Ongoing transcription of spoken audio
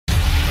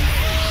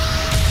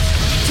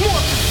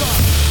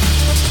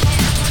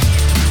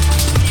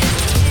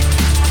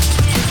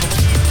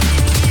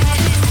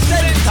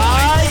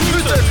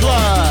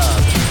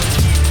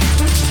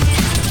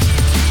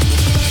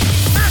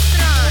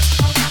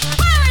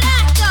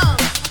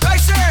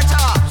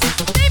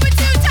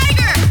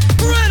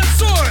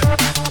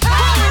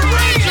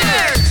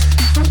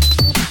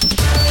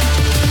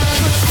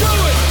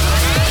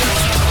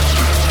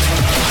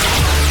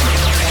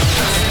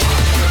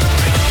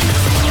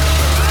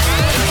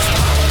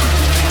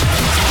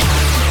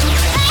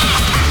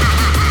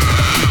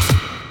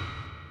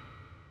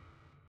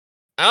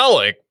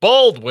Alec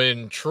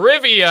Baldwin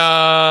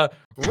Trivia.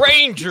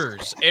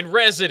 Rangers and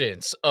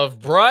residents of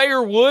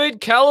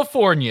Briarwood,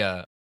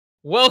 California,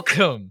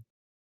 welcome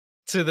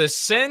to the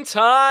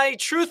Sentai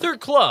Truther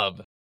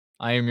Club.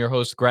 I am your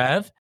host,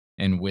 Grav,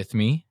 and with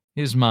me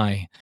is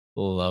my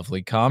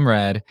lovely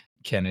comrade,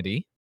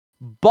 Kennedy.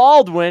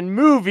 Baldwin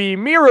movie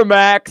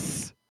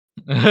Miramax.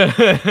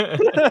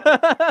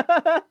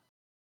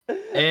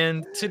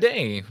 And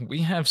today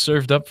we have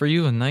served up for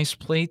you a nice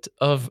plate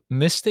of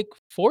Mystic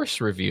Force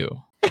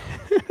review.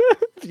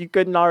 If you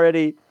couldn't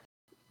already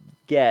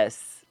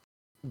guess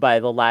by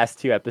the last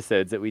two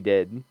episodes that we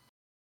did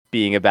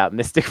being about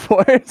Mystic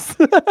Force.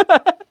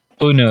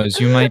 Who knows?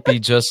 You might be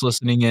just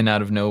listening in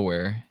out of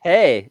nowhere.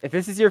 Hey, if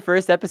this is your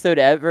first episode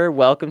ever,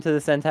 welcome to the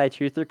Sentai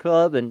Truther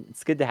Club, and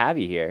it's good to have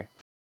you here.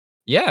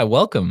 Yeah,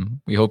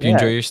 welcome. We hope you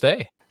enjoy your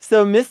stay.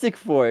 So Mystic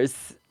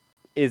Force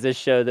is a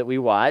show that we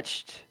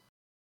watched.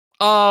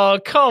 Oh,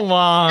 come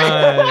on.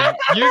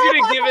 You're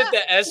going to give it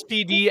the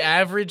SPD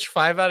average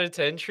 5 out of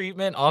 10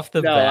 treatment off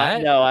the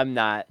bat? No, I'm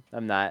not.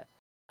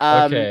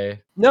 Okay.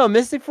 No,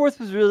 Mystic Force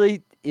was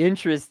really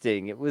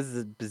interesting. It was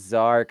a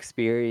bizarre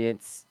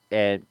experience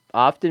and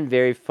often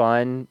very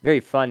fun, very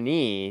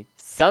funny,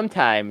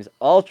 sometimes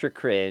ultra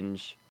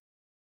cringe,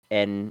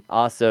 and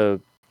also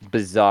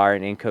bizarre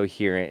and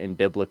incoherent and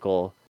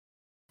biblical.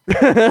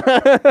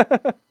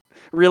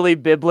 Really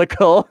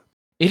biblical.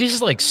 It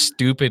is like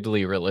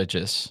stupidly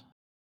religious.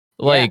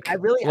 Yeah,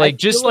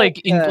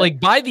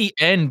 By the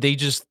end they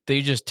just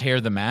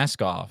tear the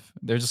mask off.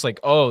 They're just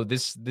like, "Oh,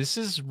 this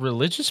is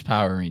religious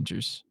Power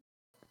Rangers."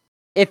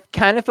 It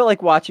kind of felt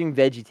like watching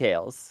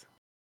VeggieTales.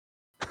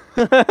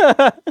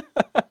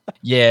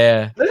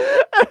 Yeah.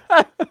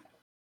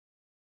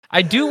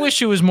 I do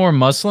wish it was more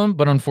Muslim,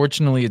 but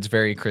unfortunately it's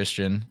very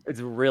Christian. It's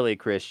really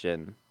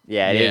Christian.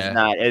 Yeah,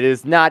 it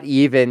is not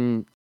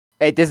even,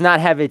 it does not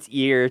have its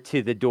ear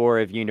to the door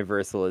of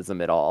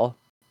universalism at all.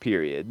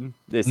 Period.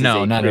 This is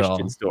a not Christian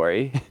at all.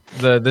 Story.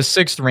 The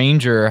Sixth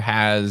Ranger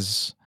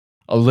has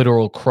a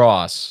literal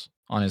cross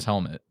on his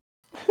helmet.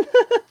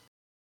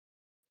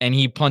 And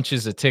he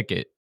punches a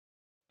ticket.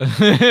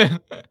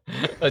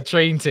 A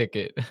train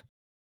ticket.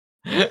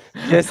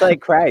 Just like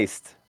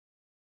Christ.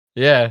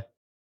 Yeah.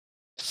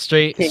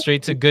 Straight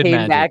to good magic. Came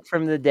magic. Back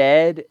from the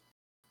dead,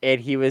 and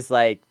he was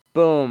like,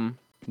 boom,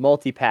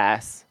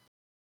 multi-pass.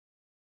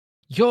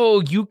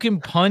 Yo, you can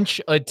punch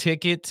a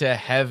ticket to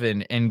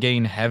heaven and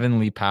gain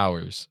heavenly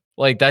powers.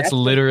 Like, that's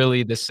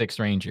literally the Sixth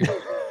Ranger.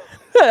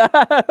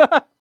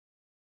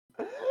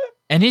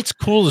 And it's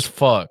cool as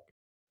fuck.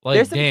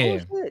 Like,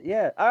 damn. Cool shit.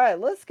 Yeah. All right,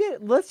 let's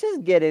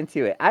just get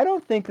into it. I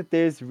don't think that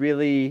there's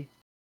really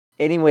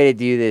any way to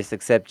do this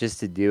except just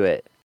to do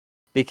it,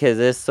 because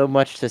there's so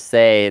much to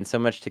say and so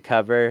much to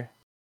cover.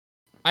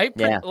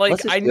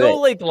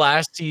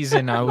 Last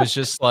season I was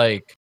just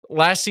like,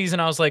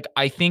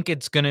 I think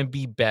it's gonna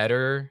be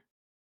better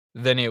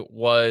than it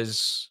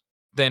was,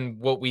 than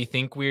what we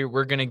think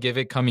we're gonna give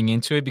it coming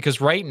into it, because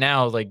right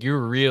now, like,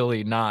 you're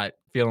really not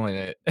feeling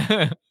it.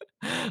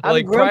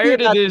 Like, prior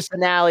to this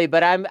finale,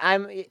 but I'm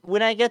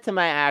when I get to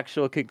my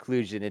actual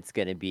conclusion, it's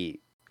gonna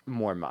be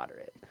more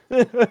moderate.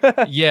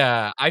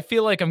 Yeah, I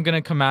feel like I'm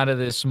gonna come out of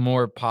this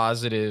more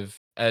positive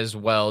as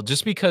well,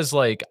 just because,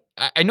 like,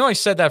 I know I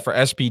said that for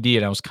SPD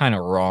and I was kind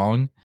of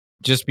wrong,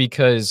 just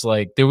because,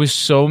 like, there was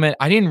so many.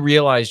 I didn't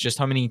realize just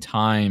how many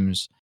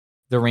times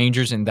the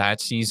Rangers in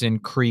that season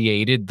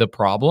created the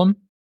problem.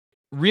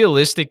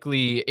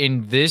 Realistically,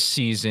 in this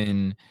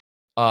season,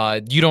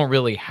 you don't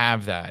really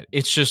have that.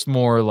 It's just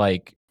more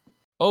like,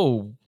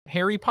 oh,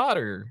 Harry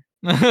Potter.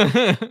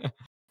 And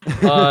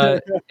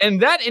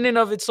that in and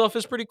of itself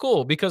is pretty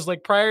cool, because,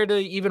 like, prior to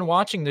even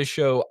watching this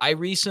show, I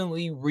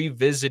recently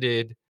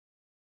revisited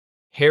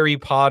Harry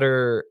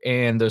Potter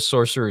and the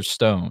Sorcerer's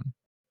Stone.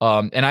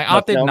 And I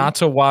opted not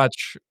to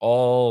watch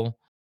all,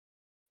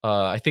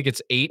 I think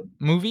it's 8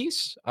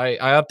 movies. I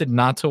opted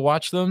not to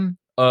watch them,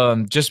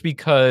 just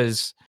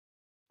because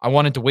I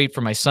wanted to wait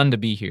for my son to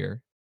be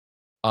here,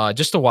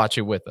 just to watch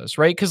it with us,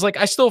 right? Because, like,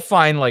 I still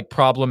find, like,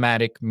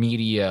 problematic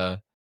media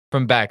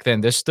from back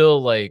then. There's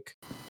still, like,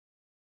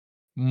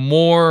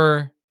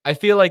 more, I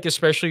feel like,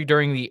 especially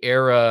during the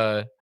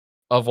era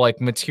of, like,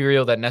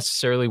 material that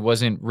necessarily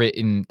wasn't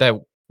written, that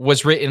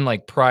was written,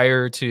 like,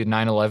 prior to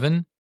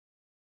 9/11.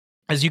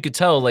 As you could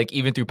tell, like,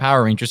 even through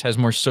Power Rangers has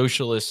more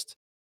socialist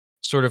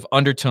sort of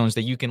undertones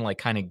that you can, like,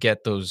 kind of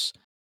get those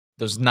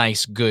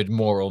nice, good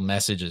moral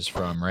messages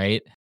from,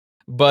 right?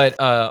 But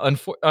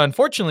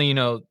unfortunately, you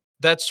know,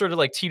 that's sort of,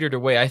 like, teetered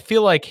away. I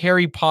feel like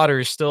Harry Potter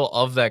is still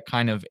of that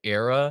kind of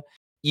era,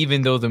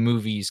 even though the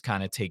movies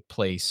kind of take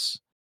place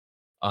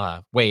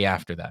way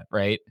after that,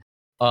 right?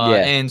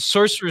 And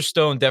Sorcerer's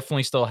Stone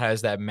definitely still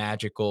has that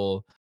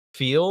magical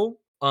feel.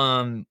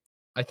 I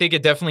think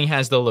it definitely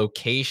has the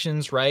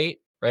locations right?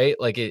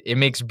 Like, it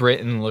makes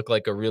Britain look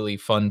like a really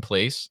fun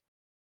place.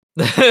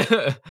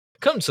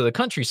 Come to the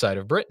countryside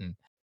of Britain.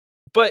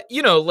 But,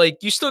 you know, like,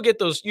 you still get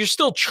those, you're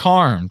still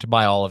charmed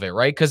by all of it,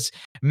 right? Because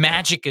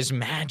magic is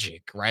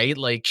magic, right?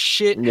 Like,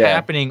 shit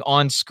happening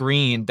on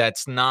screen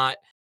that's not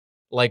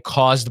like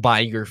caused by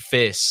your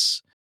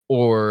fists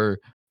or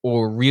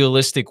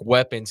realistic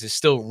weapons is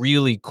still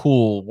really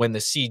cool when the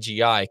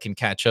CGI can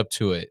catch up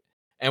to it.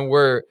 And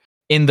we're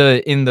in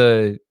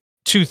the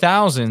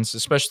 2000s,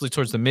 especially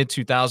towards the mid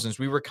 2000s,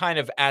 we were kind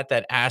of at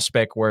that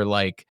aspect where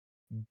like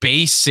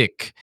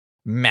basic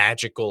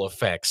magical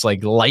effects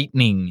like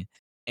lightning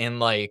and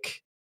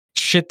like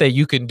shit that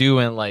you can do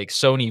in like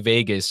Sony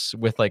Vegas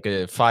with like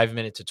a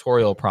 5-minute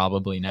tutorial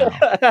probably now.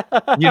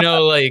 You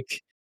know,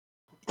 like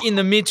in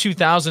the mid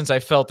 2000s I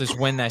felt is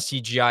when that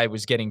CGI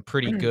was getting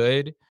pretty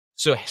good.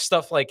 So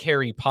stuff like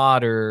Harry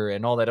Potter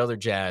and all that other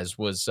jazz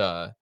was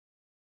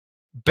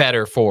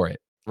better for it,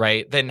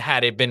 right? Than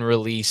had it been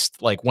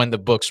released like when the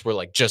books were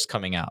like just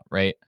coming out,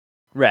 right?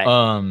 Right.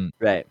 Um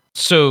Right.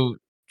 so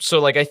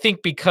like I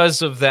think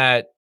because of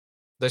that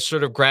the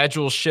sort of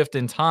gradual shift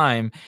in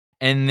time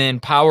and then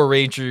Power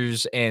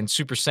Rangers and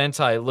Super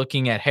Sentai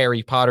looking at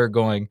Harry Potter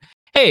going,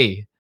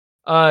 "Hey,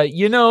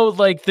 you know,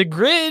 like the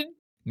grid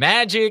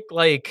magic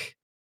like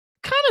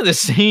kind of the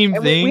same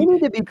And we thing."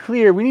 need to be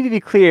clear. We need to be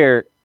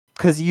clear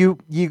because you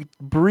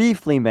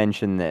briefly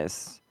mentioned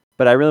this,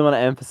 but I really want to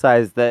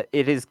emphasize that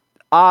it is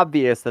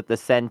obvious that the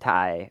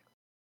Sentai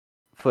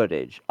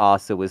footage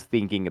also was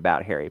thinking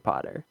about Harry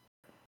Potter.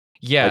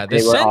 Yeah, Like the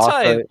they were Sentai,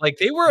 also, like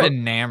they were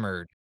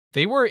enamored.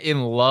 They were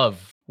in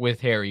love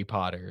with Harry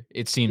Potter,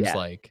 it seems yeah.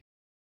 like.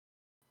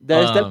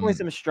 There's definitely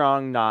some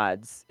strong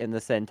nods in the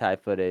Sentai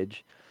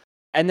footage.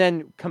 And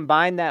then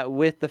combine that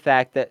with the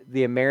fact that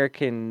the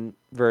American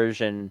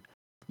version,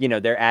 you know,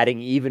 they're adding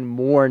even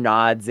more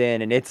nods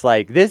in, and it's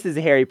like, this is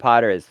Harry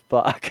Potter as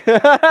fuck.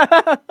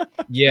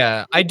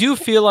 Yeah, I do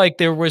feel like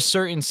there were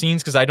certain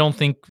scenes because I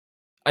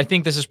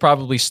think this is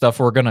probably stuff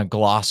we're gonna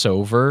gloss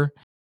over.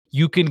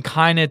 You can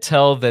kind of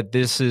tell that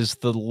this is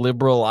the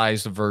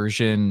liberalized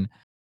version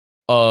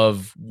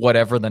of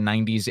whatever the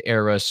 90s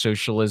era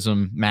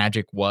socialism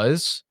magic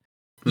was,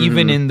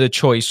 even Mhm. in the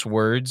choice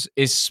words,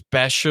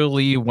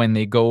 especially when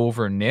they go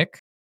over Nick,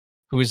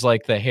 who is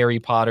like the Harry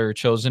Potter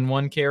chosen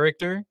one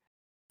character.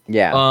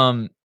 Yeah.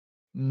 Um,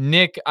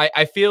 Nick,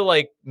 I feel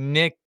like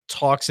Nick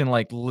talks in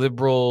like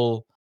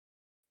liberal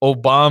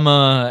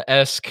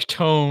Obama-esque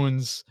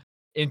tones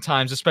in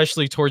times,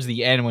 especially towards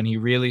the end when he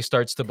really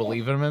starts to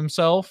believe in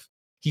himself.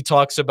 He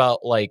talks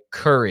about like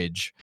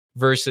courage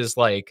versus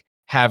like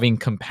having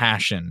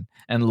compassion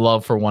and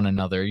love for one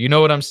another. You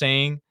know what I'm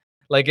saying?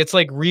 Like it's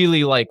like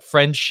really like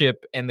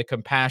friendship and the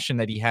compassion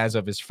that he has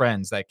of his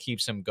friends that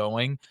keeps him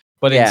going.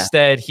 But Yeah.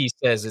 instead he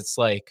says it's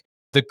like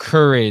the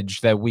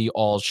courage that we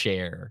all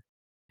share.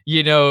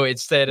 You know,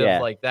 instead of Yeah.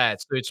 like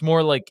that. So it's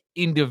more like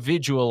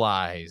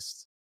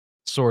individualized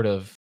sort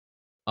of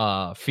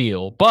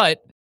feel,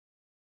 but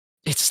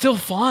it's still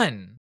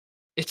fun.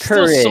 It's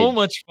still so Courage,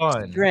 much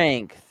fun.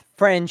 strength,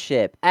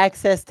 friendship,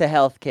 access to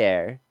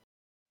healthcare.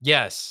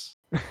 Yes.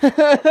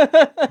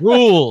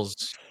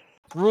 Rules.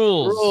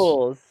 Rules.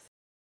 Rules.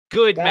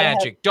 Good Gotta have.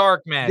 magic,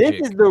 dark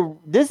magic.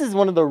 This is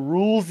one of the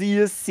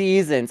rulesiest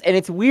seasons, and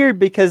it's weird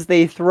because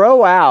they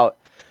throw out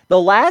the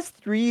last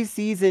 3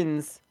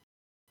 seasons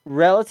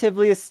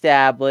relatively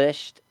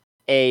established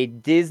a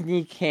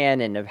Disney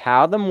canon of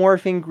how the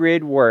morphing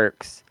grid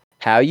works,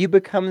 how you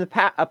become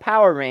a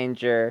Power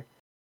Ranger,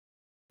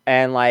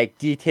 and like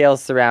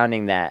details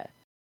surrounding that.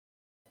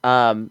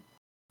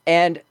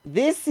 And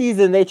this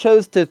season they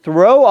chose to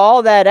throw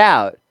all that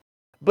out,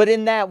 but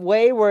in that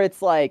way where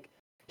it's like,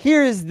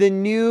 here's the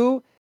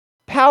new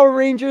Power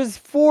Rangers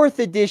 4th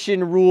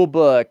edition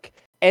rulebook,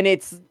 and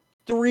it's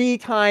 3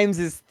 times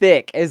as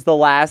thick as the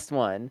last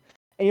one.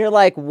 And you're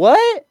like,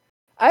 what?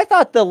 I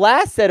thought the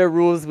last set of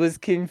rules was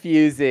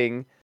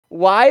confusing.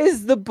 Why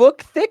is the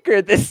book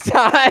thicker this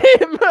time?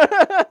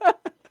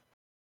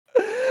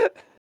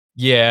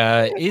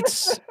 Yeah,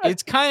 it's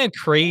kind of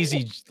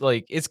crazy.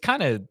 Like it's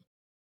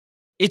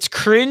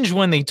cringe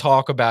when they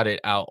talk about it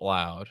out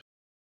loud.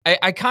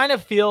 I kind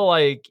of feel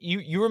like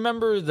you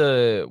remember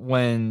the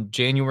when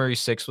January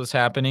 6th was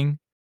happening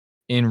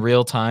in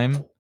real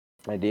time?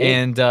 I do.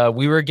 And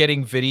we were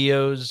getting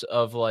videos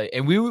of like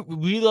and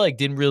we like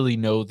didn't really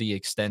know the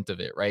extent of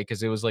it, right?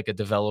 Because it was like a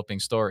developing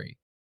story.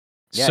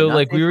 Yeah, So not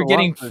like safe we were for long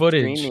getting for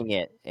footage. streaming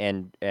it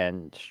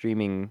and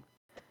streaming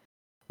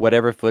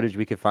whatever footage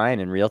we could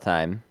find in real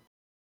time.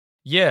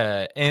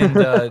 Yeah, and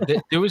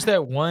there was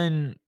that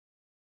one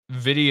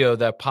video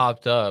that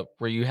popped up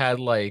where you had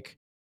like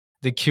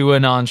the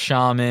QAnon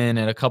shaman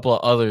and a couple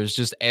of others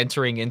just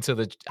entering into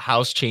the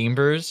house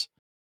chambers.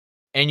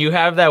 And you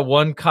have that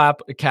one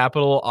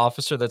Capitol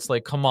officer that's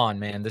like, "Come on,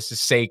 man, this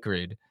is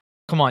sacred.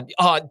 Come on,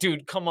 oh,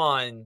 dude, come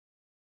on.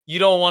 You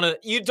don't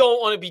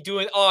wanna be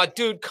doing, oh,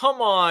 dude,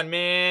 come on,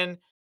 man.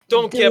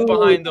 Don't get Dude,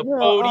 behind the no,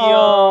 podium.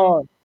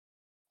 oh.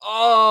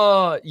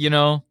 Oh," you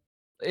know?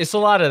 It's a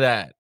lot of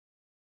that.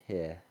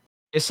 Yeah.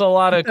 It's a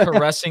lot of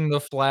caressing the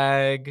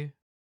flag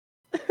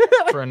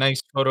for a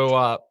nice photo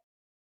op.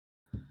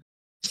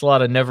 It's a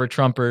lot of never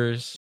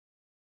Trumpers.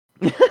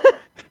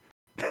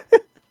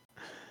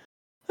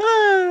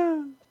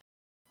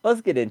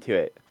 Let's get into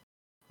it.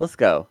 Let's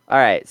go. All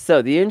right.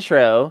 So the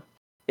intro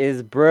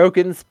is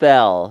Broken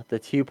Spell, the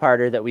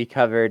two-parter that we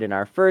covered in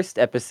our first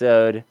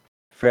episode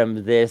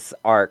from this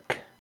arc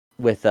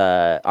with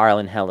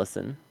Arlen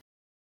Hellison.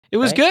 It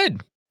was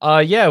good.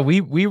 Yeah,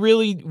 we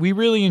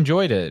really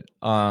enjoyed it.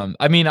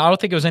 I mean, I don't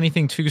think it was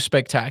anything too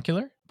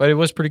spectacular, but it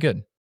was pretty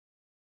good.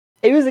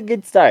 It was a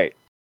good start.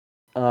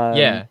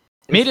 Yeah,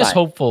 made us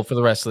hopeful for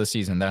the rest of the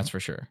season. That's for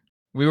sure.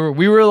 We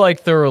were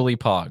like thoroughly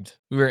pogged.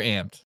 We were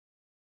amped.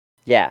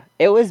 Yeah,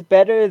 it was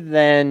better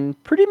than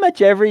pretty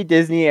much every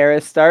Disney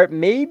era start.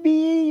 Maybe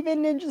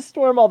even Ninja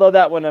Storm, although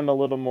that one I'm a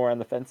little more on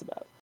the fence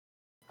about.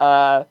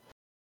 Yeah.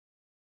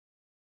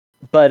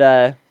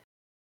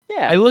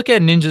 I look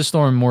at Ninja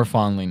Storm more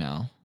fondly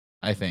now,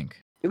 I think.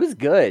 It was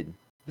good.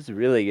 It was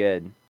really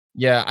good.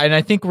 Yeah, and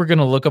I think we're going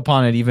to look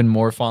upon it even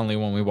more fondly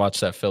when we watch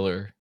that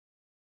filler,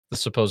 the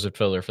supposed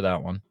filler for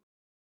that one.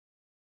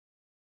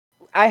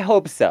 I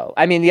hope so.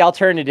 I mean, the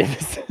alternative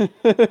is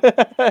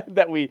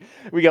that we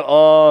go,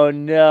 oh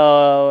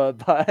no,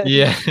 but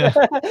yeah.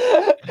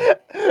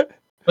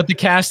 But the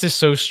cast is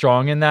so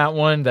strong in that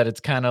one that it's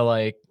kind of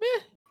like,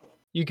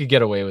 you could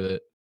get away with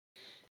it.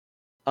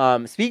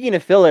 Speaking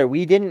of filler,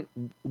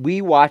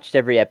 we watched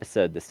every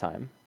episode this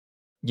time.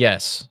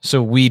 Yes,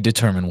 so we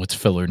determine what's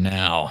filler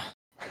now.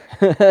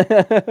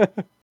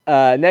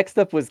 Next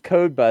up was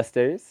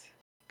Codebusters.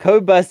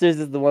 Codebusters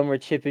is the one where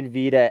Chip and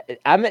Vita.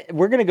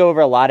 We're gonna go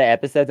over a lot of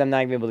episodes. I'm not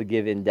gonna be able to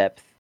give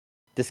in-depth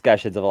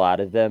discussions of a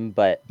lot of them,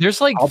 but there's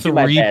like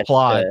 3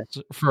 plots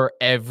for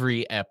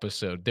every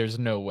episode. There's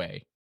no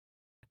way.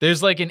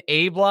 There's like an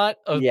A plot,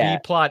 a B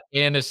plot,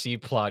 and a C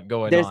plot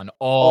going on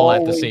all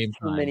at the same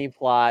time. Too many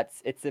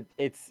plots.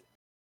 It's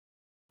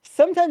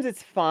sometimes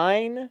it's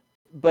fine,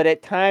 but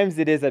at times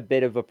it is a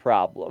bit of a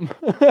problem.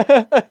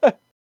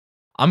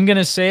 I'm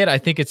gonna say it. I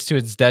think it's to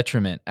its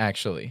detriment,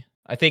 actually.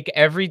 I think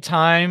every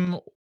time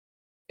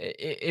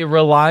it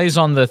relies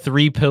on the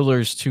 3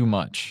 pillars too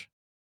much.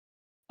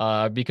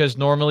 Because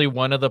normally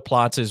one of the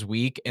plots is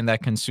weak and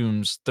that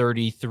consumes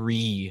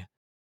 33%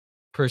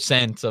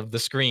 of the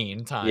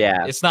screen time.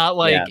 Yeah. It's not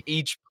like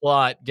each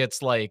plot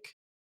gets like,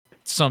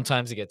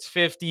 sometimes it gets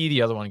 50,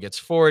 the other one gets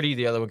 40,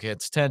 the other one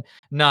gets 10.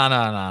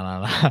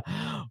 No.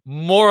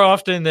 More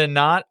often than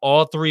not,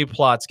 all 3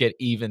 plots get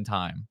even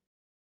time.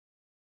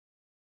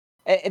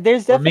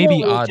 There's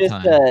definitely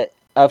just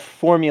a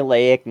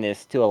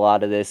formulaicness to a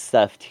lot of this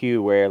stuff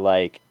too, where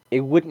like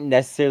it wouldn't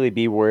necessarily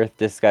be worth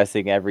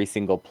discussing every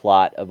single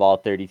plot of all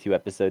 32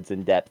 episodes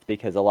in depth,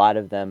 because a lot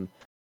of them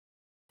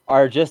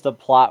are just a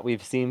plot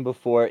we've seen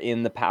before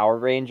in the Power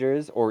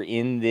Rangers or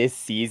in this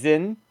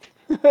season.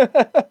 So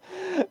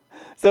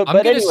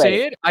I'm gonna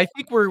say it. I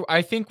think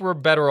we're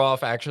better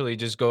off actually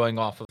just going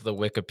off of the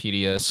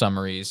Wikipedia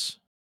summaries.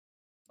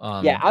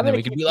 I'm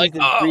gonna keep these as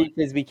brief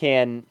as we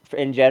can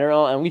in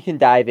general, and we can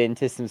dive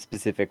into some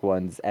specific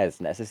ones as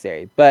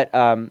necessary. But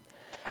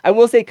I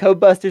will say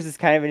Codebusters is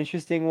kind of an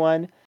interesting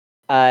one.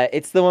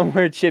 It's the one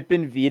where Chip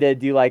and Vita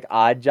do like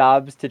odd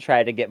jobs to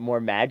try to get more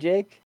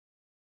magic.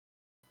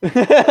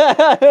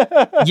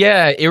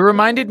 Yeah, it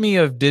reminded me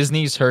of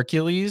Disney's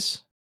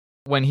Hercules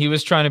when he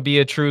was trying to be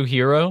a true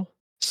hero.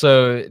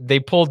 So they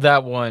pulled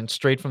that one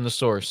straight from the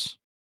source.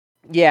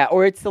 Yeah,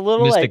 or it's a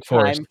little Mystic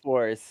like Time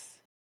Force.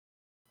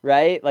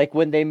 Right? Like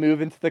when they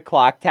move into the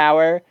clock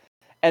tower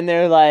and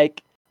they're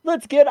like,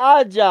 let's get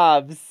odd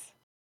jobs.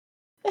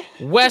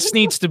 Wes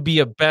needs to be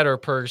a better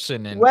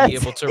person and be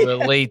able to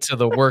relate to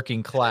the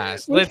working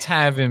class. Let's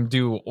have him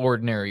do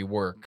ordinary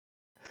work.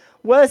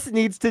 Wes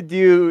needs to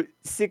do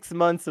 6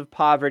 months of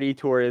poverty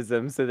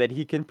tourism so that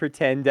he can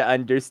pretend to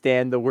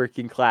understand the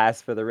working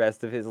class for the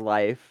rest of his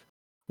life.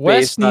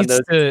 Wes needs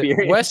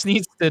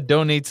to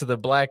donate to the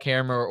Black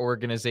Hammer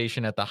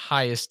organization at the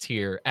highest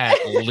tier, at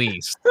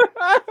least.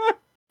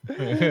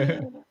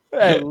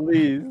 At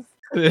least.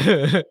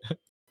 Yeah,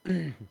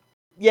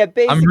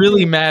 basically. I'm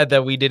really mad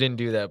that we didn't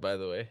do that, by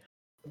the way.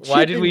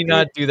 Why did we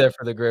not do that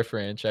for the Griff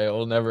Ranch? I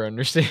will never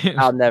understand.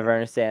 I'll never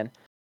understand.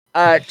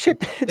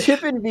 Chip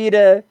and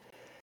Vita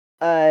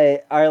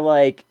are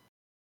like,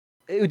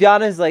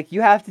 Udana's like,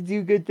 you have to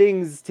do good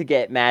things to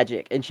get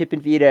magic. And Chip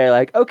and Vita are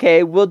like,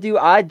 okay, we'll do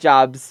odd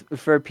jobs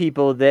for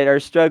people that are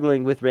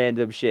struggling with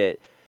random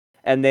shit.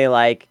 And they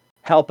like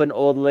help an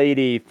old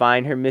lady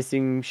find her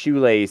missing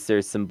shoelace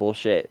or some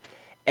bullshit.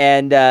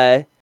 And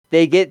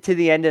they get to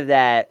the end of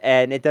that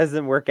and it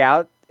doesn't work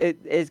out.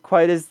 It's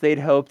quite as they'd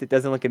hoped. It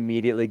doesn't like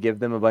immediately give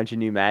them a bunch of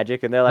new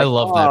magic. And they're like, I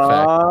love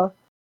that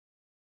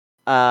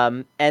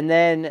fact. And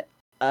then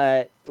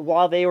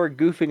while they were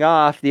goofing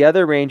off, the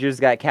other Rangers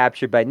got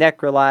captured by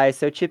Necroli,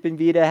 so Chip and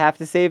Vita have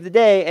to save the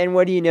day, and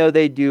what do you know,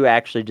 they do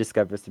actually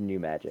discover some new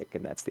magic,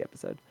 and that's the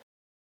episode.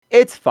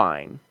 It's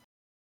fine.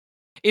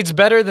 It's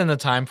better than the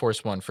Time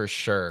Force one, for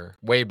sure.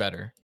 Way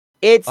better.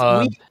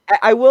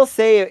 I will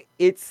say,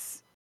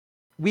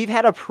 we've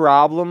had a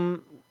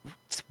problem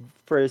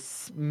for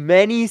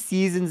many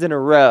seasons in a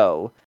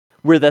row,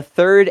 where the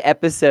third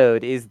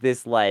episode is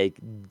this, like,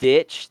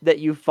 ditch that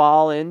you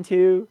fall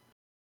into.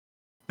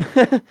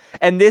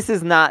 And this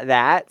is not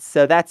that,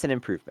 so that's an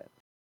improvement.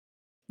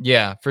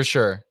 Yeah, for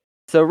sure.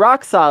 So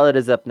Rock Solid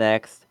is up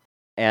next,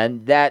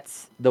 And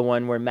that's the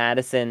one where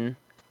Madison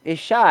is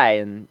shy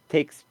and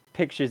takes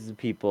pictures of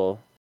people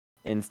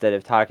instead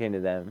of talking to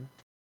them.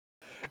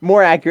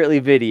 More accurately,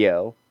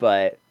 video,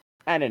 but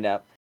I don't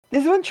know.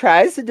 This one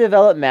tries to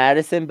develop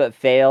Madison but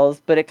fails,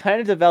 but it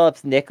kind of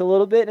develops Nick a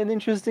little bit in an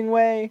interesting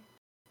way.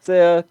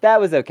 So that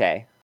was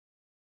okay.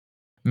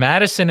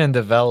 Madison in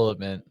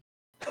development.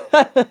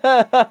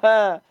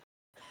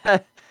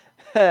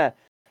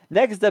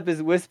 Next up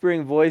is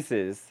Whispering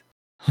Voices,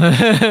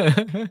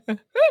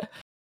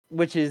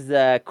 which is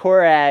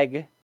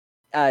Korag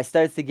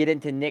starts to get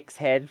into Nick's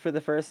head for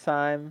the first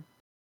time.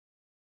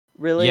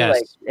 Really, Yes,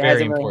 like it very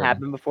hasn't really important.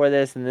 happened before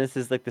this, and this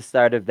is like the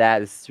start of that.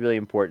 This is really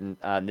important.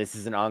 This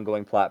is an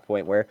ongoing plot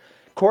point where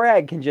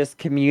Korag can just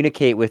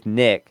communicate with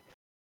Nick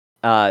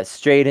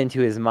straight into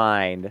his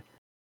mind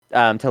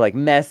to like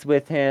mess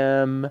with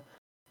him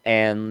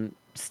and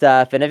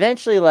stuff, and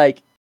eventually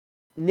like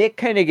Nick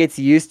kind of gets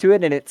used to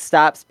it, and it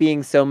stops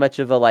being so much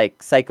of a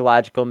like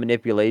psychological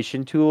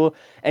manipulation tool,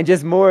 and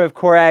just more of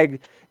Korag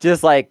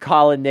just like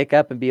calling Nick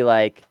up and be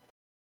like,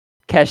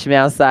 "Catch me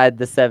outside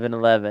the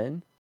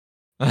 7-Eleven."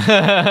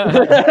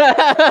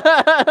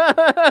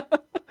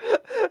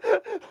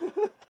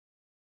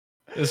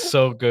 It's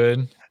so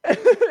good.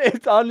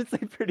 It's honestly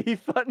pretty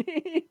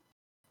funny.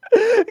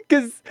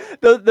 Because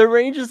the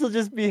Rangers will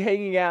just be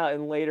hanging out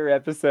in later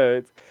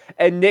episodes,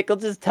 and Nick will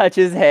just touch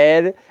his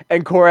head,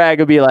 and Korag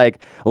will be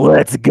like,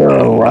 "Let's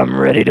go, I'm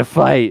ready to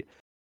fight."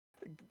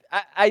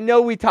 I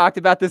know we talked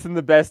about this in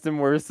the best and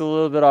worst a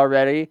little bit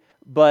already,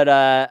 but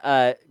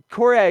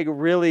Korag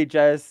really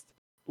just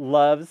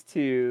loves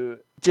to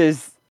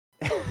just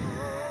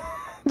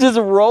just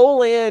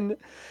roll in.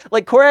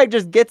 Like Korag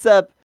just gets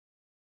up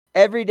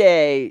every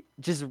day,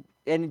 just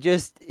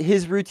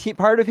his routine.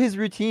 Part of his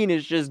routine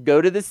is just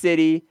go to the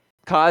city,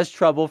 cause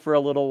trouble for a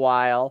little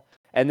while,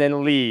 and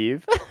then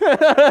leave.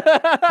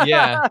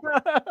 Yeah.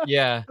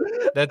 Yeah.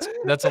 That's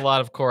a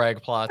lot of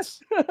Korag plots.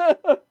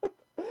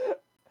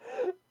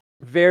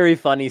 Very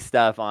funny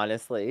stuff,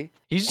 honestly.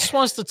 He just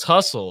wants to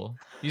tussle.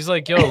 He's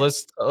like, "Yo,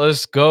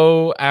 let's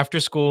go after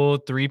school,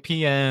 3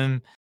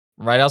 p.m.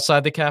 right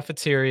outside the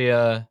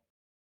cafeteria.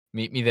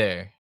 Meet me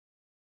there.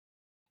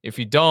 If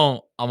you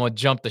don't, I'm gonna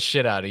jump the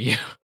shit out of you."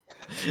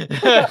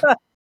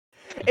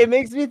 It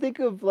makes me think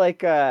of like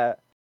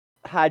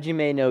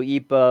Hajime no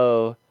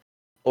Ippo,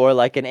 or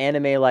like an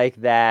anime like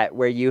that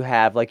where you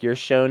have like your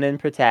shonen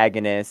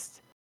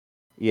protagonist,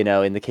 you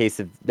know, in the case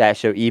of that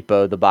show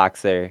Ippo, the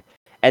boxer,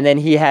 and then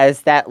he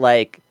has that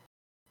like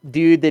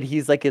dude that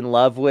he's like in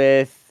love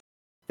with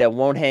that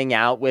won't hang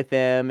out with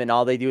him, and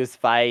all they do is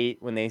fight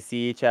when they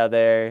see each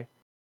other.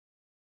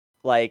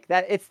 Like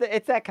that, it's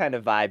that kind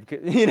of vibe,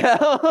 you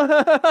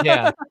know?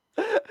 Yeah,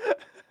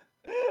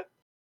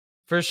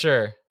 for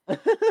sure.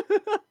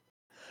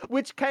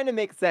 Which kind of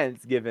makes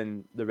sense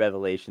given the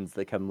revelations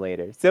that come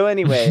later. So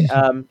anyway,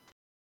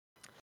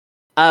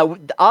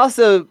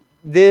 also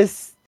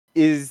this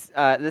is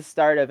the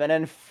start of an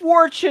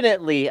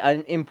unfortunately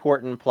an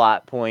important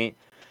plot point,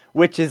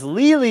 which is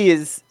Lily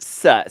is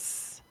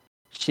sus.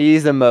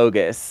 She's a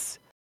Mogus.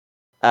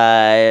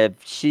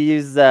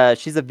 She's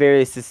a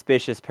very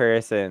suspicious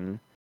person.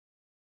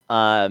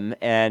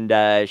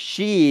 And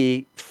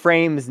she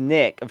frames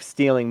Nick of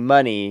stealing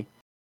money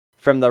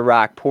from the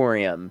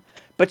Rockporium.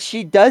 But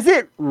she does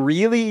it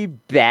really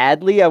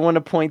badly. I want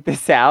to point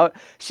this out.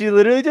 She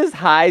literally just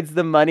hides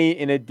the money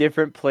in a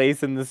different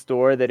place in the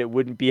store that it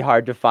wouldn't be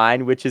hard to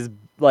find, which is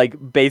like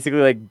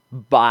basically like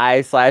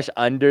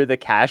by/under the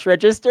cash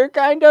register,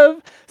 kind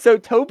of. So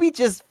Toby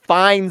just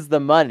finds the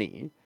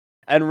money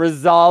and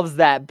resolves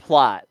that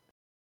plot.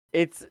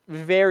 It's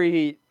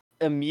very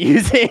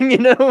amusing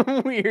in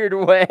a weird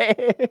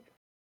way.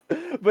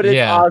 But it's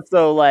Yeah.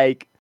 also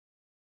like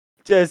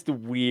just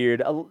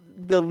weird.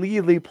 The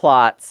Lily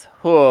plots.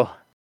 Oh.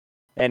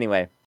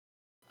 Anyway,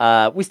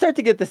 we start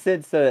to get the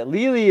sense that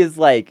Lily is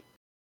like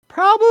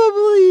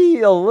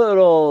probably a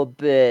little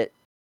bit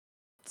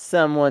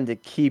someone to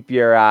keep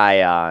your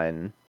eye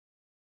on.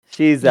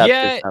 She's up to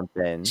Yeah,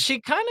 something. she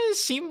kinda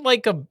seemed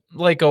like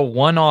a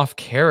one-off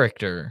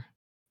character.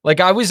 Like,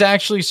 I was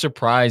actually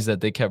surprised that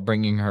they kept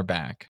bringing her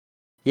back.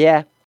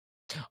 Yeah.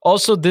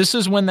 Also, this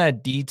is when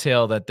that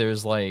detail that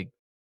there's, like,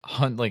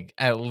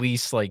 at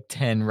least, like,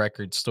 10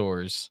 record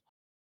stores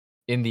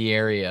in the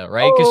area,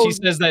 right? Because she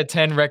Oh, says that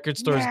 10 record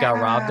stores got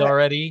robbed yeah.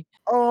 already,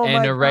 Oh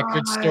and my a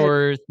record god.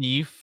 store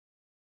thief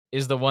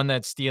is the one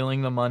that's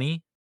stealing the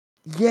money.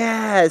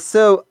 Yeah.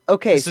 So,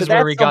 okay, This so is where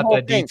that's we the got whole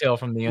that thing. detail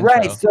from the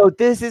Right. intro. So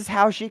this is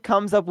how she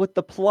comes up with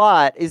the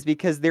plot, is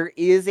because there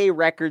is a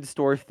record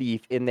store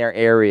thief in their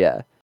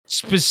area.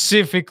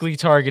 Specifically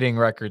targeting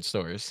record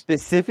stores.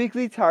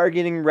 Specifically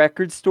targeting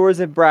record stores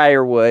in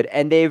Briarwood,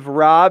 and they've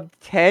robbed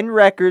 10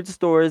 record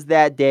stores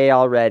that day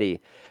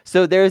already.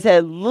 So there's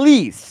at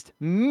least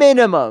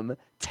minimum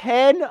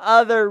 10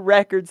 other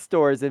record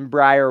stores in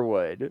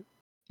Briarwood.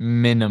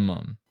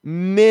 Minimum.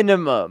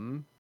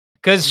 Minimum.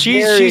 Because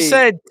she Very.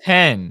 said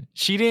 10.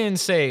 She didn't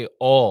say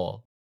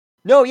all.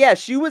 No, yeah,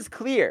 she was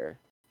clear.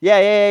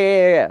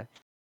 Yeah.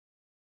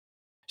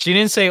 She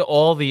didn't say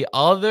all the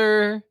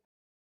other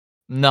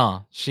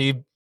No,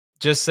 she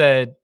just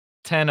said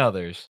 10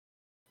 others.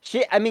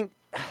 I mean,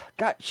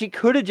 God, she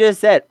could have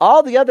just said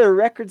all the other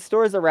record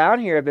stores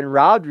around here have been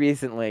robbed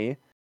recently,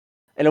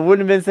 and it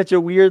wouldn't have been such a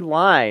weird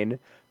line.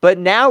 But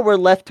now we're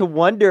left to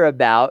wonder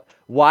about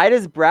why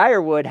does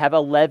Briarwood have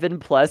 11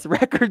 plus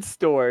record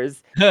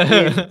stores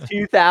in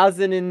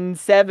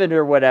 2007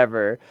 or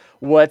whatever?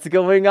 What's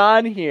going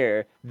on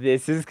here?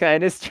 This is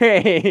kind of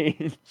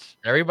strange.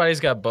 Everybody's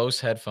got Bose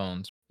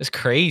headphones. It's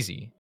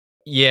crazy.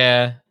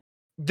 Yeah.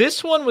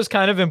 This one was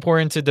kind of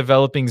important to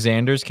developing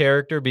Xander's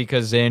character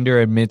because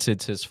Xander admits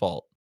it's his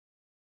fault.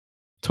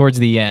 Towards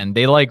the end,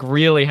 they like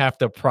really have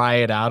to pry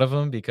it out of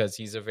him because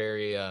he's a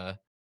very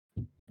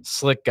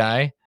slick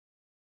guy.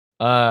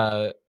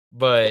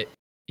 But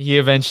he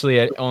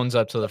eventually owns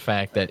up to the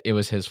fact that it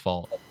was his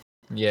fault.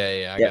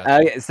 Yeah, I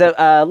got you. So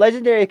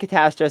Legendary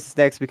Catastrophe is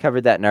next. We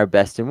covered that in our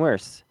best and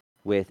worst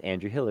with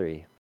Andrew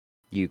Hillary.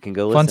 You can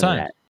go Fun listen to times.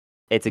 that.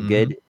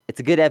 It's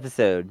a good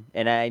episode,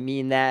 and I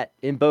mean that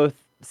in both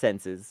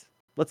senses.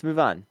 Let's move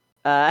on.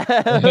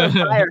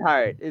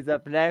 Fireheart is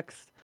up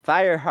next.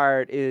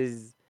 Fireheart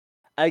is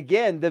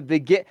again the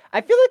begin.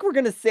 I feel like we're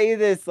gonna say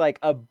this like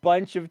a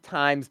bunch of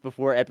times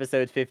before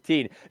episode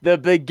 15. The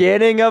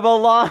beginning of a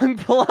long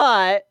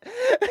plot.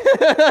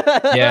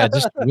 Yeah,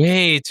 just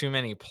way too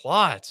many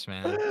plots,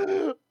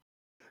 man.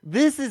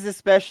 This is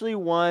especially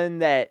one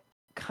that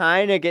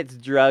kind of gets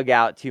drug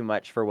out too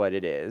much for what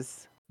it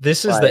is.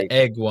 This is the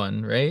egg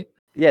one, right?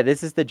 Yeah,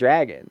 this is the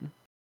dragon.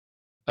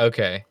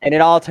 Okay. And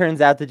it all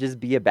turns out to just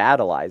be a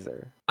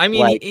battleizer. I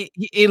mean, like,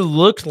 it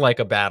looked like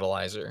a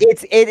battleizer.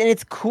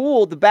 It's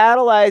cool. The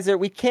battleizer,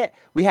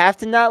 we have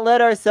to not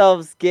let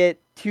ourselves get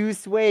too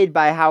swayed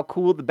by how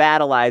cool the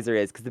battleizer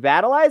is, because the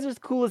battleizer is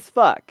cool as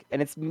fuck,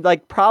 and it's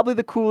like probably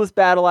the coolest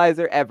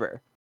battleizer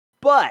ever.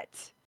 But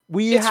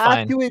it's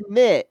have to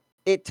admit,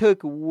 it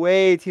took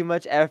way too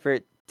much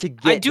effort to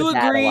get. I do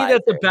agree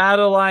that the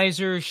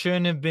battleizer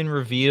shouldn't have been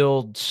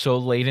revealed so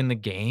late in the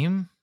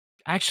game.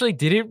 Actually,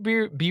 did it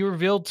be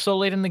revealed so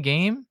late in the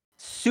game?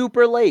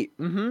 Super late.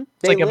 Mm-hmm.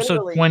 It's like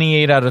episode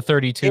 28 out of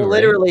 32.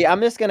 Literally, right?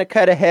 I'm just gonna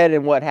cut ahead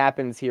in what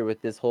happens here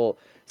with this whole.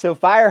 So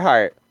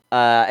Fireheart,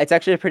 it's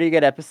actually a pretty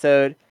good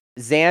episode.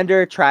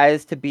 Xander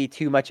tries to be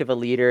too much of a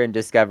leader and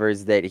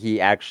discovers that he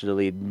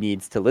actually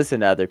needs to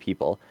listen to other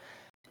people,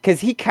 because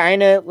he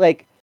kind of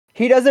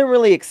he doesn't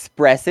really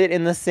express it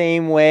in the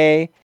same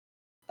way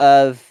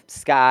of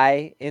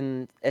Sky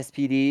in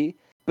SPD,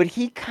 but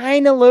he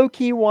kind of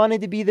low-key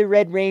wanted to be the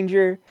Red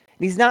Ranger.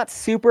 He's not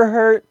super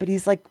hurt, but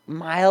he's like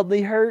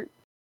mildly hurt,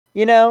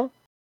 you know?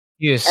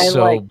 He is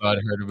so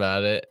butthurt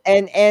about it.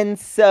 And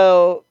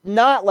so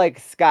not like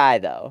Sky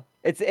though.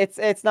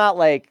 It's not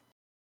like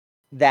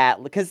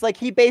that, because like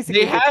he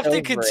basically they have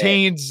to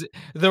contain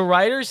the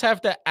writers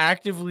have to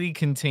actively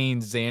contain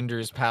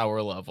Xander's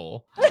power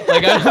level.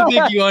 Like I don't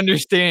think you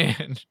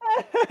understand.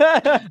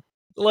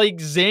 Like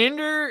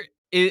Xander,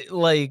 it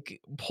like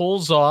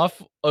pulls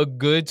off a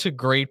good to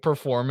great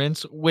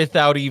performance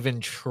without even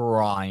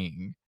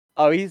trying.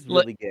 Oh, he's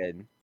really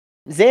good.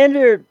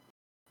 Xander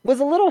was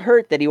a little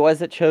hurt that he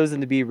wasn't chosen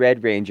to be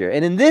Red Ranger.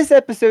 And in this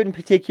episode in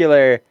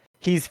particular,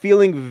 he's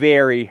feeling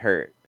very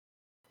hurt.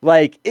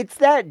 Like, it's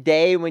that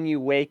day when you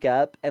wake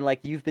up and, like,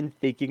 you've been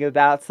thinking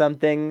about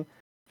something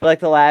for, like,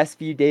 the last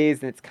few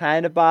days and it's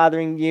kind of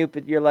bothering you,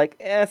 but you're like,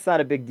 it's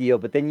not a big deal.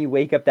 But then you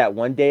wake up that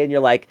one day and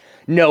you're like,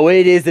 no,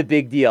 it is a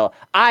big deal.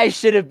 I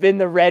should have been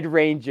the Red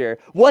Ranger.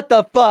 What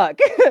the fuck?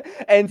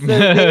 And so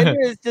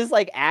Xander is just,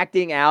 like,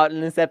 acting out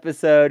in this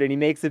episode, and he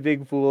makes a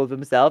big fool of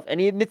himself, and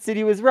he admits that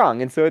he was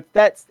wrong. And so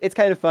it's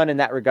kind of fun in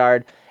that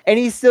regard. And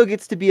he still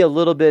gets to be a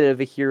little bit of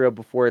a hero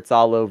before it's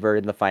all over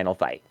in the final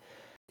fight.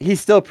 He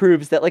still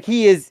proves that like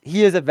he is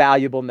a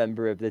valuable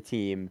member of the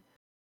team.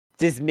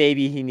 Just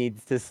maybe he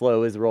needs to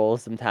slow his roll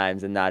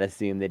sometimes and not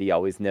assume that he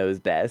always knows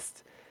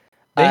best.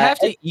 They have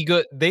to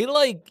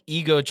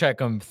ego check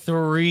him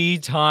 3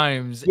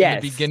 times in the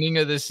beginning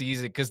of the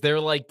season because they're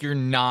like, you're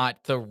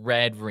not the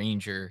Red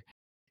Ranger.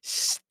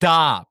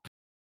 Stop.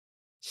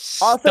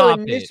 Also,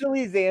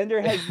 initially,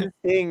 Xander has this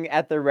thing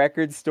at the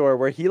record store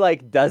where he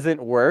like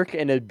doesn't work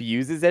and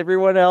abuses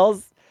everyone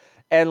else.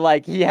 And,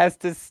 like, he has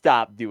to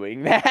stop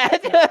doing that.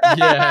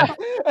 Yeah.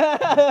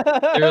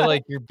 They're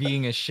like, you're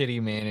being a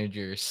shitty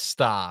manager.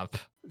 Stop.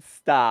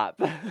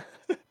 Which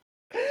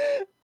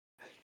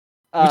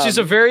is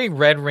a very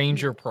Red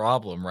Ranger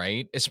problem,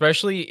 right?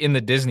 Especially in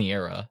the Disney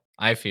era,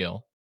 I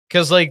feel.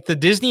 Because, like, the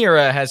Disney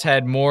era has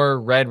had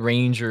more Red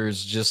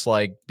Rangers just,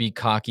 like, be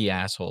cocky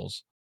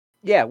assholes.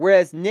 Yeah,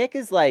 whereas Nick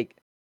is, like,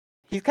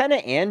 he's kind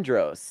of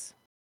Andros.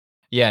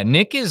 Yeah,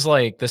 Nick is,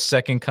 like, the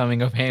second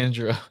coming of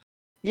Andros.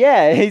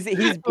 Yeah, he's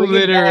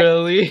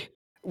literally back.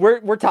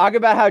 We're talking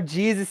about how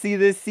Jesus-y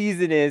this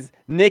season is.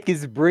 Nick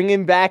is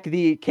bringing back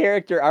the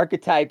character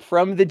archetype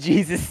from the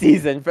Jesus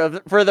season for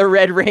the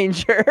Red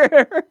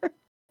Ranger.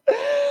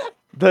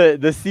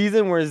 The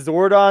season where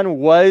Zordon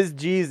was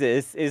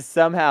Jesus is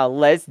somehow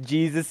less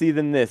Jesus-y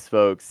than this,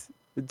 folks.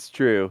 It's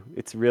true.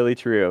 It's really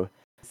true.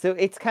 So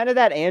it's kind of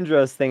that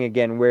Andros thing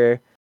again, where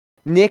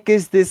Nick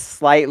is this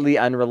slightly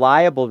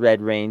unreliable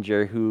Red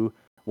Ranger who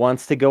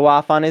wants to go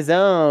off on his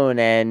own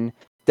and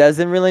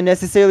doesn't really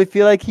necessarily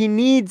feel like he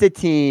needs a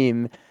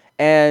team.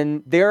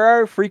 And there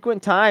are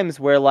frequent times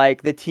where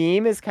like the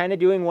team is kind of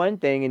doing one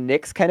thing and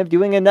Nick's kind of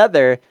doing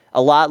another,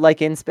 a lot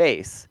like In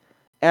Space.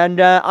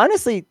 And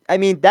honestly, I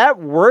mean, that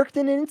worked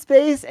in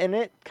Space and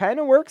it kind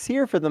of works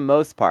here for the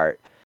most part.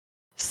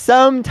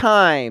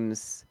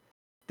 Sometimes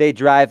they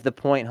drive the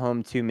point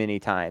home too many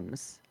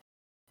times.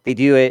 They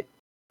do it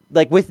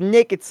like with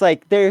Nick, it's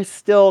like they're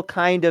still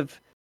kind of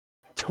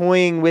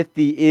toying with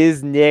the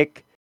is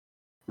Nick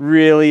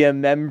really a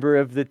member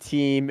of the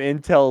team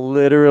until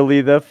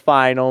literally the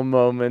final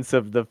moments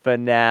of the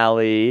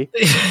finale.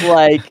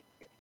 Like,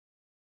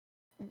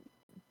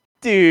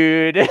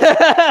 dude,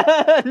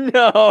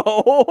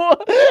 no.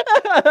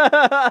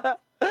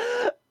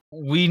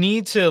 We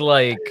need to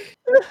like.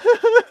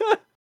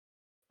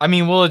 I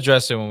mean, we'll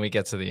address it when we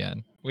get to the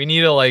end. We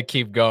need to like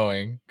keep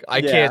going. I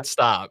can't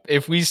stop.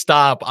 If we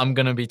stop, I'm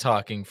gonna be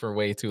talking for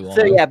way too long.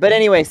 So yeah, but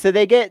anyway, so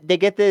they get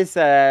this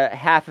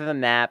half of a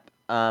map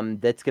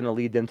that's gonna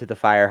lead them to the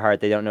Fireheart.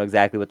 They don't know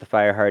exactly what the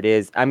Fireheart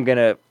is. I'm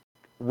gonna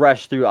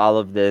rush through all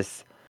of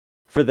this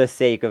for the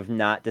sake of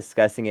not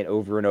discussing it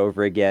over and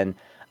over again.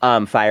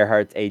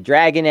 Fireheart's a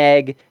dragon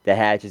egg that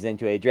hatches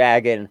into a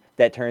dragon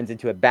that turns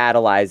into a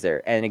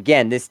battleizer. And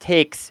again, this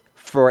takes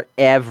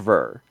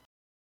forever.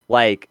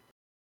 Like,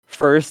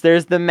 first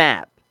there's the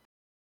map.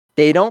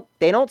 They don't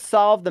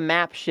solve the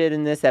map shit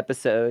in this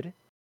episode.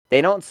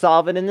 They don't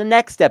solve it in the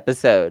next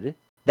episode.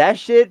 That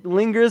shit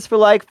lingers for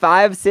like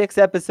 5-6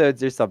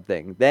 episodes or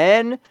something.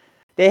 Then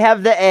they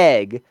have the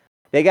egg.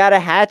 They gotta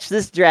hatch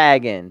this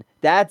dragon.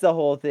 That's a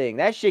whole thing.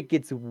 That shit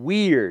gets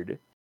weird.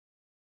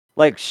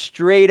 Like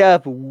straight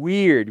up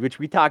weird, which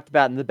we talked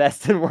about in the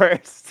best and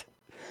worst.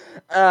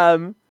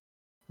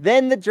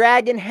 Then the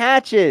dragon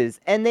hatches,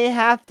 and they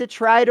have to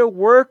try to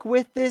work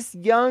with this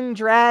young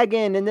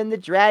dragon, and then the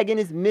dragon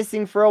is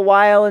missing for a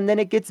while, and then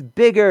it gets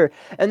bigger,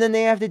 and then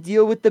they have to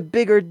deal with the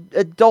bigger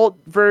adult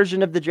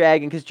version of the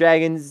dragon, because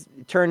dragons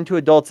turn into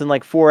adults in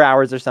like 4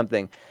 hours or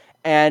something.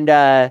 And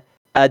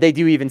they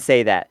do even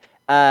say that.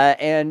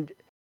 And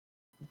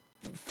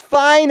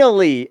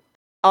finally,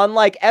 on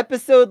like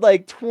episode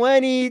like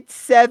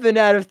 27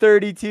 out of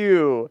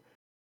 32,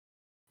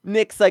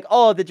 Nick's like,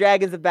 oh, the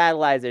dragon's a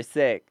battleizer,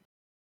 sick.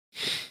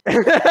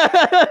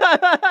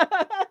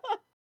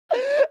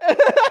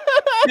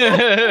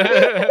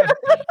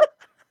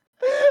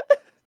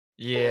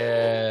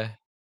 Yeah.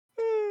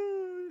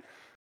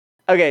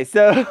 Okay,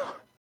 so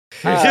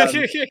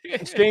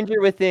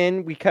Stranger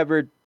Within we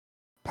covered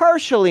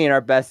partially in our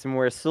best and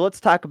worst. So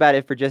let's talk about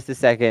it for just a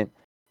second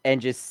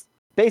and just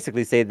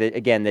basically say that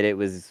again that it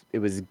was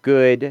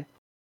good.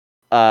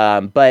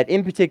 But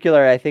in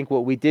particular, I think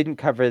what we didn't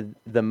cover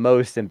the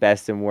most in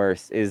best and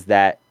worst is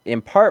that in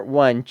part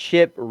 1,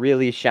 Chip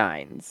really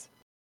shines.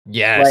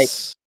 Yes. Like,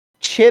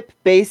 Chip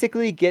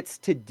basically gets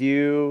to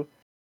do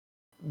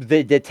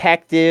the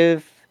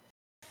detective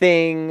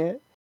thing,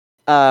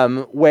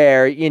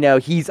 where, you know,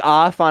 he's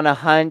off on a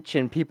hunch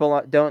and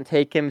people don't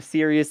take him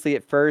seriously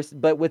at first,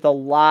 but with a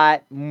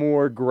lot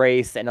more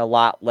grace and a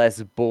lot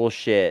less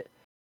bullshit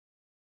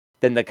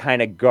than the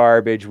kind of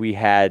garbage we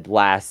had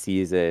last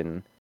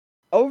season.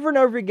 Over and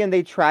over again,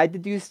 they tried to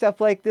do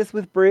stuff like this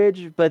with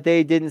Bridge, but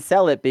they didn't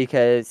sell it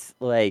because,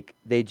 like,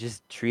 they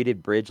just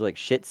treated Bridge like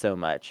shit so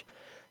much.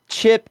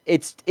 Chip,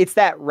 it's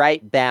that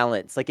right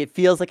balance. Like, it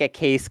feels like a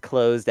case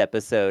closed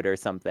episode or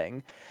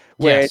something,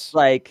 where it's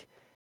like,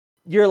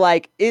 you're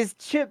like, is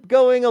Chip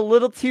going a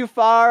little too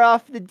far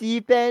off the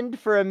deep end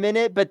for a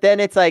minute? But then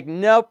it's like,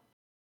 nope,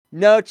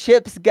 no,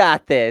 Chip's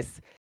got this.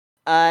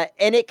 And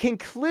it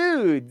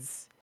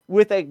concludes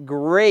with a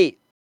great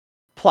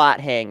plot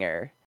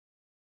hanger.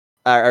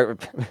 Or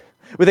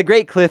with a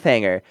great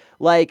cliffhanger.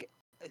 Like,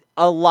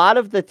 a lot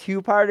of the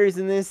two-parters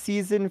in this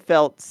season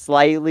felt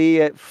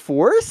slightly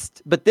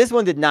forced, but this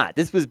one did not.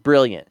 This was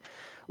brilliant.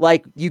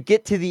 Like, you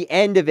get to the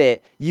end of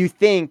it, you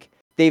think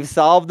they've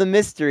solved the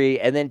mystery,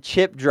 and then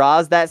Chip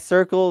draws that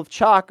circle of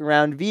chalk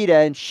around Vita,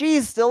 and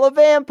she's still a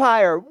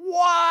vampire.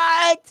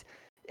 What?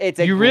 It's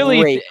a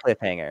great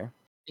cliffhanger.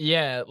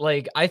 Yeah,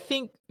 like, I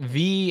think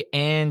V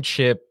and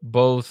Chip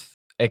both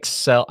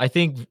excel. I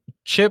think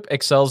Chip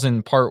excels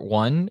in part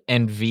 1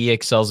 and V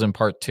excels in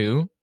part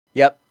 2.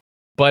 Yep.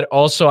 But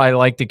also I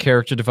like the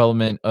character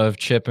development of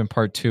Chip in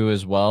part 2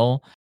 as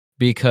well,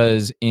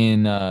 because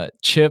in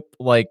Chip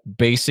like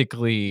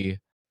basically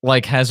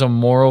like has a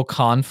moral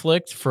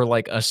conflict for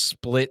like a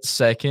split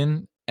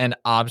second and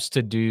opts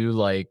to do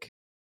like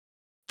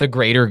the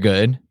greater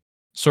good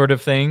sort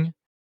of thing,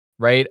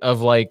 right?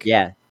 Of like,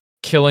 yeah,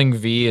 killing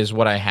V is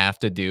what I have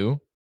to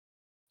do.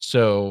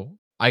 So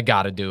I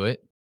got to do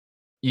it,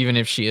 even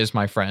if she is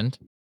my friend.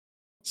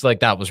 It's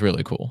like, that was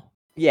really cool.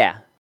 Yeah.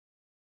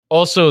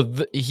 Also,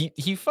 he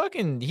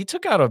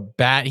took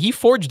out he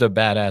forged a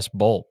badass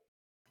bolt.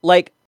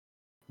 Like,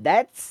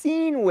 that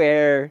scene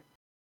where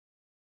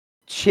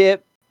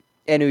Chip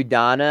and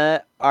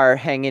Udana are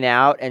hanging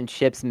out and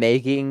Chip's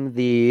making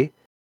the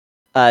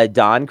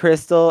Dawn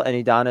Crystal,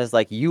 and Udana's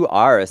like, you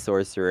are a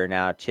sorcerer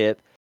now,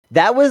 Chip.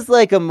 That was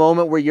like a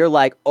moment where you're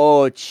like,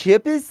 oh,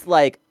 Chip is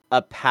like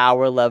a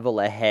power level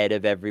ahead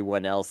of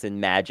everyone else in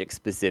Magic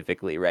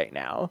specifically right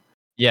now.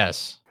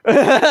 Yes. You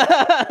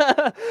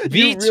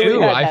V really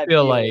too, had that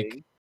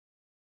feeling.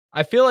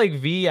 I feel like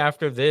V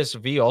after this,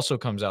 V also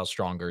comes out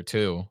stronger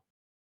too.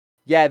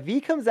 Yeah, V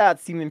comes out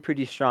seeming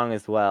pretty strong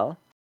as well.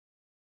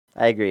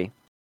 I agree.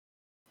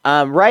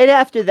 Right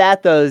after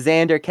that, though,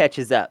 Xander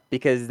catches up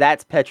because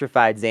that's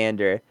petrified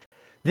Xander.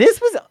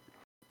 This was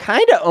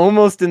kind of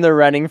almost in the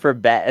running for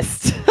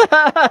best.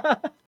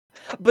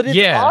 But it's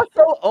Yeah.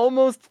 also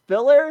almost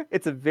filler.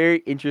 It's a very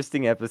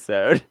interesting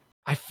episode.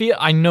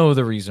 I know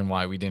the reason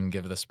why we didn't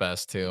give this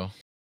best too.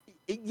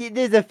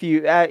 There's a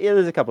few,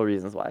 there's a couple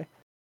reasons why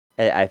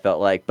I felt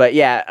like, but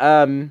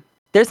yeah,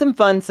 there's some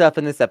fun stuff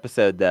in this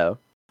episode though.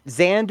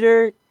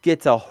 Xander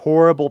gets a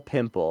horrible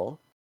pimple,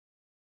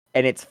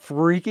 and it's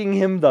freaking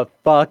him the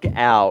fuck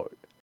out,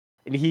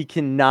 and he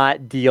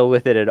cannot deal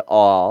with it at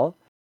all.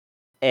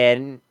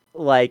 And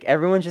like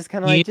everyone's just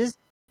kind of like, just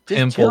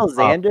Pimple chill, pop.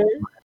 Xander.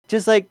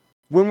 Just like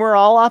when we're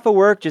all off of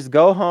work, just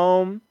go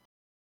home,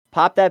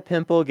 pop that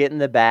pimple, get in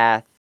the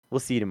bath. We'll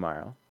see you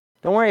tomorrow.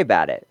 Don't worry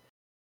about it.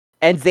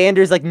 And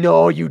Xander's like,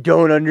 no, you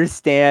don't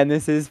understand.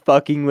 This is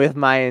fucking with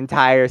my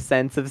entire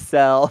sense of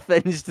self.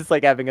 And he's just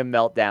like having a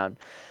meltdown.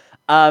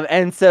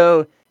 And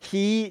so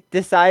he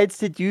decides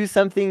to do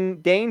something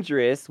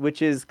dangerous,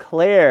 which is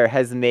Claire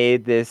has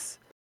made this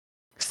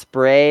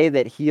spray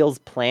that heals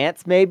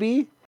plants,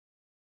 maybe.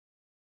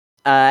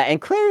 And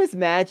Claire's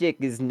magic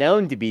is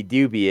known to be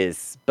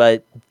dubious,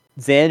 but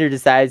Xander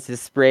decides to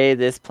spray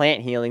this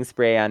plant healing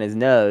spray on his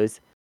nose,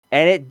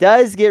 and it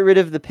does get rid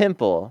of the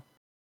pimple,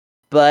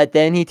 but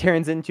then he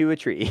turns into a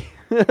tree.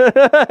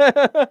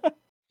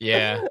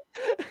 Yeah.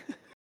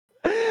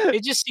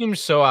 It just seems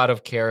so out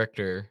of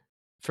character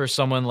for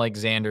someone like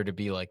Xander to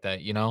be like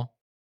that, you know?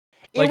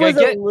 It Like I was a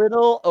get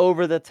little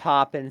over the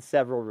top in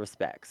several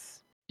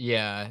respects.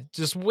 yeah,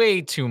 just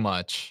way too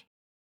much.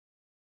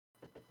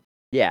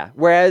 Yeah.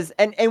 Whereas,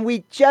 and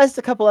we just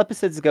a couple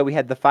episodes ago, we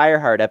had the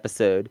Fireheart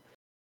episode,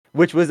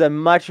 which was a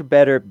much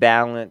better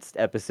balanced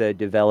episode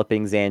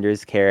developing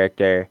Xander's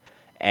character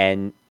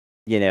and,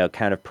 you know,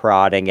 kind of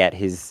prodding at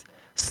his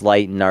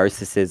slight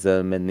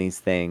narcissism and these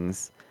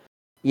things.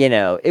 You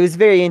know, it was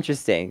very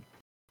interesting.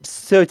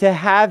 So to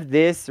have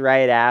this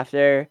right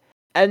after,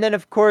 and then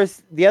of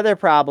course, the other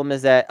problem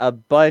is that a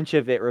bunch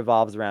of it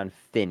revolves around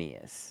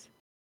Phineas.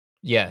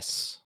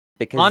 Yes.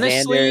 Because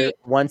Honestly, Xander,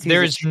 once he's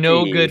there's a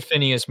no tree, good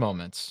Phineas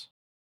moments.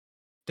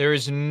 There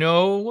is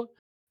no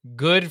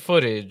good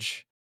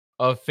footage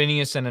of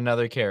Phineas and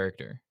another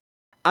character.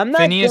 I'm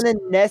not Phineas gonna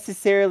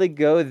necessarily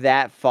go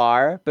that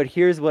far, but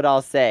here's what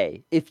I'll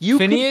say. If you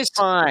could Phineas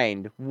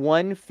find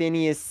one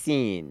Phineas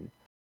scene,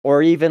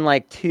 or even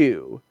like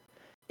two,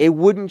 it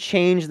wouldn't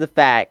change the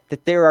fact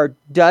that there are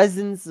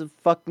dozens of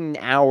fucking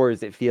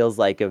hours, it feels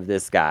like, of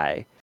this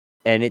guy.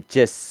 And it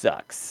just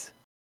sucks.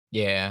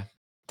 yeah.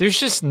 There's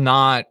just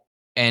not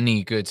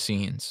any good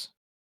scenes.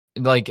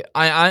 Like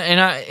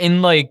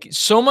and like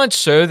so much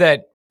so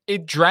that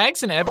it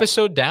drags an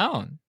episode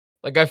down.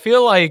 Like I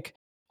feel like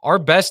our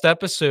best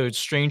episode,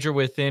 Stranger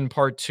Within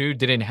Part 2,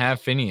 didn't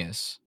have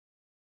Phineas.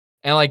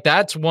 And like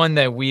that's one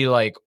that we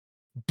like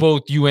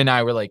both you and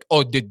I were like,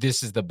 "Oh, dude,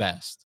 this is the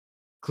best."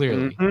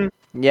 Clearly.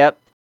 Yep.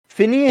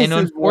 Phineas And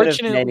is one of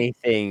unfortunately many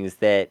things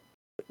that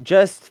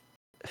just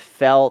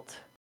felt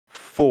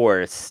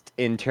forced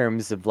in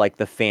terms of like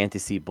the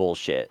fantasy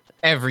bullshit.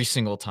 every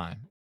single time.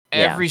 Yeah.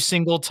 Every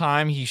single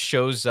time he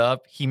shows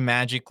up, he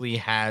magically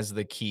has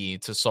the key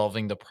to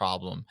solving the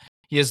problem.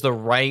 He has the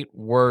right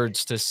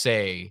words to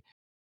say.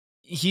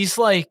 He's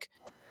like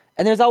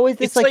And there's always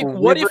this it's like like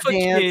what river if a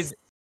dance kid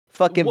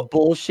fucking wha-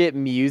 bullshit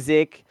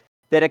music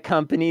that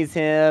accompanies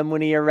him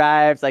when he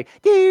arrives, like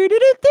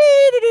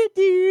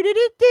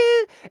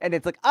and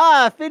it's like,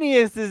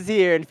 Phineas is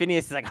here, and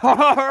Phineas is like,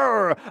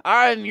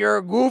 I'm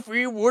your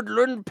goofy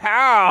woodland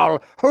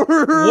pal.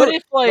 what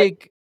if Like,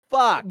 like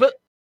fuck. but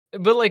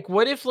like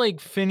what if like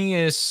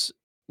Phineas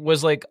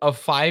was like a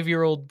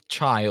 5-year-old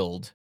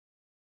child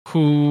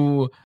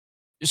who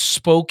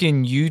spoke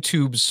in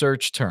YouTube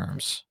search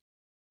terms?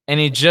 And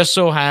it just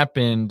so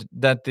happened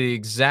that the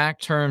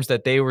exact terms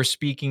that they were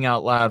speaking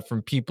out loud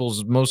from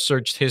people's most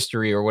searched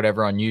history or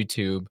whatever on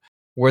YouTube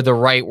were the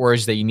right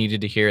words that you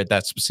needed to hear at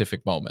that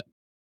specific moment.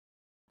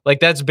 Like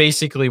that's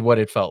basically what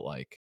it felt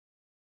like.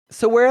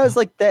 So whereas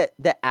like the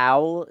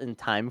owl in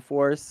Time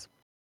Force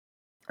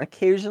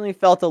occasionally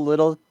felt a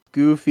little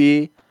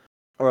goofy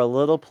or a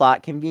little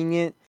plot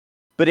convenient,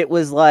 but it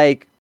was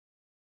like,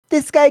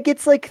 this guy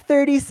gets like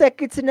 30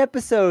 seconds an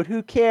episode.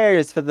 Who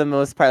cares for the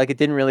most part? Like, it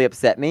didn't really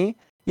upset me.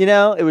 You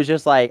know, it was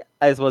just like,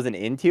 I just wasn't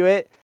into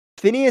it.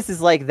 Phineas is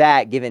like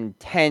that, given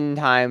 10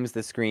 times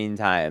the screen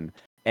time,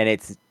 and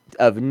it's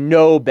of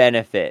no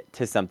benefit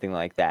to something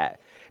like that.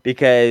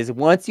 Because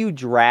once you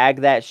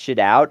drag that shit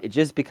out, it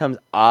just becomes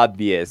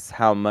obvious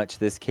how much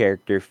this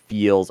character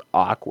feels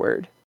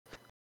awkward.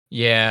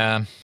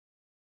 Yeah.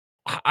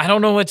 I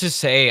don't know what to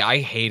say. I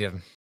hate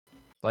him.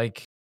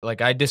 Like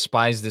I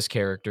despise this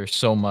character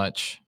so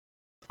much.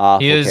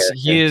 Awful He character.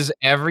 is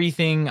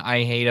everything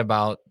I hate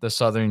about the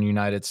Southern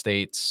United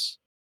States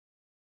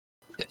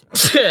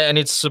and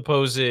its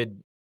supposed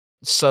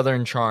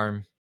Southern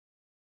charm.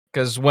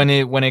 Because when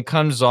it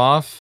comes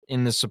off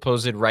in the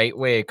supposed right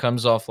way, it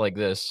comes off like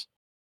this.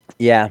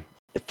 Yeah.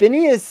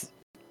 Phineas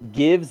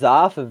gives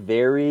off a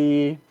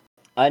very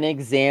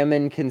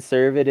unexamined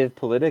conservative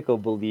political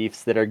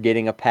beliefs that are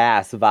getting a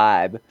pass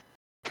vibe.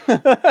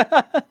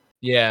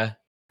 Yeah.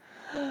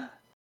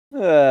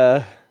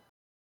 But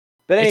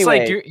It's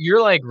like anyway,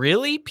 you're like,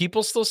 really?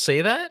 People still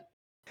say that?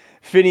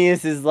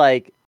 Phineas is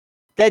like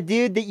that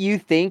dude that you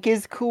think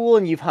is cool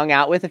and you've hung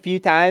out with a few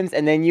times,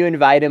 and then you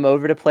invite him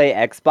over to play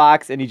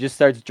Xbox and he just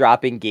starts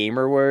dropping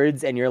gamer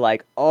words, and you're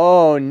like,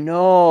 oh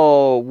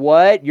no,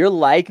 what? You're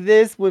like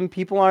this when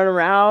people aren't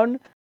around?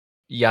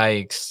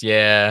 Yikes.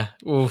 Yeah.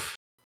 Oof.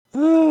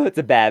 It's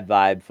a bad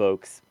vibe,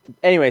 folks.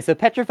 Anyway, so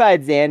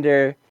Petrified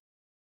Xander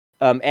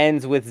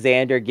ends with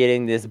Xander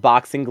getting this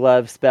boxing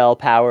glove spell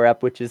power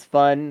up, which is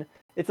fun.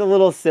 It's a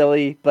little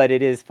silly, but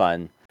it is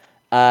fun.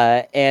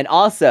 And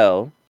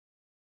also,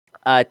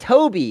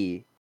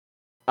 Toby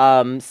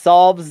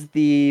solves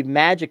the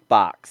magic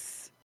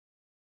box,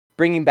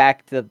 bringing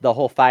back the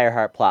whole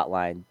Fireheart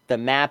plotline. The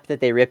map that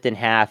they ripped in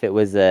half, it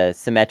was a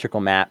symmetrical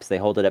map, so they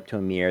hold it up to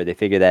a mirror. They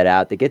figure that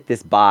out. They get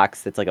this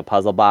box that's like a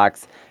puzzle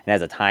box and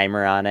has a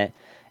timer on it.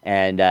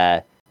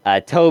 And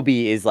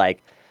Toby is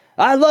like,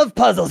 I love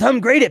puzzles. I'm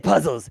great at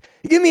puzzles.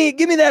 Give me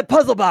that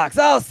puzzle box.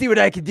 I'll see what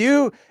I can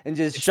do. And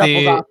just It's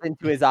shuffles the off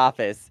into his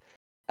office.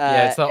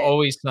 yeah, it's the And-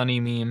 Always Sunny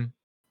meme.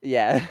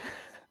 yeah.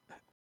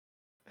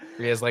 Where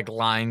he has like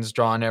lines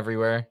drawn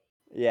everywhere.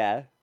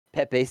 Yeah.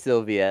 Pepe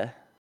Sylvia.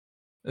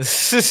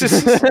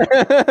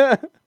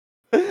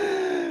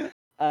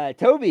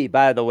 Toby,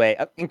 by the way,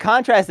 in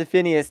contrast to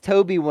Phineas,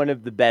 Toby, one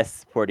of the best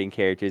supporting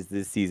characters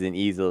this season,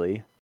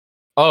 easily.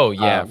 Oh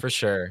yeah, for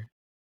sure.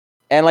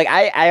 And like,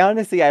 I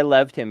honestly, I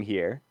loved him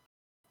here.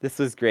 This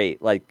was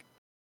great. Like,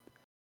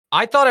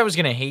 I thought I was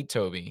gonna hate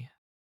Toby.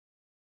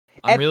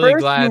 I'm at really first, you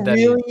glad that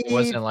it really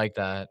wasn't like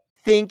that.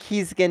 think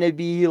he's gonna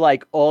be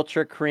like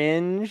ultra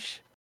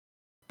cringe,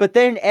 but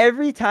then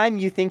every time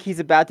you think he's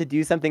about to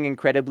do something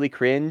incredibly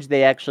cringe,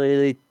 they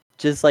actually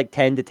just like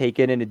tend to take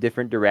it in a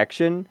different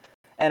direction.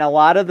 And a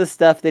lot of the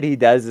stuff that he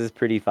does is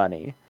pretty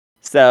funny.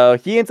 So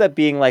he ends up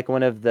being like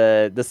one of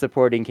the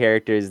supporting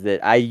characters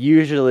that I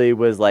usually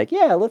was like,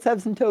 yeah, let's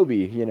have some Toby,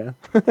 you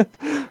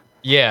know?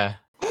 Yeah.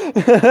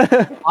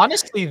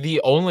 Honestly,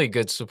 the only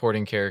good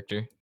supporting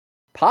character.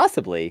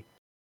 Possibly.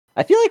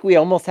 I feel like we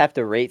almost have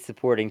to rate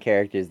supporting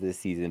characters this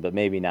season, but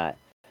maybe not.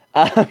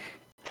 Um,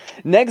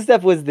 next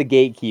up was the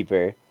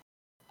Gatekeeper.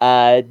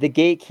 The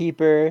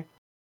Gatekeeper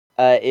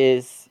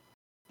is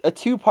a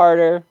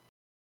two-parter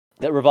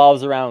that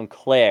revolves around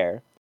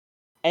Claire.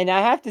 And I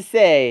have to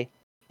say,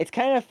 it's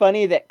kind of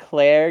funny that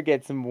Claire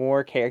gets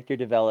more character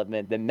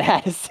development than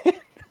Madison.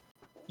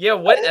 Yeah,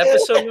 what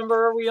episode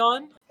number are we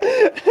on?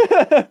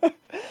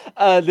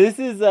 This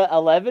is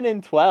 11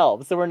 and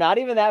 12, so we're not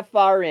even that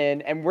far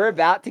in, and we're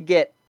about to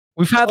get.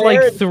 We've had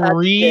Claire like and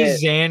 3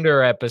 Tuckett.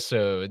 Xander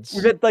episodes.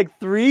 We've had like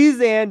 3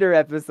 Xander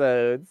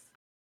episodes.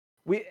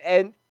 We've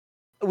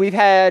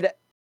had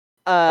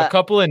A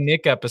couple of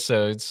Nick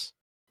episodes.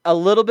 a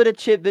little bit of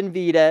Chip and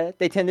Vita.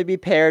 They tend to be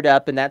paired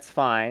up, and that's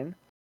fine.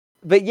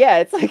 But yeah,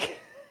 it's like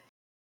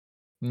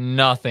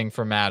Nothing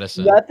for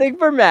Madison. nothing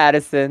for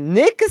Madison.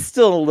 Nick is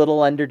still a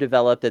little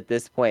underdeveloped at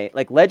this point.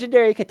 Like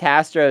Legendary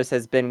Catastros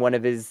has been one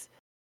of his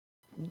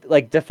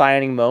like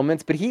defining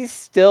moments, but he's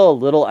still a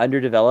little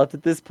underdeveloped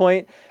at this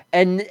point.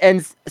 And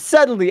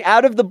suddenly,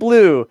 out of the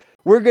blue,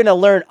 we're gonna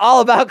learn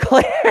all about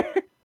Claire.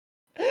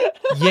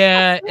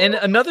 Yeah, and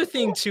another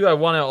thing too I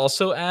want to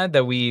also add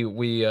that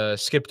we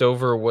skipped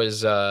over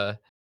was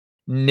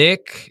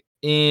Nick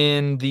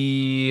in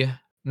the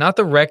not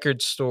the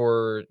record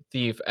store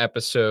thief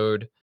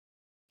episode.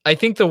 I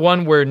think the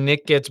one where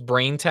Nick gets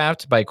brain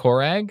tapped by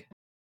Korag.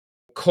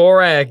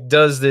 Korag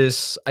does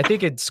this. I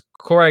think it's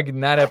Korag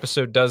in that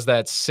episode does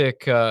that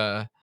sick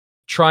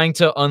trying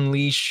to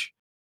unleash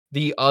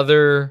the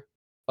other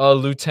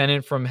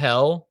lieutenant from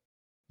hell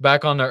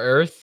back onto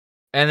Earth.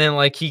 And then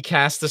like he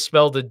casts a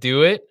spell to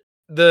do it.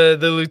 The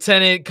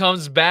lieutenant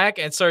comes back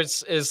and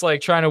is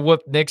like trying to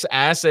whoop Nick's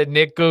ass, and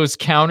Nick goes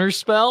counter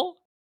spell.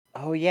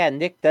 Oh yeah,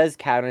 Nick does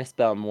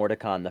counterspell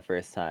Mordecon the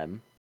first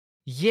time.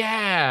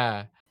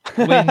 Yeah.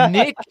 When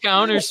Nick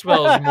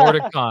counterspells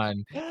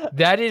Mordecon,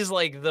 that is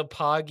like the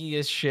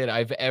poggiest shit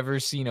I've ever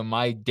seen in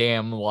my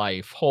damn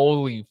life.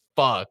 Holy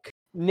fuck.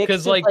 Nick's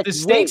Because just like the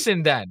stakes "Wait,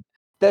 in that.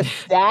 the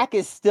stack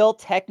is still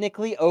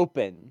technically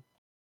open."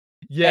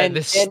 Yeah,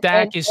 the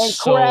stack is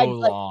so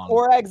long.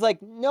 Korag's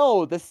like,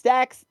 no, the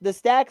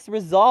stack's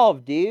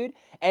resolved, dude.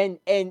 And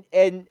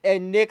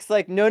Nick's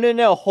like,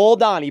 no,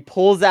 hold on. He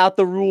pulls out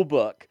the rule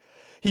book.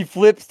 He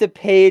flips to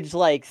page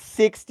like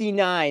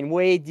 69,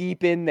 way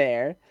deep in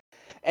there.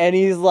 And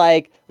he's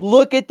like,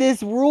 look at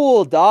this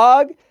rule,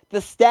 dog. The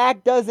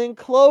stack doesn't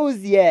close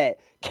yet.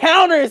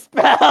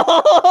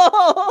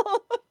 Counterspell.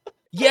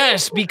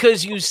 Yes,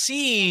 because you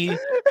see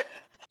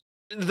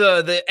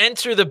the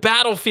enter the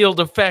battlefield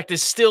effect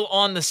is still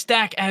on the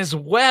stack as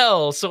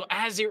well. So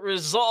as it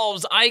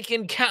resolves, I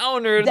can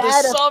counter the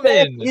That effect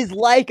summon. is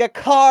like a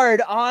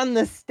card on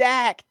the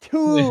stack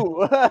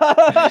too.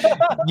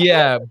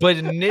 Yeah, but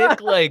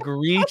Nick like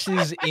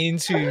reaches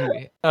into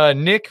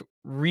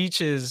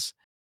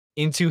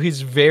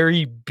his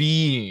very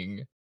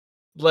being.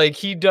 Like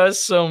he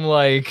does some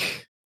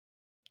like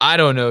I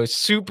don't know,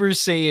 Super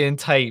Saiyan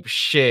type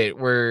shit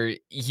where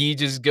he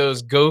just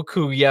goes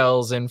Goku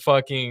yells and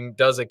fucking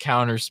does a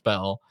counter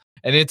spell.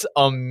 And it's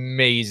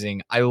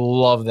amazing. I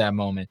love that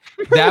moment.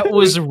 That It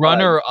was was fun.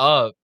 runner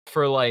up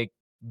for like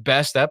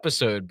best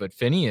episode, but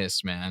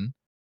Phineas, man.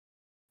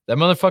 That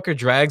motherfucker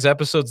drags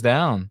episodes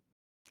down.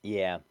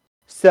 Yeah.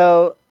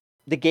 So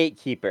the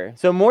gatekeeper.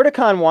 So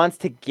Mordecai wants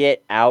to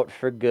get out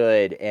for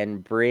good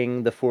and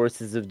bring the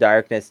forces of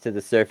darkness to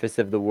the surface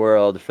of the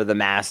world for the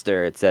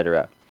master,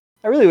 etc.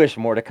 I really wish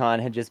Mordecai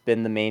had just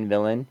been the main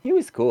villain. He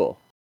was cool.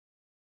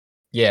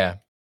 Yeah.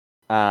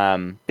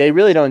 They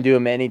really don't do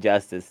him any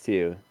justice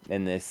too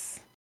in this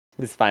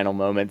final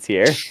moments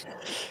here.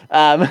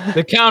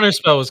 The counter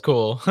spell was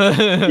cool.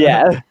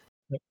 Yeah.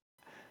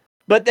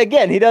 But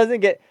again, he doesn't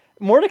get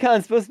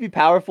Mordecai's supposed to be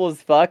powerful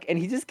as fuck, and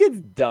he just gets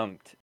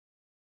dunked.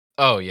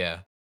 Oh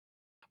yeah.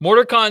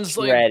 Mordecai's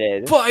like,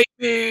 Shredded. fight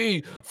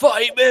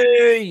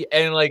me,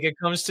 and like it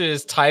comes to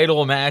his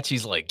title match,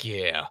 he's like,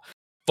 yeah,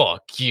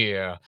 fuck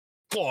yeah,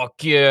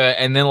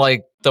 and then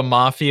like the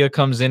mafia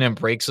comes in and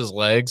breaks his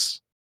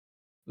legs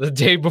the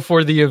day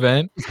before the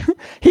event.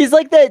 He's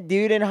like that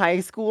dude in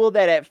high school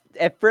that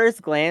at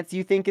first glance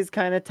you think is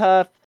kind of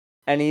tough,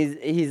 and he's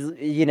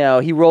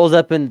he rolls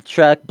up in the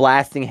truck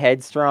blasting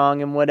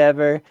headstrong and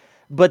whatever.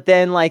 But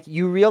then like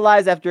you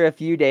realize after a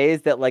few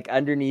days that like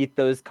underneath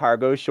those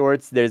cargo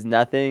shorts there's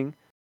nothing.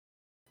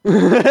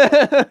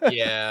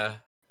 Yeah.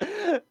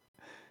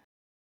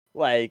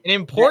 Like An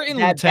important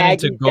lieutenant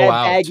to go that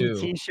out baggy too.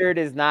 t-shirt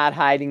is not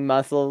hiding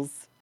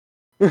muscles.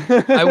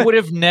 I would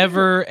have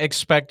never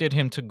expected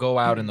him to go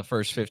out in the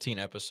first 15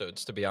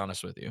 episodes, to be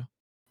honest with you.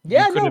 You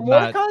Yeah, could no, have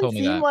not Mordecai told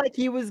me seemed that. like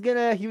he was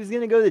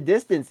gonna go the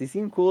distance. He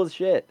seemed cool as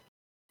shit.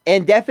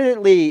 And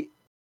definitely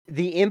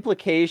the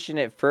implication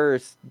at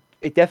first,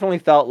 it definitely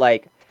felt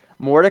like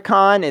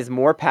Mordecai is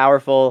more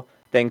powerful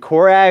than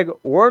Korag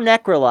or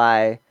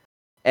Necroli,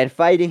 and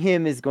fighting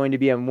him is going to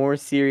be a more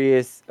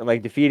serious,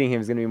 like defeating him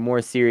is going to be a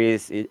more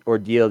serious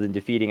ordeal than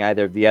defeating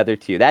either of the other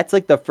two. That's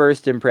like the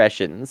first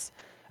impressions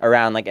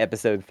around like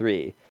episode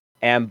 3.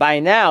 And by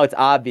now it's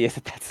obvious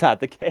that that's not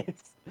the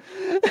case.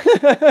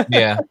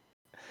 Yeah.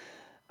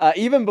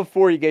 Even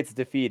before he gets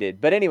defeated.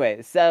 But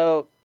anyway,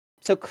 so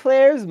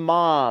Claire's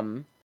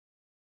mom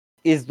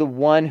is the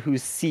one who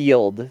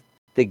sealed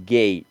the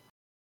gate,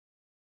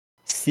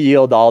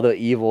 sealed all the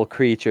evil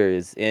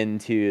creatures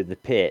into the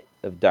pit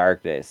of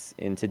darkness,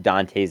 into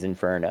Dante's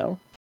Inferno.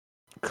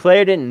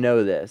 Claire didn't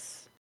know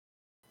this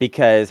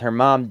because her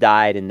mom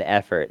died in the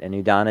effort, and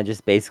Udana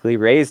just basically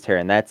raised her,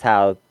 and that's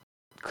how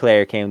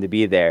Claire came to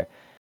be there.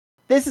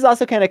 This is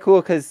also kind of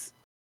cool because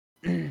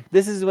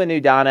this is when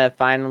Udana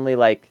finally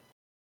like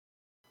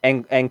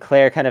and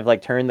Claire kind of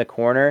like turned the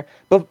corner.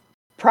 But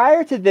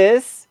prior to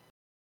this,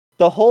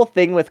 the whole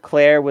thing with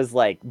Claire was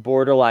like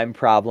borderline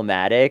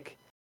problematic,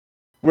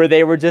 where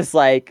they were just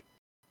like,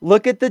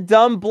 look at the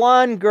dumb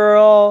blonde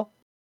girl.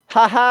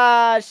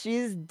 Haha,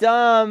 she's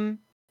dumb.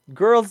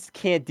 Girls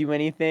can't do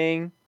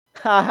anything.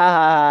 Ha ha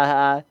ha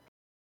ha.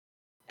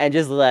 And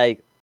just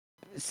like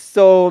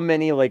so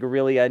many like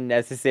really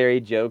unnecessary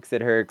jokes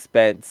at her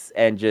expense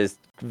and just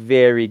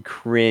very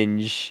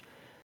cringe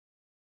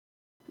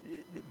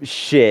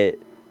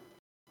shit.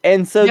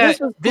 And so Yeah, this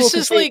was cool this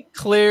is like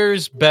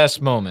Claire's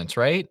best moments,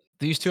 right?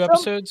 These two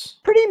episodes?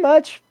 pretty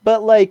much,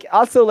 but like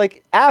also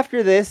like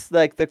after this,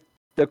 like the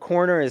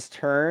corner is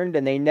turned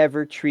and they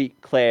never treat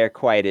Claire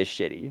quite as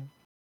shitty.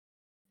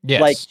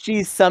 Like Yes.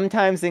 she's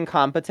sometimes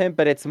incompetent,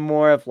 but it's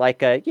more of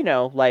like a,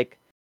 like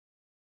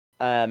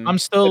I'm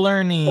still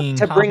learning.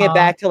 to bring it Haha.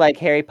 back to like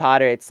Harry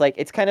Potter, it's like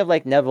it's kind of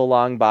like Neville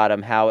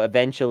Longbottom, how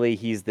eventually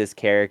he's this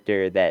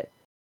character that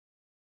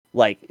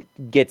like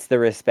gets the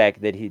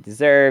respect that he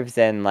deserves,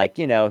 and like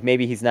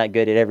maybe he's not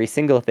good at every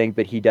single thing,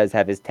 but he does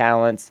have his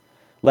talents.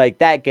 Like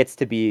that gets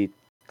to be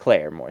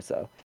Claire more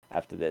so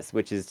after this,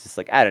 which is just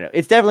like I don't know,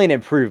 it's definitely an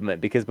improvement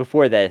because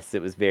before this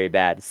it was very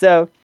bad.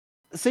 So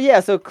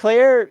yeah, so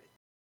Claire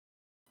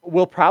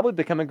will probably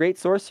become a great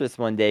sorceress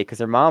one day because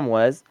her mom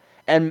was,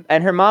 and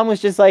her mom was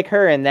just like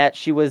her in that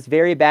she was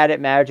very bad at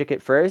magic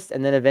at first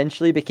and then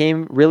eventually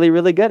became really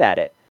really good at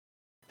it.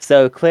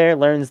 So Claire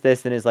learns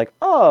this and is like,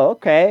 oh,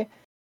 okay,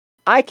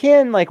 I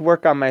can like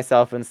work on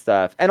myself and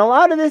stuff. And a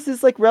lot of this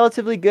is like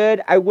relatively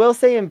good. I will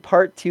say in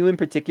part 2 in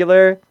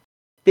particular,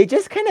 they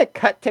just kind of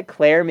cut to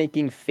Claire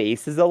making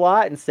faces a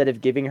lot instead of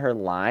giving her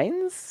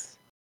lines,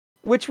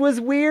 which was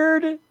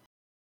weird.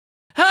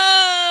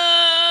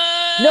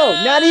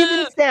 No, not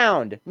even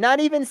sound. Not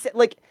even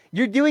like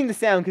you're doing the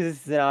sound because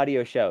this is an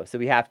audio show, so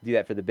we have to do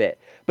that for the bit.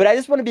 But I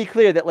just want to be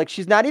clear that like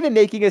she's not even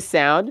making a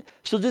sound.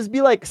 She'll just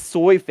be like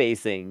soy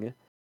facing.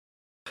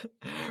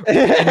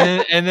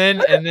 And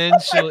then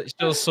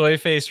she'll soy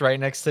face right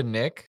next to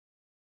Nick.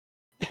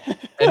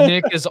 And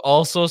Nick is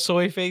also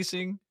soy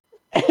facing.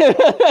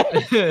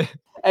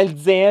 And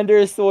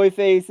Xander soy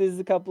faces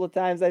a couple of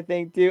times, I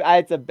think, too.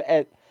 I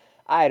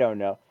don't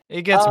know.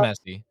 It gets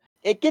messy.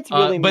 It gets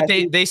really But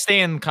messy. they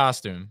stay in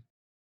costume.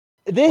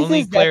 This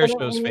Only is Claire shows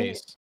definitely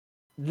face.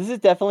 this is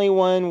definitely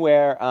one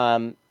where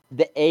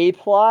the A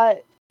plot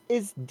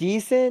is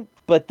decent,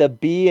 but the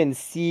B and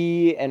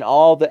C and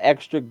all the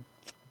extra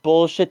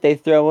bullshit they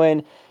throw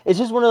in, it's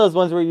just one of those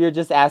ones where you're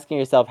just asking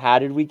yourself, how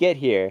did we get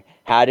here?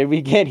 How did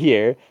we get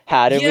here?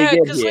 How did we Yeah,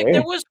 get because like here?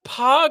 there was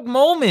Pog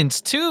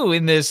moments too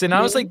in this, and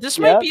I was like, this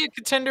might Yep. be a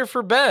contender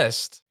for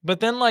best. But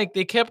then like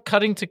they kept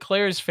cutting to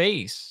Claire's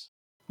face.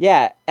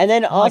 Yeah, and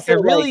then I'm like, also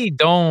like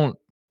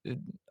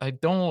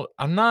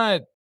I'm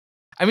not.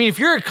 I mean, if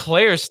you're a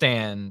Claire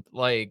stan,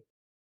 like,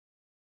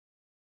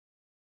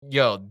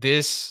 yo,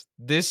 this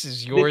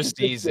is your this is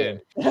the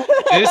season. shit.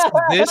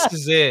 This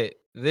is it.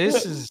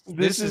 This is This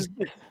this is is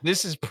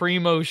this is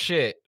primo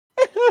shit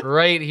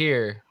right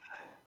here.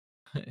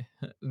 um,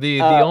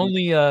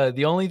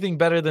 The only thing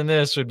better than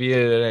this would be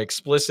an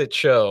explicit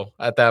show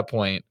at that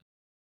point.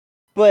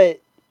 but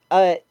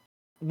uh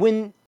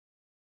when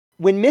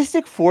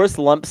Mystic Force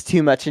lumps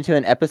too much into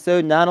an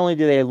episode, not only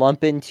do they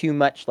lump in too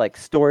much like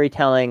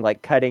storytelling,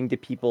 like cutting to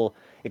people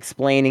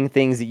explaining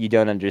things that you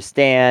don't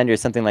understand or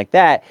something like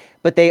that,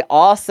 but they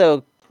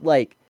also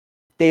like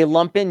they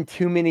lump in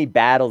too many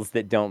battles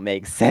that don't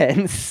make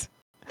sense.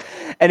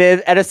 And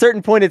at a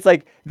certain point, it's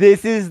like,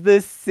 this is the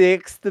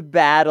 6th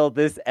battle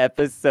this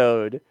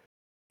episode.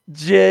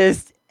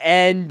 Just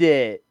end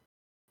it.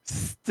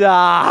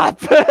 Stop.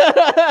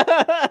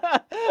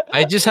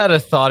 I just had a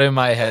thought in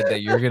my head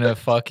that you're gonna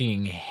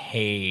fucking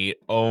hate.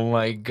 Oh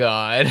my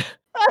god.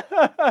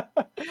 I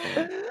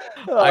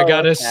Oh,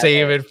 gotta what's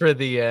save happening? it for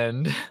the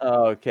end.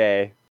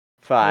 Okay,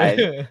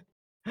 fine.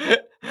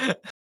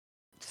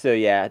 So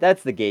yeah,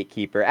 that's the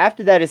Gatekeeper.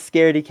 After that is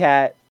Scaredy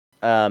Cat,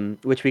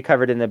 which we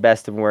covered in the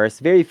best and worst.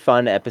 Very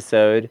fun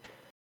episode.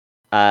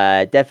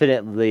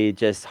 Definitely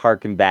just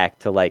harken back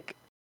to like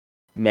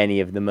many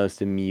of the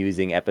most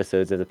amusing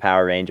episodes of the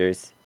Power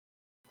Rangers.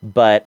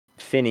 But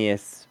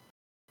Phineas.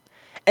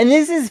 And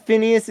this is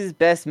Phineas's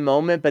best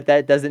moment, but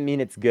that doesn't mean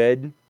it's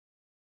good.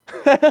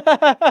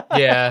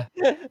 Yeah.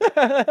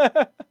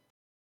 It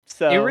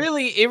So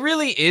really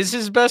is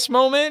his best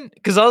moment,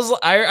 'cause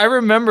I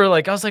remember,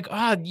 like, I was like,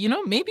 "Ah, you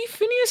know, maybe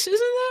Phineas isn't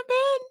that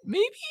bad,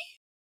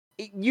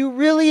 maybe?" you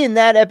really in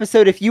that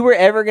episode, if you were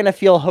ever gonna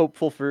feel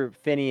hopeful for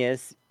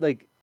Phineas,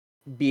 like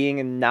being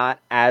a not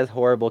as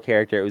horrible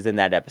character, it was in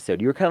that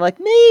episode. You were kind of like,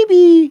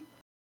 maybe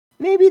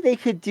they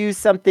could do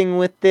something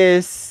with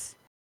this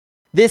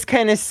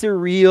kind of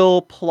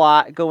surreal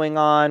plot going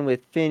on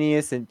with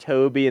Phineas and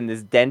Toby and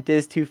this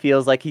dentist who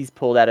feels like he's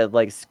pulled out of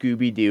like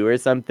Scooby Doo or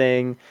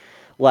something.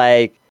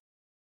 Like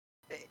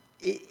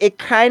it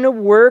kind of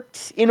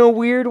worked in a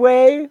weird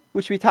way,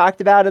 which we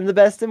talked about in the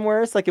best and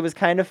worst. Like it was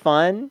kind of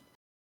fun,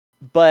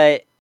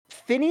 but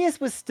Phineas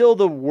was still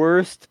the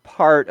worst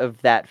part of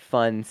that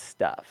fun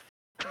stuff.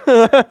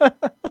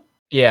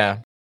 Yeah.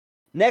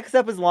 Next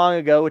up is Long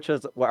Ago, which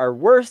was our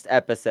worst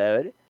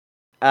episode.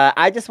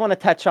 I just want to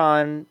touch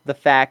on the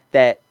fact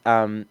that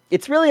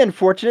it's really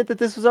unfortunate that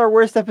this was our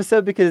worst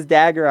episode because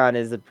Daggeron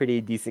is a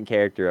pretty decent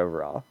character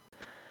overall.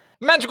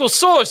 Magical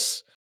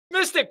Source!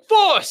 Mystic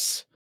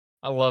Force!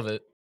 I love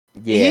it.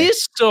 Yeah.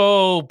 He's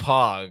so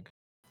Pog.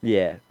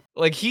 Yeah.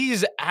 Like,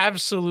 he's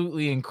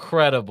absolutely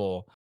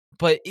incredible.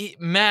 But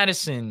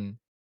Madison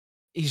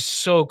is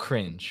so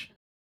cringe.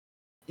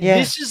 Yeah.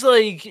 This is,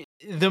 like,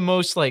 the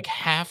most, like,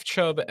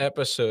 half-chub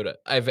episode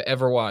I've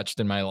ever watched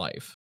in my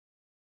life.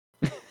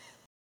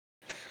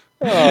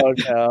 Oh,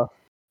 no.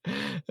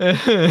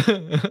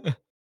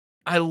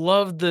 I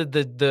love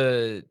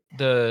the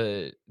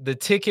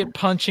ticket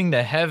punching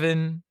to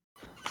heaven.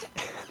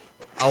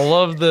 I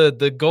love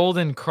the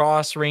Golden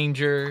Cross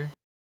Ranger.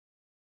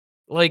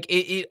 Like,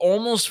 it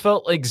almost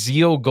felt like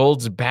Zeo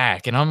Gold's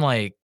back, and I'm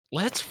like,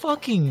 "Let's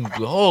fucking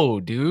go,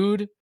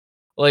 dude."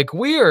 Like,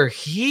 we are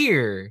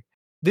here.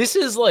 This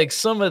is, like,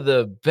 some of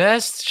the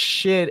best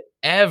shit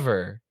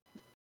ever.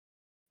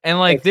 And,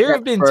 like, there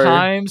have Except been for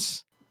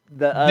times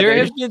the there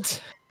others. have been t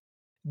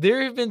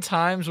there have been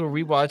times where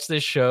we watch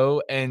this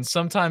show, and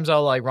sometimes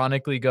I'll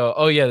ironically go,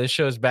 "Oh, yeah, this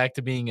show's back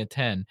to being a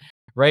 10."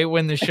 Right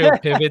when the show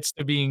pivots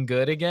to being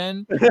good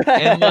again,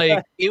 and,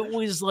 like, it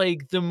was,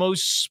 like, the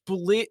most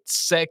split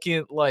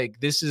second, like,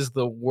 this is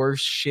the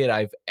worst shit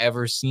I've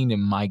ever seen in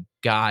my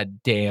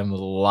goddamn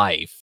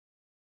life,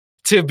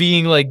 to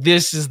being like,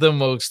 this is the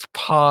most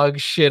Pog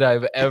shit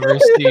I've ever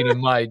seen in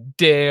my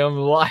damn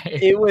life.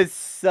 It was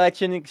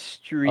such an Allah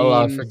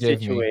extreme forgive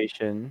me.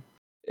 situation.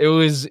 It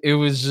was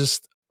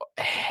just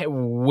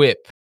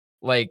whip,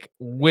 like,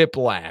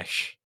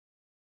 whiplash,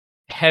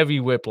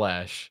 heavy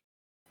whiplash.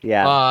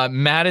 Yeah.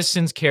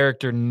 Madison's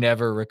character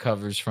never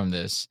recovers from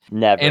this. And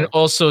Never.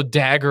 also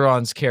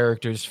Daggeron's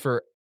character's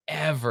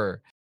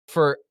forever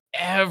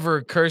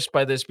cursed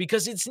by this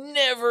because it's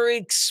never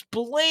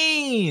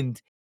explained.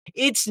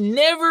 It's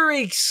never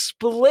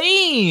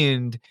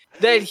explained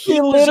that he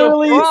He was a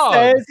literally frog.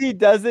 says he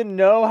doesn't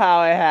know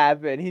how it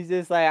happened. He's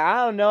just like,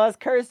 I don't know, it's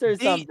cursed or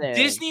something.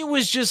 Disney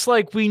was just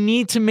like, we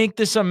need to make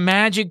this a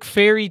magic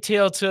fairy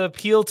tale to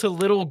appeal to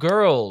little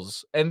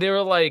girls. And they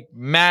were like,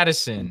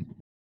 Madison,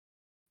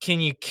 can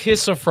you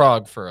kiss a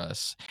frog for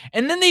us?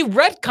 And then they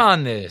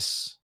retcon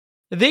this.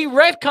 They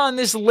retcon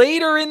this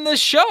later in the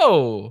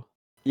show.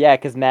 Yeah,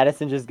 because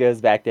Madison just goes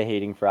back to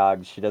hating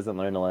frogs. She doesn't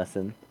learn a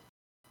lesson.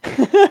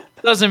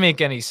 Doesn't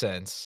make any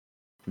sense.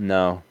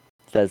 No,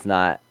 does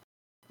not.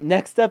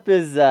 Next up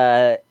is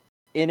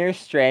Inner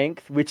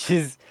Strength, which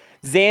is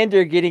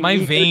Xander getting My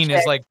ego vein is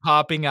checked. like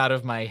popping out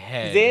of my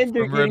head Xander from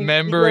getting ego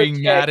remembering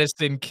checked.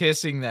 Madison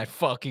kissing that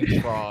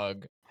fucking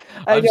frog.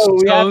 I I'm know,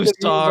 we have so to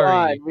move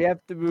sorry. on. We have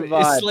to move It's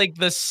on. like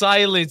the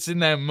silence in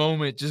that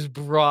moment just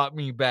brought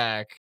me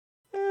back.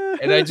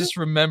 And I just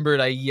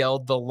remembered I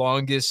yelled the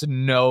longest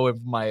no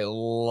of my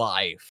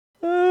life.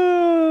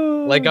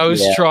 Like I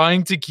was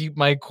trying to keep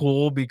my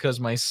cool because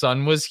my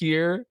son was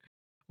here,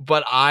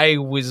 but I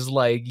was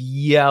like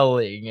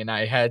yelling and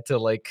I had to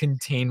like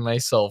contain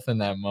myself in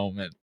that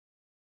moment.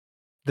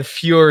 The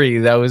fury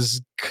that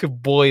was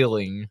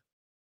boiling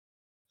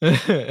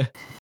to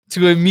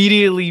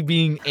immediately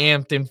being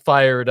amped and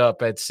fired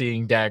up at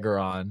seeing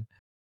Daggeron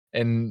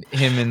and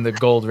him in the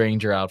Gold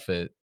Ranger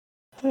outfit.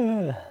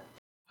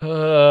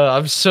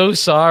 I'm so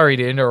sorry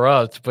to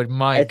interrupt, but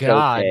my It's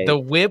God, okay. the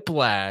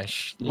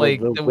whiplash, Well,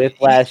 like the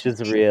whiplash is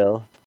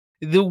real.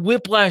 The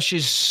whiplash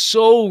is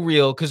so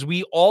real because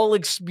we all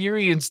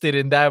experienced it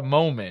in that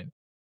moment.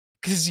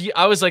 Because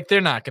I was like, they're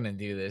not gonna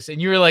do this,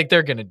 and you were like,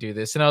 they're gonna do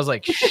this, and I was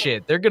like,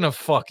 shit, they're gonna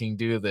fucking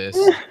do this.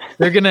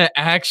 They're gonna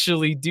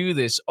actually do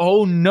this.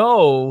 Oh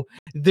no,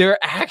 they're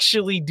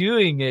actually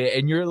doing it,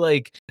 and you're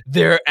like,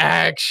 they're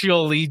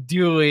actually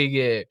doing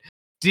it.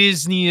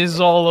 Disney is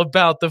all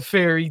about the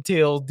fairy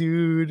tale,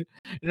 dude.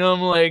 And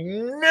I'm like,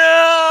 no,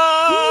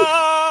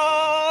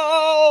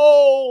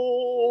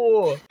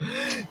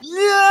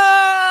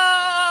 no.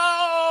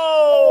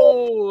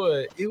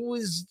 It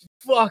was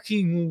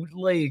fucking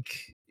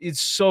like, it's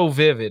so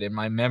vivid in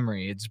my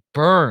memory. It's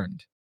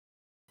burned.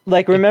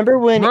 Like, remember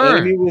when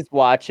burned. Amy was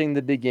watching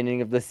the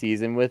beginning of the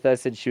season with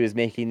us and she was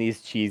making these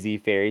cheesy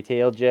fairy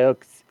tale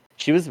jokes?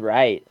 She was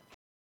right.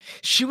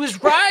 She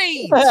was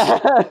right.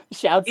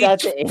 Shouts out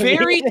It's to Amy.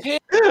 fairy tale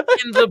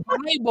in the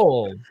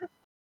Bible.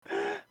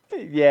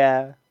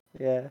 Yeah.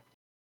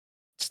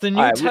 It's the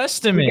New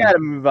Testament. We gotta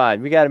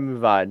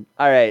move on.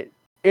 All right.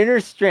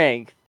 Inner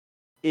Strength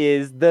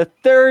is the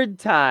third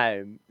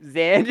time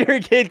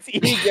Xander gets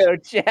ego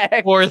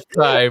checked. Fourth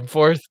time.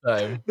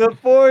 The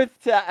fourth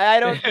time. I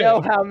don't know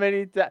how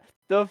many times.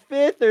 The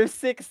fifth or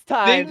sixth They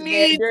time.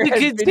 need Xander to has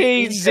been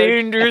contain ego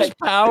Xander's checked.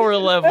 power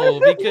level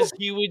because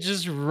he would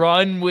just he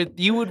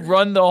would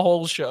run the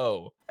whole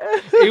show.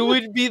 It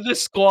would be the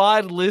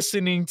squad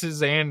listening to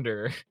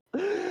Xander.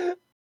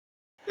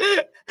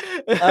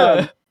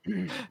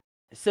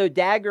 So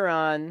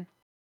Daggeron,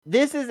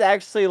 this is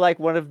actually like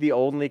one of the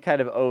only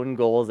kind of own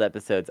goals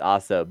episodes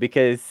also,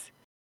 because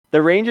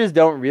the Rangers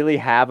don't really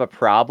have a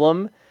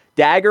problem.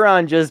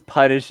 Daggeron just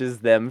punishes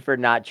them for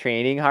not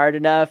training hard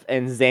enough,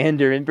 and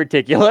Xander in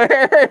particular.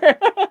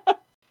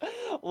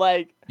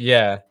 Like,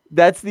 yeah.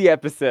 That's the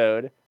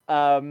episode.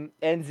 And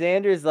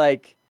Xander's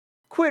like,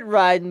 quit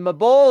riding my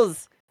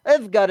bulls.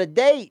 I've got a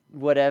date.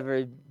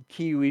 Whatever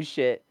Kiwi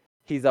shit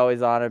he's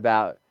always on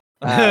about.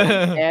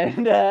 And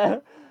he's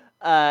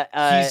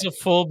a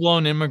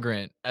full-blown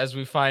immigrant, as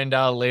we find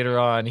out later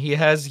on.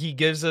 He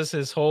gives us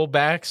his whole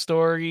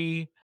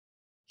backstory.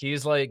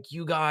 He's like,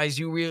 you guys,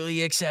 you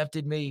really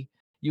accepted me.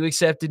 You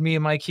accepted me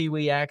in my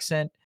Kiwi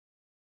accent.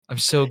 I'm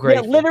so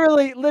grateful. Yeah,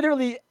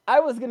 literally, I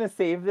was gonna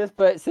save this,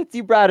 but since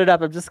you brought it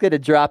up, I'm just gonna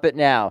drop it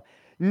now.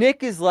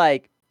 Nick is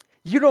like,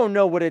 you don't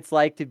know what it's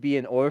like to be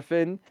an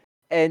orphan.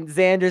 And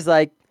Xander's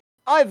like,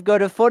 I've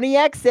got a funny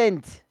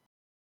accent.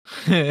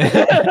 I'm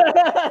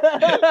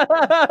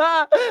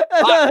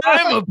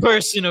a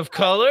person of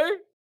color.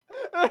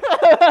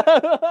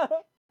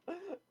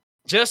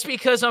 Just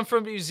because I'm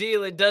from New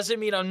Zealand doesn't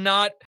mean I'm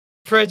not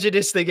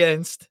prejudiced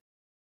against.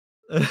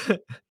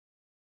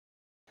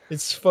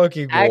 It's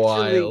fucking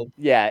wild.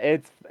 Yeah,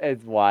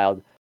 it's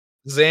wild.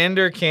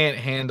 Xander can't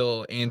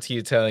handle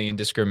anti-Italian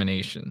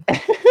discrimination.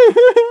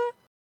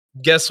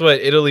 Guess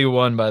what? Italy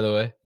won, by the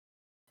way.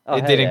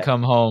 It didn't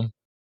come home.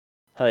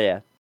 Hell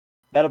yeah.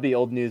 That'll be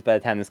old news by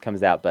the time this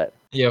comes out, but...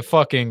 Yeah,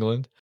 fuck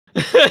England.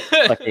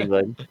 Fuck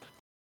England.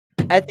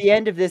 At the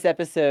end of this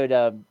episode,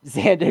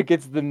 Xander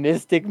gets the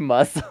mystic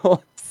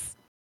muscles.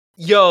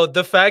 Yo,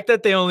 the fact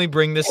that they only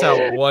bring this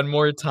out one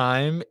more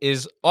time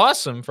is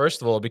awesome,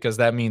 first of all, because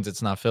that means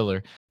it's not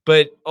filler.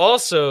 But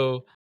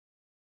also,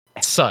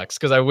 it sucks,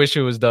 because I wish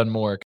it was done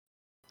more.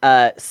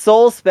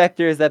 Soul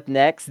Spectre is up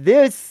next.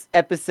 This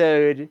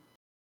episode,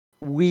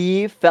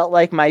 we felt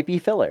like might be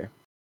filler.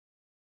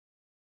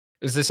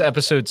 Is this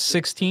episode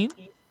 16?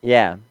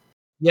 Yeah.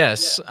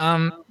 Yes.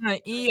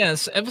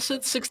 Yes,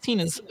 episode 16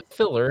 is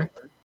filler.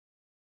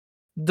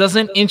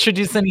 Doesn't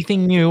introduce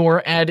anything new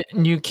or add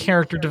new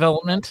character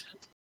development.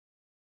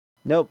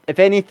 Nope. If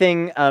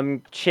anything,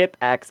 Chip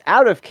acts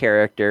out of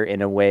character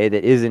in a way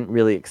that isn't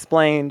really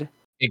explained.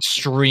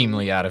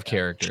 Extremely out of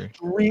character.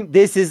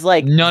 This is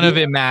like None of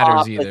the it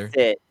matters either.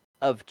 opposite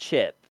of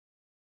Chip.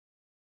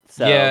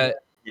 So, Yeah.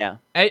 yeah.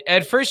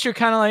 At first you're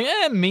kind of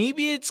like,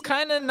 maybe it's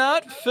kind of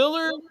not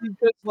filler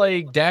because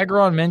like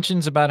Dagron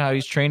mentions about how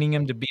he's training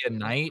him to be a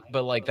knight,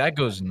 but like that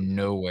goes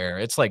nowhere.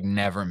 It's like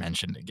never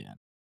mentioned again.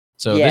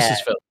 So this Yeah.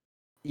 is filler.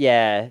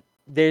 Yeah.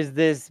 There's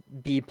this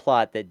B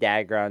plot that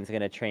Dagron's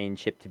gonna train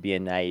Chip to be a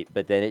knight,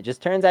 but then it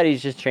just turns out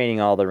he's just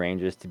training all the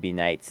Rangers to be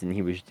knights, and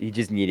he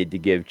just needed to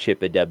give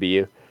Chip a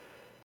W.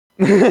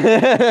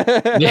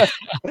 Yeah.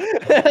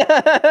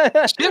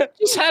 Chip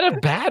just had a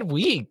bad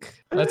week.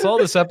 That's all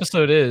this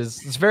episode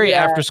is. It's very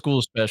after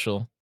school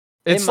special.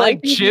 It's might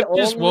like be the Chip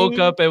just woke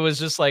only- up and was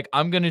just like,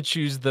 I'm gonna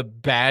choose the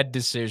bad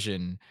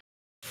decision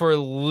for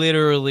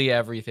literally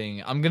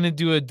everything. I'm gonna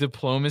do a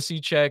diplomacy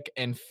check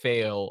and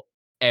fail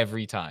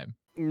every time.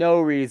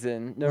 No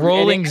reason.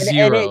 Rolling and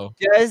zero.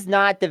 it does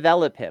not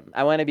develop him.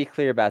 I want to be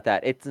clear about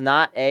that. It's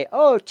not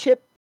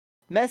Chip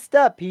messed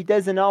up. He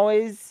doesn't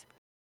always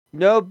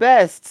know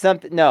best.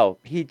 Something. No,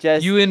 he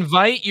just. You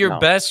invite your No.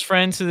 best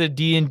friend to the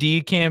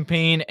D&D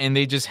campaign and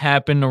they just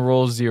happen to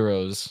roll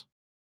zeros.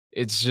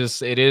 It's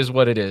just, it is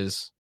what it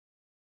is.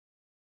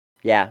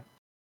 Yeah.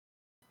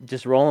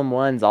 Just rolling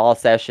ones all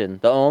session.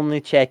 The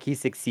only check he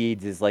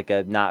succeeds is like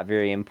a not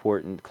very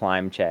important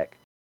climb check.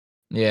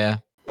 Yeah.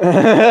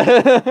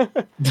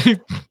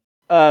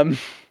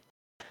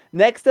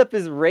 Next up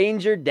is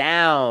Ranger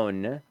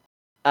Down,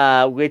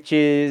 which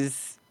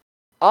is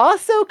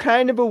also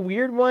kind of a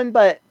weird one,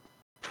 but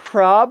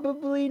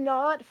probably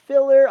not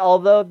filler.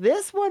 Although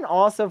this one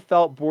also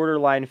felt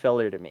borderline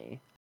filler to me.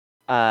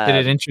 Did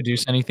it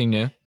introduce anything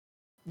new?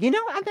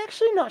 I'm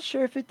actually not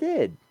sure if it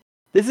did.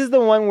 This is the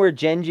one where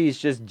Genji's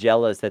just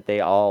jealous that they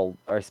all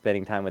are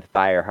spending time with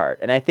Fireheart.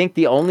 And I think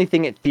the only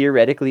thing it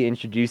theoretically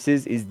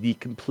introduces is the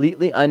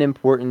completely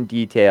unimportant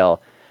detail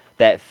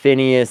that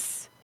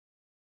Phineas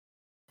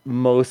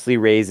mostly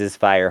raises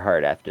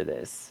Fireheart after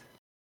this.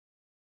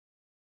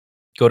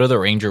 Go to the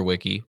Ranger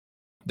Wiki.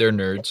 They're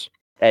nerds.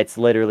 It's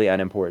literally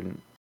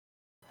unimportant.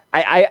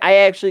 I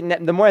actually,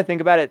 the more I think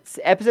about it,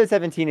 episode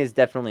 17 is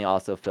definitely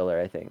also filler,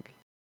 I think.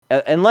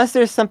 Unless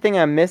there's something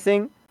I'm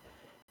missing.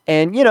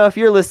 And, if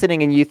you're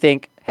listening and you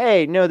think,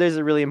 hey, no, there's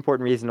a really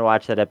important reason to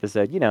watch that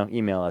episode,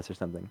 email us or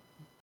something.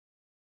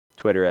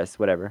 Twitter us,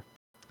 whatever.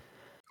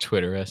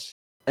 Twitter us.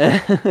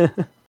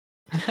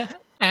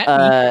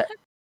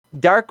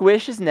 Dark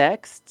Wish is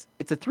next.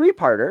 It's a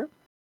 3-parter.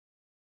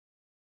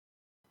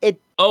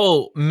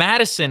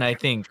 Madison, I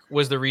think,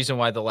 was the reason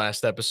why the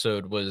last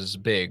episode was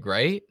big,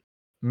 right?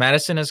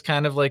 Madison has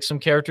kind of like some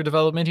character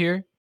development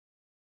here.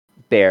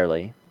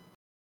 Barely.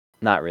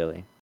 Not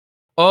really.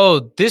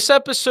 Oh, this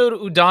episode,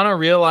 Udana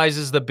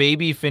realizes the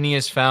baby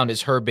Phineas found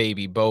is her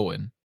baby,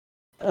 Bowen.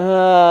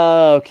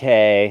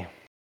 Okay.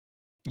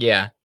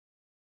 Yeah.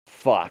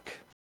 Fuck.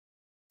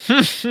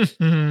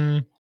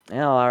 Well,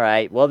 all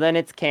right. Well, then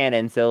it's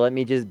canon, so let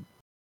me just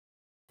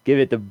give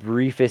it the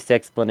briefest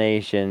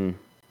explanation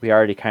we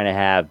already kind of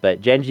have. But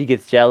Genji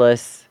gets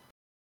jealous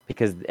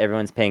because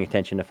everyone's paying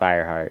attention to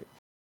Fireheart.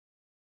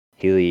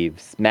 He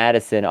leaves.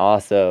 Madison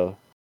also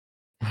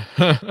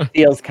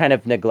feels kind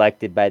of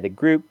neglected by the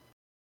group.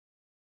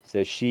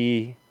 So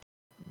she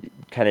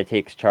kind of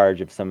takes charge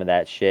of some of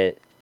that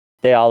shit.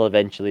 They all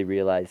eventually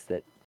realize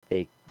that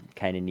they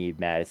kind of need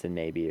Madison,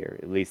 maybe, or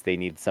at least they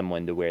need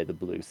someone to wear the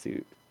blue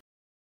suit.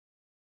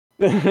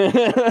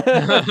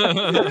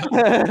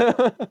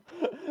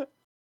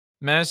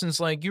 Madison's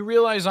like, you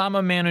realize I'm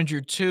a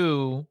manager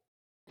too.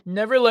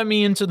 Never let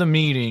me into the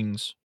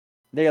meetings.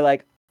 They're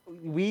like,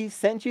 we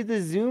sent you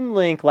the Zoom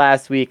link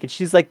last week. And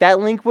she's like,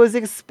 that link was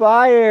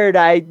expired.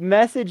 I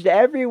messaged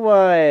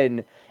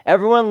everyone.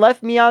 Everyone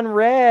left me on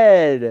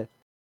red.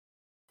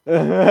 All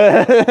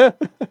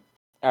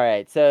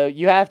right, so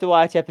you have to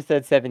watch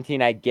episode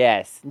 17, I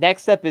guess.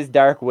 Next up is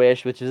Dark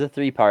Wish, which is a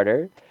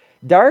 3-parter.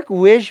 Dark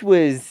Wish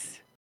was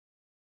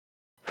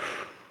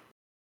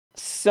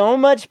so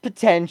much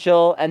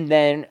potential and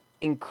then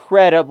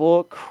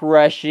incredible,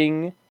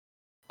 crushing,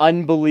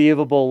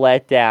 unbelievable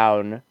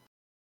letdown.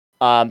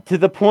 To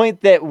the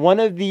point that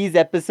one of these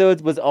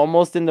episodes was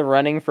almost in the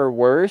running for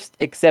worst,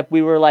 except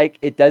we were like,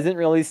 it doesn't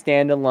really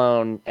stand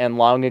alone, and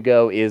Long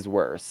Ago is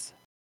worse.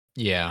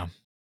 Yeah.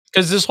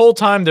 Because this whole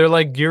time they're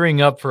like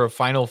gearing up for a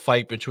final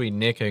fight between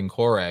Nick and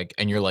Korag,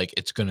 and you're like,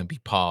 it's gonna be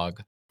Pog.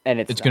 And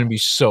it's gonna be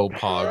so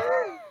Pog.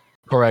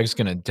 Korag's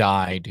gonna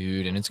die,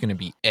 dude, and it's gonna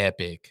be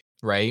epic,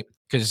 right?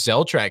 Because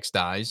Zeltrax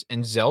dies,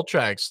 and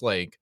Zeltrax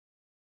like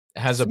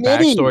has a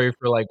backstory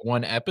for like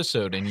one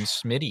episode, and he's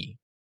Smitty.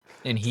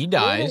 And he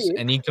dies,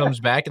 and he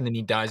comes back, and then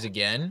he dies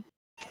again.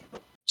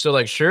 So,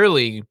 like,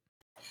 surely,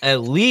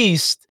 at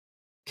least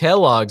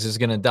Kellogg's is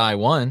gonna die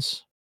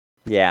once.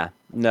 Yeah,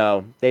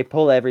 no, they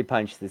pull every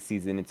punch this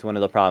season. It's one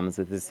of the problems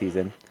with this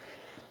season.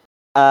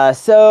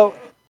 So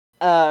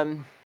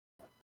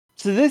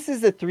this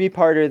is a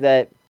 3-parter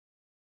that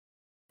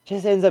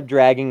just ends up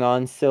dragging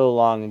on so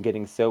long and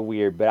getting so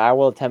weird, but I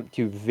will attempt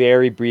to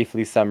very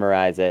briefly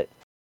summarize it.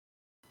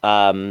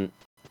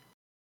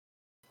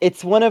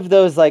 It's one of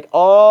those like,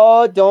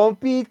 oh, don't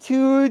be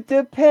too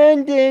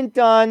dependent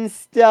on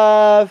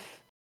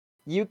stuff.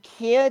 You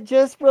can't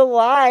just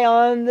rely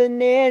on the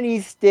nanny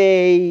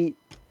state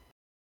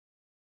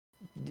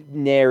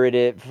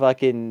narrative,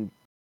 fucking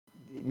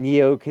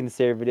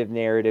neoconservative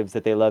narratives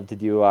that they love to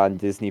do on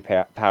Disney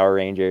Power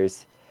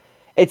Rangers.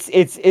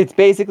 It's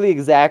basically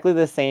exactly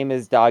the same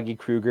as Doggy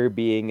Kruger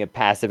being a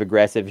passive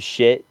aggressive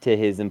shit to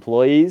his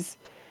employees,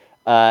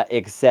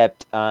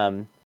 except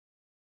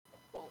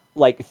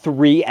like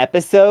 3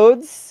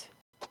 episodes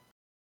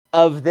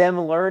of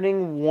them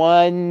learning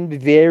one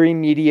very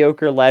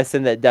mediocre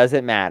lesson that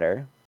doesn't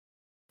matter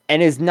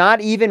and is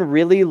not even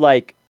really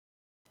like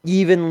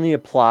evenly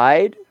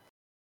applied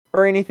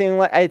or anything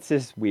like. It's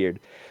just weird.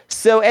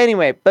 So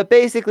anyway, but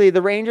basically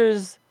the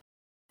Rangers,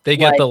 They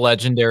get the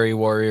legendary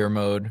warrior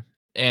mode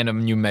and a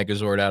new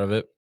Megazord out of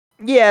it.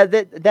 Yeah,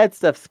 that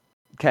stuff's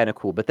kind of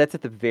cool, but that's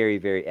at the very,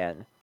 very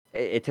end.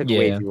 It took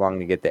way too long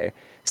to get there.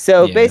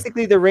 So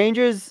basically, the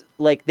Rangers,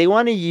 like, they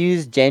want to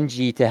use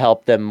Genji to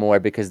help them more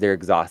because they're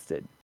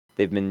exhausted.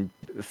 They've been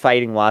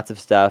fighting lots of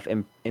stuff,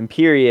 and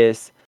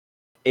Imperius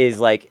is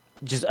like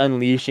just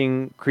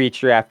unleashing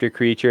creature after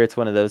creature. It's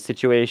one of those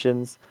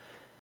situations,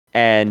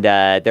 and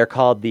they're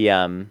called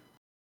the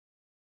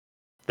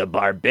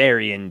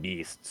barbarian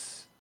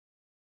beasts.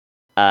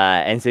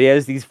 And so he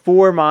has these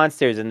 4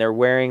 monsters, and they're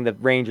wearing the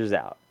Rangers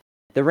out.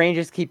 The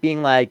Rangers keep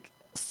being like,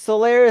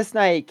 Solaris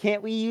Knight,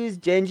 can't we use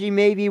Genji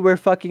maybe? We're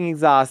fucking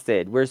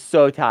exhausted. We're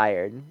so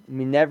tired.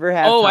 We never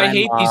have time I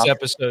hate off. these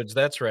episodes.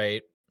 That's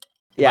right.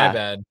 Yeah. My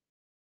bad.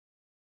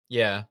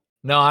 Yeah.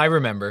 No, I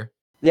remember.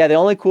 Yeah, the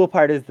only cool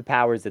part is the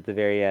powers at the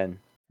very end.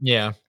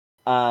 Yeah.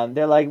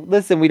 They're like,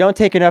 listen, we don't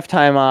take enough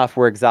time off.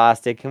 We're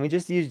exhausted. Can we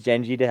just use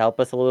Genji to help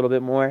us a little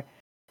bit more?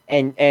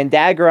 And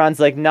Daggeron's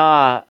like,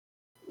 nah,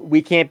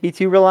 we can't be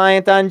too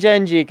reliant on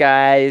Genji,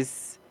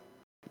 guys.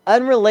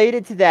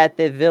 Unrelated to that,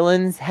 the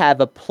villains have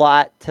a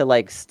plot to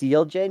like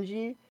steal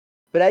Genji,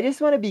 but I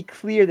just want to be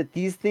clear that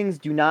these things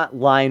do not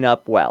line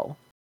up well.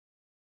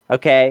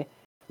 Okay?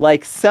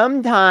 Like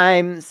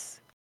sometimes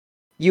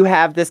you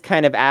have this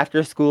kind of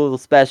after-school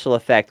special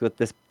effect with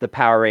the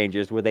Power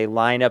Rangers where they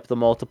line up the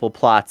multiple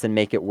plots and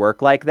make it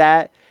work like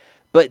that,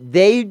 but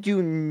they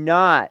do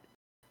not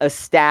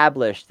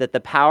establish that the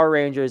Power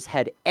Rangers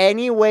had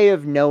any way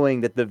of knowing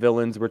that the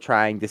villains were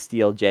trying to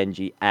steal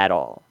Genji at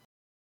all.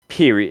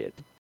 Period.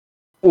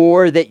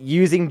 Or that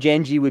using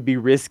Genji would be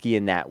risky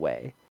in that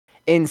way.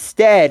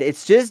 Instead,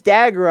 it's just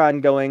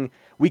Daggeron going,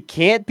 we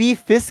can't be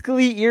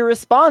fiscally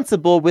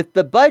irresponsible with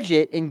the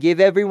budget and give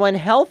everyone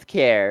health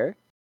care.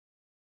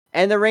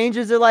 And the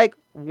Rangers are like,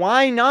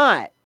 why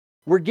not?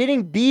 We're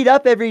getting beat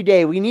up every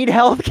day. We need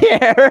health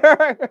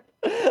care.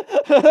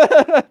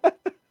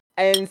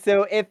 And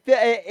so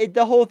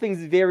the whole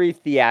thing's very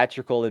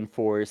theatrical and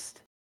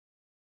forced.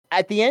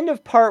 At the end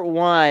of part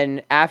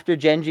 1, after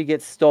Genji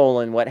gets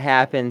stolen, what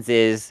happens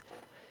is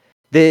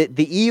the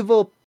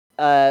evil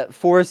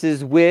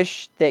forces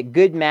wish that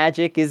good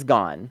magic is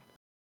gone.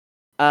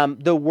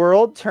 The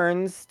world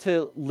turns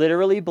to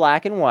literally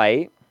black and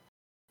white.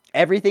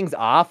 Everything's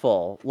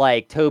awful.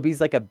 Like, Toby's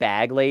like a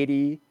bag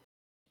lady.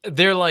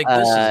 They're like,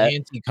 this is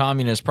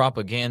anti-communist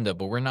propaganda,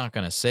 but we're not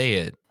going to say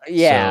it.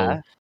 Yeah.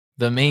 So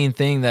the main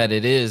thing that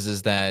it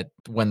is that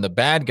when the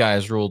bad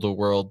guys rule the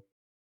world,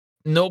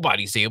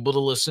 nobody's able to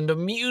listen to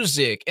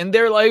music. And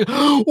they're like,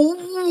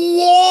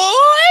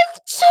 what?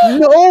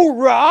 No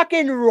rock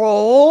and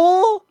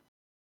roll?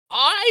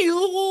 I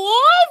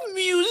love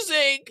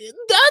music.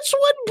 That's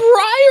what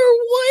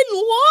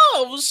Briarwood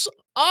loves.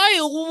 I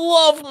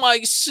love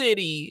my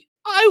city.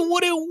 I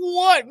wouldn't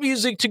want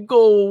music to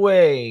go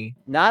away.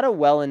 Not a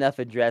well enough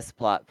addressed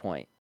plot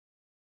point.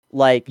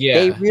 Like,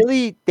 they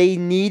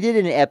needed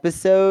an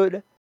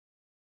episode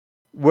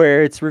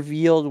where it's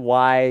revealed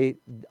why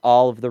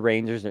all of the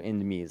Rangers are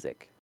into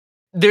music.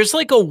 There's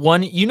like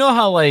you know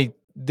how like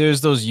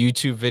there's those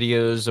YouTube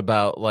videos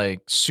about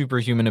like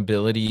superhuman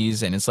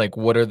abilities, and it's like,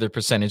 what are the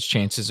percentage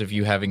chances of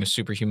you having a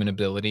superhuman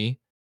ability?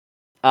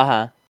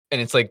 Uh-huh. And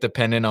it's like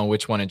dependent on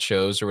which one it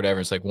shows or whatever.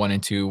 It's like 1 in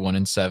 2, 1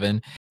 in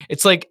 7.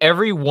 It's like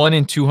every 1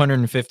 in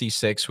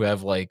 256 who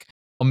have like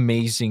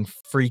amazing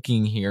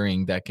freaking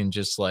hearing that can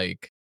just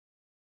like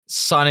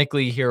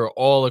sonically hear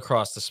all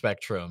across the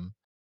spectrum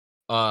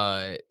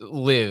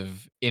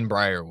live in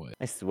Briarwood.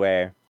 I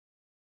swear.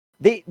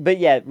 But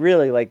yeah,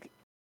 really, like,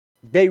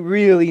 they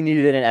really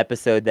needed an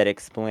episode that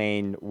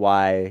explained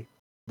why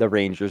the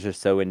Rangers are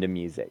so into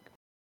music.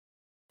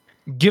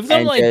 Give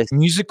them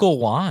musical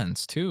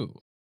wands too.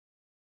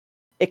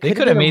 They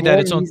could have made that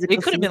its own.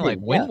 It could have been like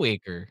Wind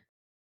Waker.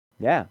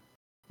 Yeah,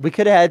 we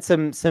could have had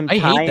some. I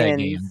hate that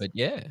game, but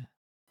yeah.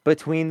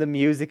 Between the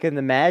music and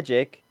the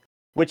magic,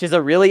 which is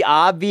a really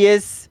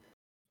obvious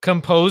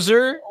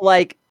composer,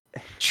 like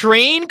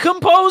train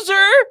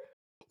composer.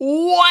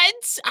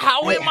 What?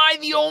 How am I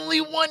the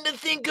only one to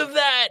think of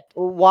that?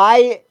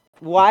 Why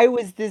why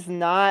was this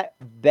not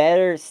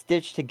better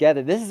stitched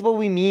together? This is what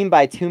we mean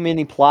by too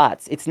many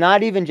plots. It's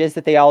not even just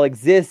that they all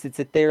exist, it's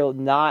that they're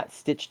not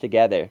stitched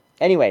together.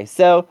 Anyway,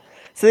 so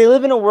they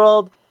live in a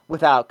world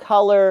without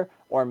color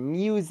or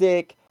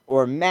music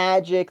or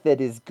magic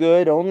that is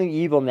good. Only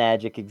evil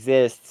magic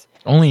exists.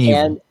 Only evil.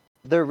 And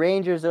the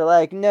Rangers are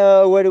like,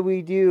 "No, what do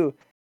we do?"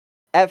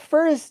 At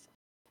first,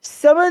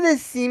 some of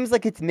this seems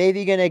like it's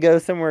maybe going to go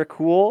somewhere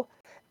cool,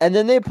 and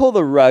then they pull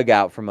the rug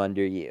out from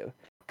under you.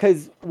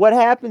 Because what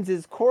happens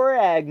is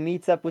Korag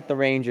meets up with the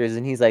Rangers,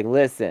 and he's like,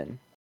 "Listen,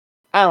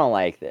 I don't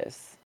like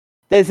this.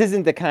 This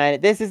isn't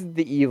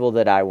the evil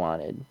that I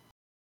wanted.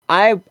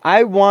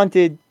 I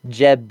wanted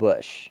Jeb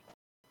Bush,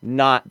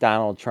 not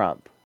Donald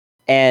Trump."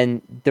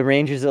 And the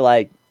Rangers are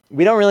like,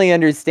 "We don't really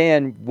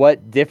understand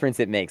what difference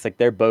it makes. Like,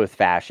 they're both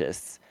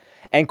fascists."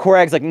 And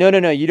Korag's like, no,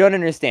 you don't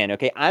understand,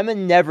 okay? I'm a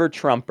never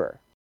Trumper,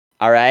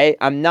 all right?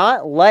 I'm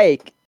not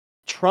like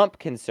Trump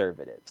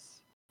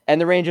conservatives.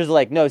 And the Rangers are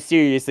like, no,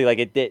 seriously,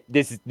 like,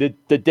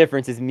 the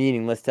difference is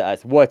meaningless to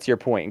us. What's your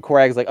point? And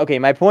Korag's like, okay,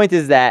 my point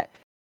is that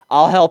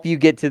I'll help you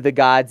get to the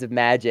gods of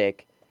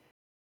magic,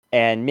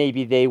 and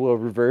maybe they will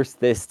reverse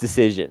this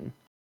decision.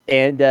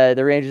 And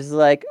the Rangers are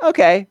like,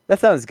 okay, that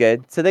sounds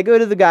good. So they go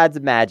to the gods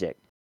of magic.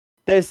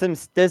 There's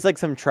like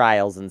some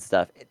trials and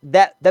stuff.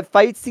 That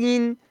fight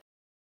scene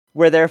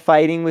where they're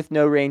fighting with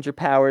no ranger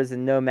powers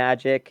and no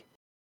magic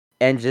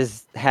and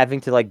just having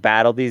to like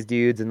battle these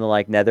dudes in the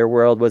like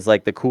netherworld was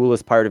like the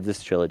coolest part of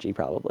this trilogy,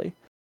 probably.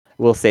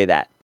 We'll say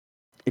that.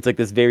 It's like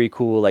this very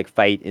cool like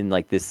fight in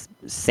like this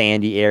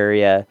sandy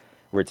area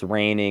where it's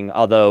raining.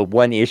 Although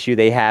one issue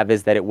they have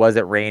is that it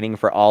wasn't raining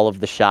for all of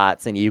the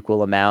shots in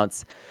equal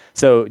amounts.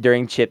 So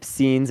during Chip's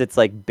scenes, it's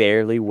like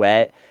barely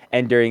wet.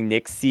 And during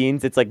Nick's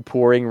scenes, it's like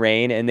pouring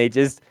rain. And they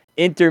just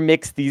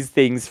intermix these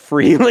things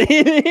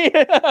freely.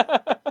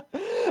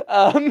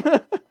 um,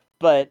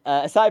 but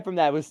aside from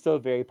that, it was still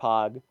very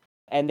pog.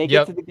 And they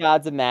get to the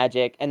gods of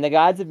magic. And the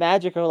gods of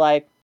magic are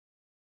like,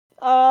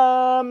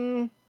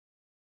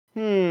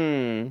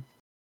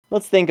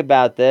 let's think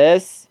about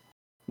this.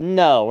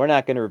 No, we're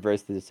not going to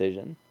reverse the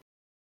decision.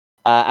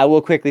 I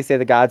will quickly say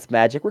the gods of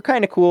magic were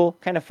kind of cool,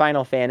 kind of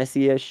Final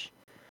Fantasy-ish.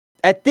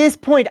 At this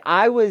point,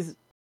 I was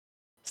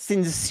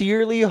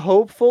sincerely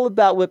hopeful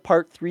about what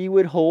Part 3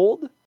 would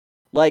hold.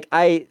 Like,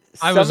 I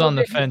was on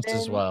the fence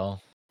as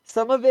well.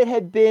 Some of it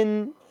had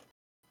been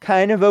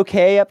kind of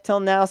okay up till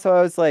now, so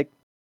I was like,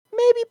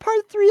 maybe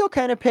Part 3 will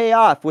kind of pay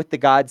off with the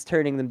gods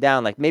turning them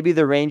down. Like, maybe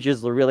the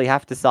Rangers will really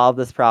have to solve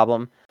this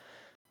problem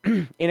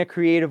in a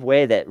creative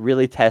way that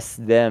really tests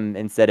them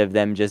instead of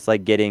them just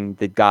like getting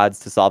the gods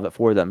to solve it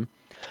for them.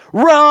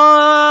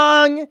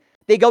 Wrong!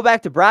 They go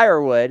back to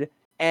Briarwood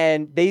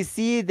and they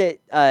see that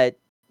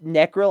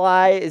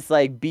Necroli is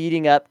like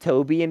beating up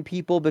Toby and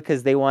people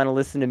because they want to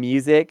listen to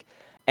music.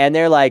 And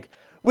they're like,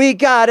 we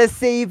gotta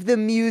save the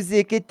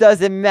music. It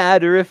doesn't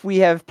matter if we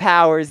have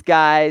powers,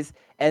 guys.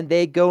 And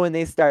they go and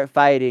they start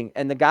fighting.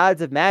 And the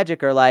gods of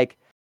magic are like,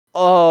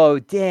 oh,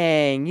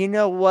 dang, you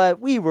know what?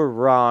 We were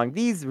wrong.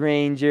 These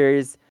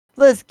Rangers,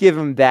 let's give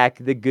them back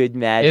the good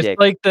magic. It's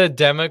like the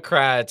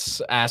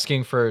Democrats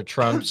asking for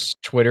Trump's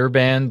Twitter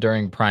ban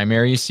during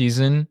primary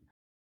season.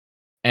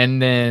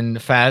 And then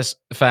fast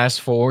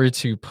forward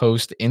to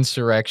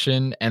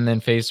post-insurrection, and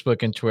then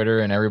Facebook and Twitter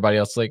and everybody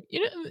else like,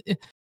 you know,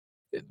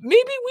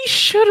 maybe we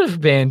should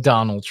have banned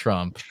Donald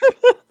Trump.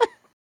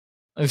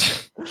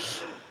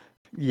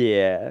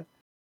 Yeah.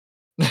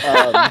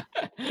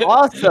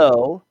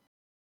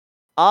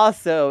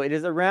 Also, it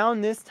is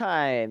around this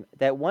time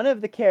that one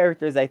of the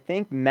characters, I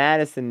think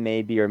Madison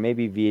maybe, or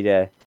maybe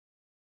Vita,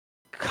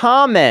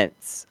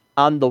 comments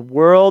on the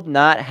world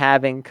not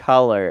having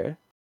color.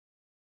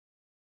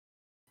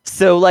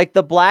 So, like,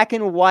 the black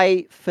and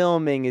white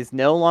filming is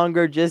no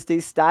longer just a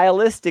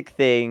stylistic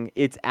thing.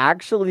 It's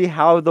actually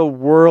how the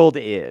world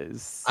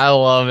is. I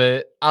love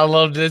it. I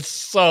loved it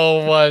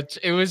so much.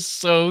 It was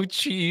so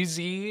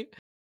cheesy.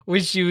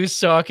 When she was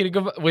talking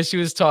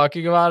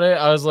about it,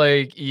 I was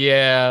like,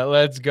 yeah,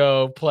 let's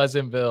go,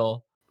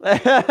 Pleasantville.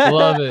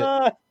 Love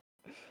it.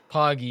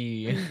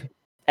 Poggy.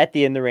 At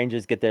the end, the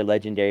Rangers get their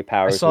legendary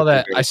powers.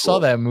 I saw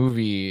that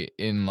movie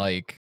in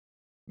like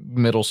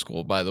middle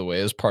school, by the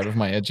way, as part of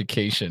my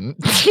education.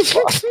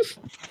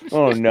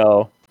 Oh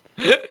no.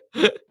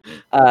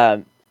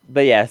 But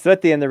yeah, so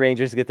at the end the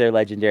Rangers get their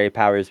legendary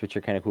powers, which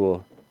are kind of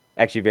cool.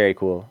 Actually very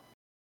cool.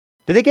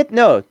 Do they get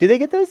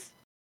those?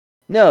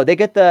 No, they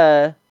get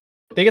the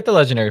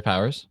legendary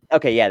powers.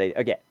 Okay,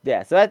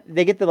 yeah. So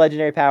they get the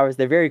legendary powers.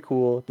 They're very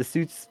cool. The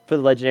suits for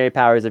the legendary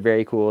powers are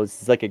very cool.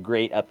 This is like a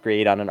great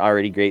upgrade on an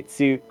already great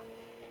suit.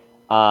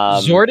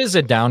 Zord is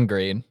a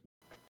downgrade.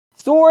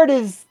 Zord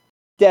is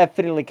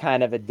definitely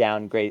kind of a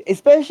downgrade.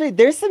 Especially,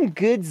 there's some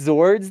good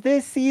Zords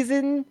this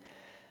season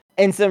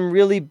and some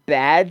really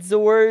bad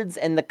Zords,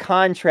 and the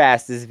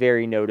contrast is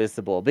very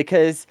noticeable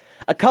because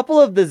a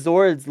couple of the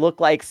Zords look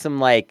like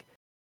some like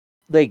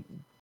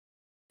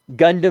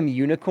Gundam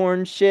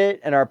unicorn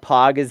shit and are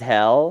pog as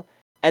hell.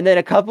 And then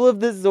a couple of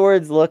the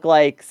Zords look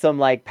like some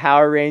like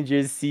Power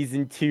Rangers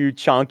Season 2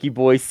 Chonky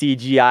Boy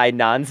CGI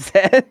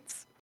nonsense.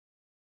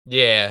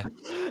 Yeah.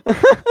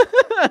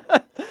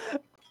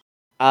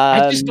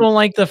 I just don't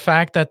like the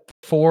fact that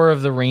 4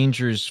 of the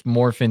Rangers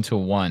morph into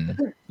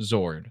 1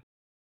 Zord.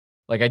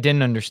 Like, I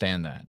didn't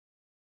understand that.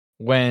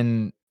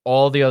 When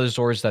all the other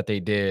Zords that they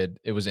did,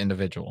 it was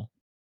individual.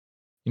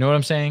 You know what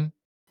I'm saying?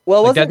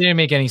 Well, Like, that wasn't didn't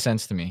make any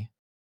sense to me.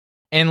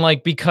 And,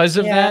 like, because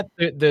of yeah,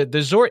 that, the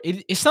Zord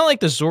it's not like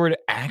the Zord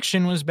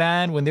action was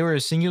bad when they were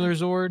a singular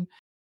Zord,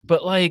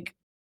 but, like,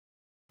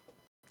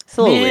 it's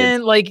a little weird.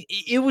 man, like,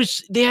 it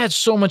was they had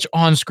so much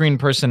on-screen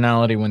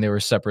personality when they were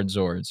separate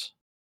Zords.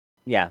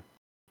 Yeah.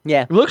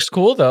 Yeah. It looks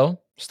cool, though.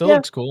 Still Yeah.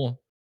 looks cool.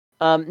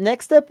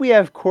 Next up we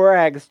have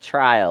Korag's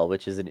trial,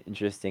 which is an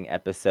interesting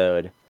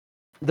episode.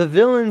 The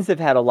villains have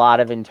had a lot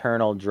of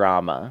internal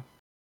drama,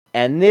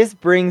 and this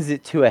brings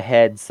it to a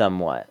head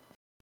somewhat.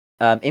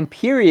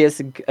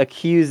 Imperius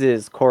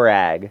accuses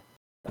Korag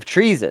of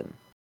treason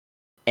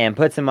and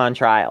puts him on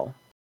trial.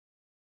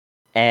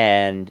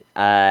 And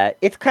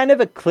it's kind of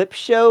a clip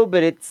show,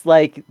 but it's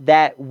like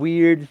that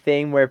weird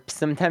thing where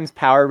sometimes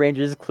Power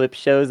Rangers clip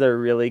shows are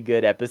really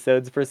good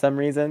episodes for some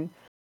reason.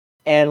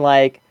 And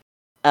like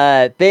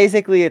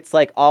basically it's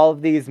like all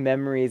of these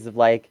memories of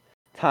like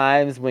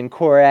times when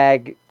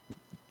Korag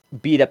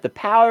beat up the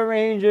Power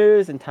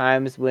Rangers and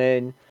times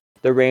when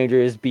the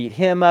Rangers beat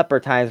him up or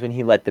times when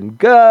he let them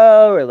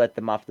go or let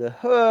them off the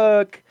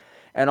hook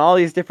and all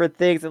these different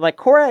things. And like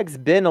Korag's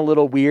been a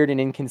little weird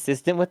and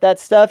inconsistent with that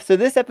stuff. So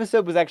this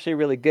episode was actually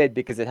really good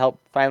because it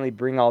helped finally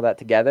bring all that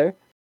together.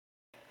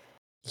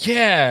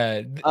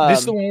 Yeah, this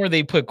is the one where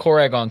they put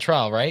Korag on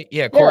trial, right?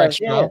 Yeah, Korag's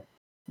trial.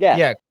 Yeah.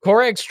 Yeah,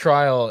 Korag's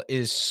trial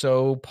is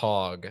so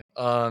pog.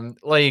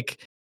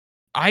 Like,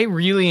 I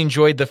really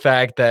enjoyed the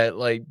fact that,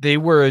 like, they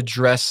were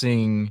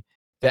addressing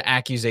the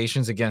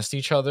accusations against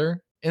each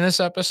other in this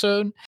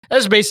episode.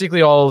 That's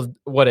basically all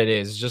what it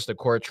is, just a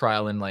court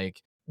trial and,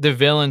 like, the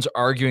villains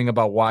arguing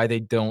about why they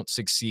don't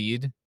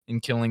succeed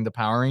in killing the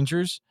Power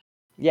Rangers.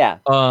 Yeah.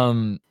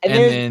 And And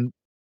there's then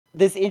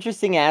this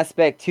interesting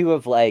aspect too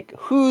of like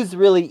who's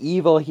really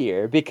evil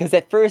here, because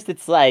at first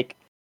it's like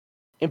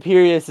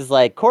Imperius is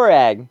like,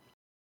 Korag,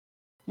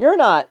 you're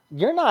not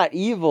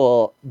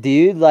evil,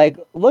 dude. Like,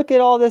 look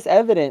at all this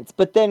evidence.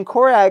 But then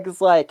Korag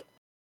is like,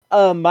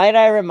 might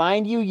I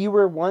remind you, you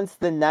were once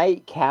the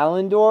Knight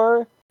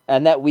Kalendor,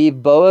 and that we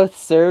both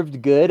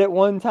served good at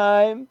one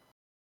time?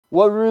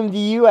 What room do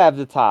you have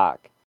to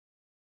talk?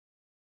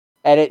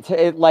 And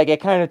it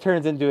kind of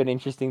turns into an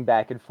interesting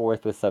back and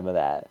forth with some of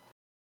that.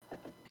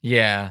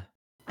 yeah.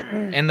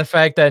 And the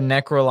fact that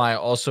Necroli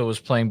also was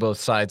playing both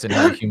sides and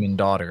had a human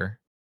daughter.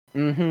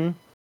 Mm-hmm.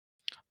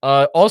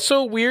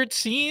 Also weird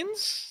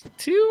scenes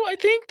too, I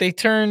think. They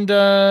turned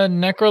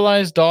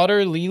Necroli's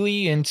daughter,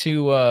 Lily,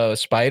 into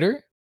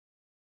Spider.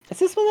 Is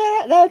this when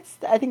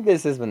I think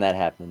this is when that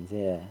happens,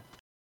 yeah.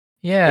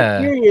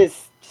 Yeah.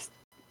 Imperius just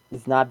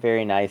is not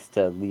very nice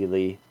to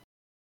Lily.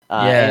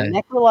 Yeah. And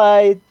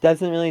Necroli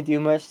doesn't really do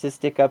much to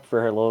stick up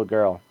for her little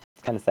girl.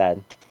 It's kind of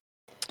sad.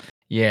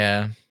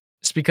 Yeah.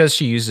 It's because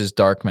she uses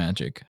dark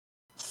magic.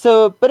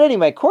 So, but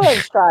anyway,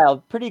 Korag's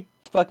Trial, pretty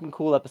fucking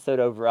cool episode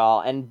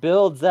overall, and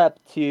builds up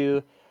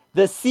to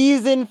the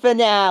season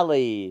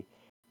finale.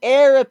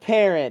 Heir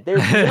Apparent. There's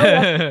no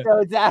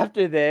episodes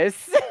after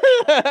this.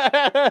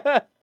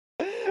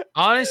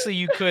 Honestly,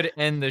 you could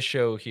end the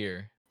show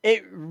here.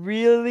 It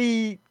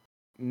really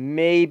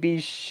maybe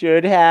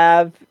should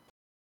have.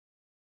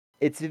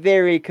 It's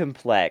very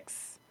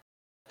complex.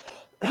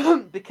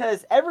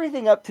 Because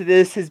everything up to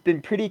this has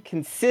been pretty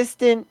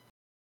consistent,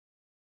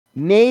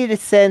 made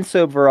sense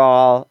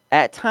overall.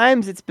 At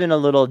times it's been a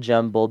little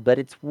jumbled, but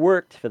it's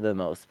worked for the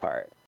most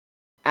part.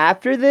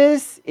 After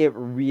this, it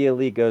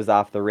really goes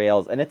off the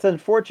rails, and it's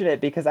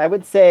unfortunate because I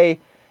would say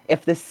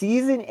if the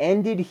season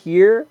ended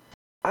here,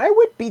 I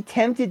would be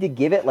tempted to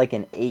give it like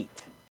an 8.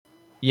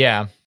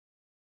 Yeah.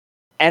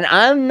 And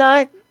I'm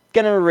not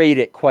gonna rate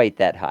it quite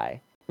that high.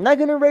 I'm not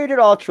gonna rate it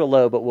ultra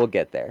low, but we'll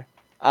get there.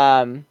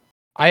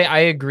 I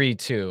agree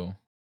too.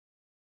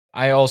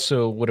 I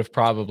also would have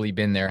probably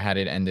been there had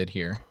it ended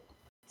here.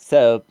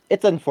 So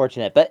it's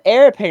unfortunate, but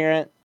Heir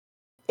Apparent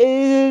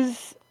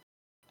is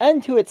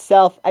unto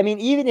itself. I mean,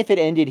 even if it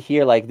ended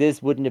here, like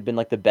this wouldn't have been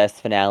like the best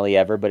finale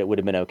ever, but it would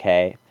have been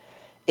okay.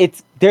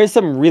 There's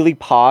some really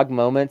pog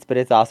moments, but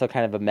it's also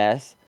kind of a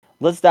mess.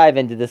 Let's dive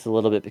into this a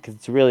little bit because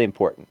it's really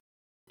important.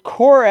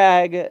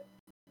 Korag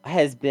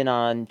has been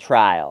on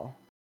trial.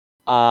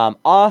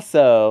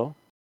 Also,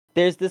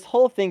 there's this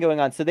whole thing going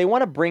on. So they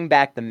want to bring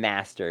back the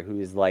Master, who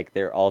is like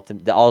the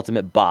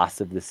ultimate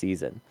boss of the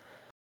season.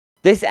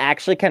 This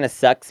actually kind of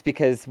sucks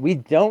because we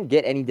don't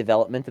get any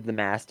development of the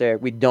Master.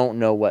 We don't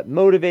know what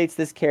motivates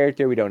this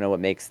character. We don't know what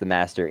makes the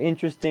Master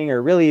interesting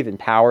or really even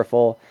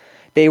powerful.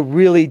 They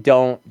really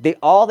don't.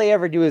 All they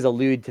ever do is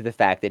allude to the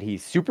fact that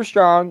he's super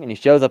strong and he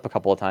shows up a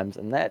couple of times,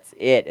 and that's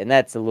it. And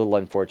that's a little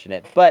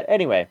unfortunate. But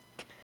anyway,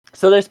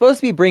 so they're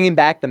supposed to be bringing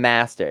back the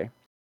Master.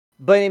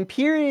 But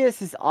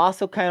Imperius is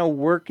also kind of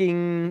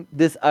working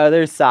this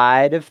other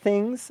side of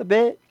things a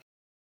bit,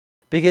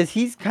 because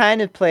he's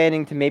kind of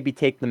planning to maybe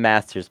take the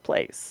Master's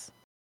place.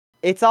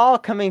 It's all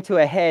coming to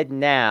a head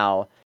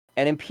now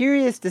And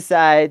Imperius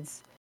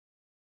decides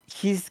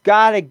he's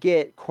got to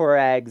get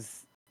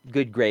Korag's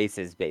good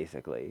graces,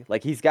 basically.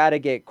 Like, he's got to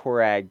get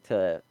Korag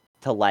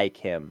to like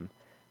him,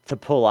 to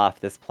pull off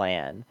this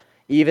plan.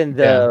 Even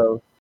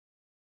though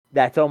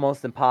that's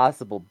almost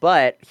impossible.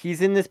 But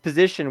he's in this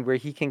position where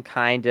he can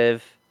kind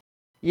of,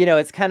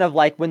 it's kind of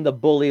like when the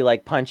bully,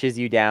 like, punches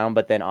you down,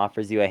 but then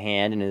offers you a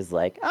hand and is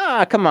like,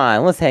 come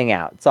on, let's hang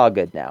out. It's all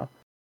good now.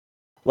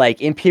 Like,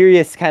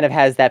 Imperius kind of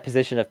has that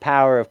position of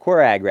power of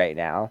Korag right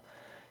now.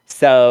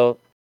 So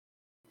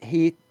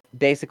he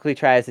basically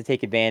tries to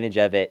take advantage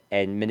of it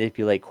and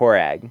manipulate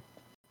Korag.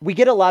 We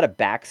get a lot of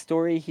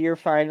backstory here,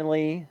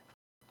 finally,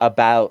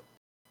 about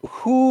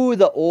who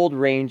the old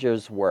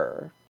Rangers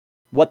were,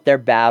 what their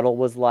battle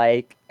was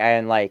like,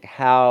 and, like,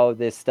 how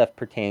this stuff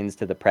pertains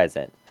to the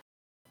present.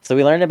 So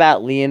we learned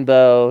about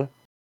Lianbo,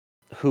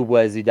 who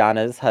was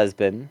Udana's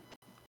husband,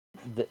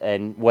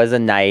 and was a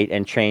knight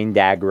and trained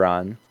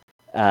Dagron,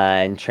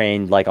 and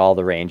trained, like, all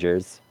the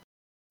Rangers.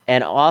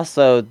 And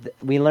also,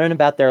 we learn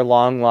about their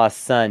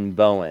long-lost son,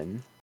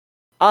 Bowen.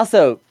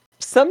 Also,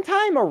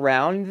 sometime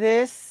around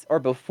this, or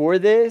before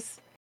this,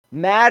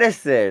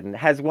 Madison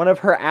has one of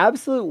her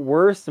absolute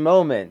worst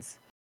moments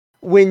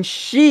when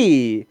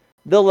she,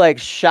 the, like,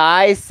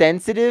 shy,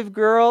 sensitive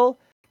girl,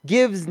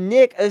 gives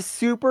Nick a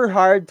super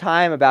hard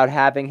time about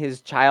having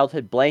his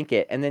childhood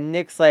blanket. And then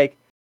Nick's like,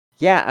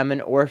 yeah, I'm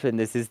an orphan.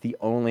 This is the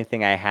only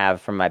thing I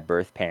have from my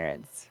birth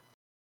parents.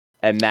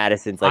 And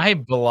Madison's like, I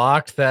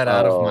blocked that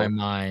out of my oh.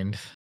 mind.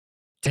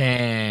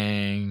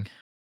 Dang.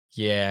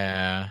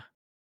 Yeah.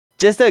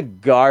 Just a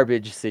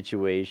garbage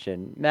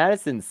situation.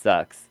 Madison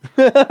sucks.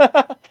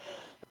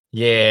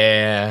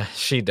 Yeah,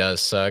 she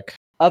does suck.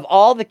 Of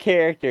all the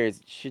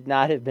characters, should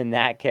not have been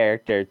that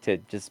character to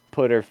just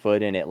put her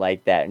foot in it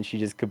like that, and she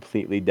just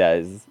completely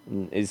does.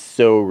 Is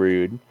so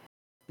rude.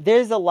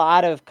 There's a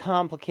lot of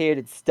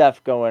complicated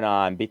stuff going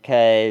on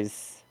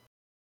because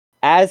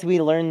as we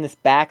learn this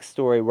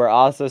backstory, we're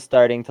also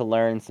starting to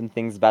learn some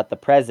things about the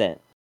present.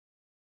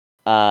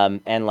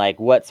 And, like,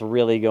 what's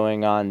really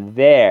going on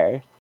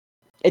there.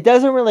 It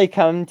doesn't really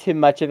come to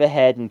much of a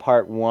head in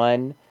part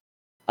 1.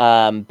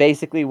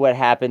 Basically what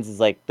happens is,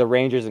 like, the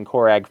Rangers and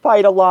Korag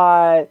fight a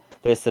lot.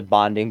 There's some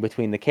bonding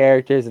between the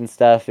characters and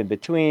stuff in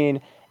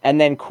between. And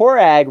then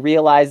Korag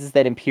realizes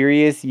that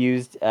Imperius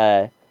used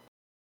an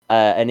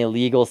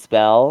illegal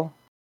spell.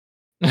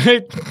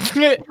 It's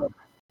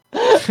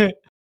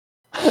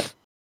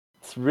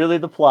really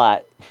the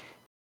plot.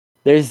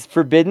 There's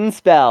forbidden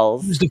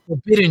spells. Use the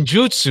forbidden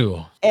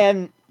jutsu.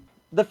 And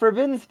the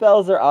forbidden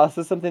spells are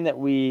also something that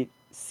we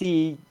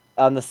see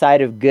on the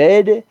side of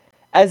good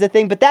as a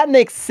thing, but that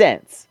makes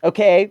sense,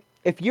 okay?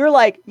 If you're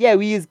like, yeah,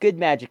 we use good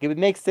magic, it would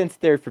make sense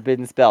they're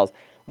forbidden spells.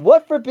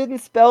 What forbidden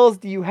spells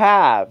do you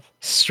have?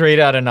 Straight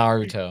out of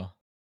Naruto.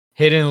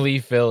 Hidden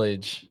Leaf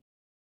Village.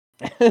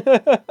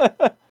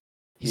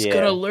 He's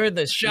gonna learn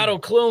the Shadow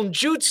Clone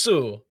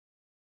Jutsu.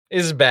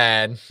 Is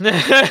bad.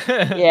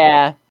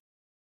 Yeah.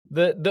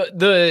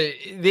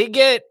 They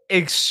get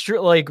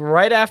extra, like,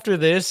 right after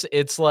this,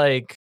 it's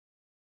like,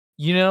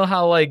 you know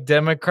how, like,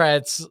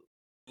 Democrats,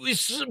 we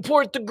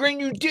support the Green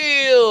New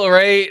Deal,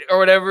 right? Or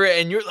whatever,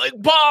 and you're like,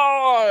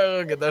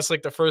 bog! That's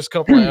like the first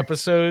couple of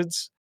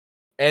episodes.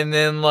 And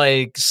then,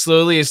 like,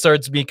 slowly it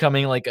starts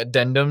becoming like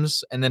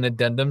addendums and then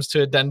addendums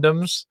to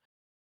addendums.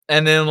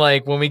 And then,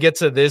 like, when we get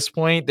to this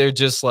point, they're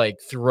just like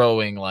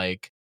throwing,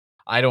 like,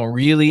 I don't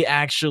really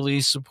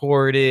actually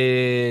support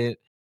it.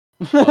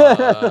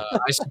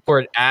 I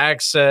support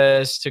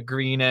access to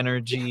green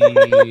energy.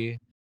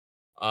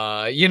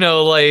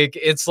 Like,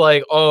 it's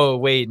like, oh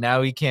wait,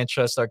 now we can't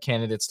trust our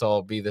candidates to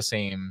all be the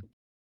same.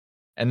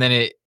 And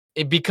then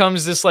it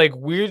becomes this, like,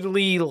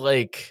 weirdly,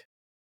 like,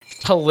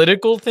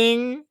 political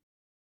thing,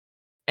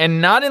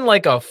 and not in,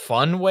 like, a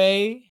fun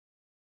way,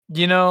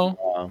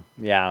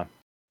 Yeah.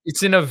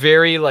 It's in a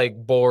very,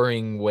 like,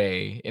 boring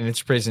way in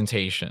its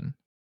presentation.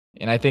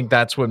 And I think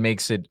that's what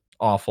makes it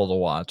awful to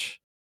watch.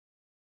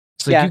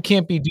 It's like, you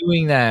can't be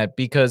doing that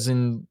because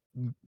in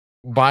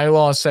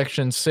bylaw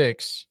section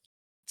 6,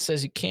 it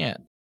says you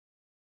can't.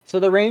 So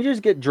the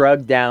Rangers get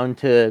drugged down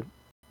to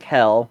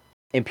hell.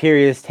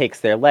 Imperius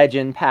takes their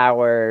legend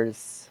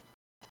powers.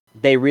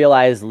 They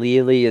realize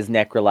Lily is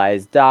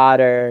Necrolize's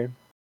daughter.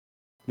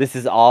 This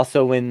is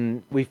also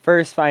when we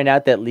first find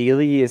out that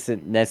Lily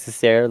isn't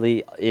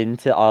necessarily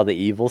into all the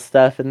evil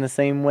stuff in the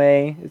same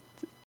way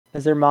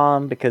as her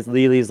mom, because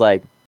Lily's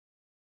like,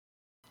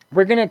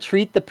 we're gonna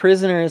treat the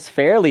prisoners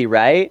fairly,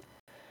 right?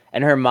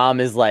 And her mom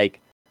is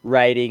like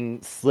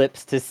writing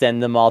slips to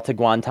send them all to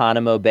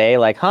Guantanamo Bay,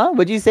 like, huh?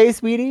 What'd you say,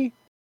 sweetie?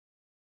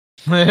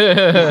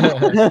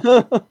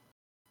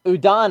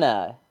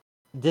 Udana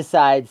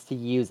decides to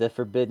use a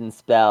forbidden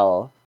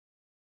spell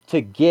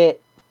to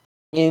get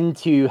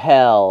into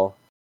hell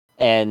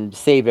and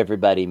save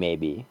everybody,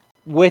 maybe.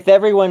 With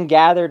everyone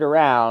gathered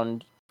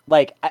around,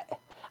 like,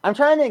 I'm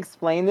trying to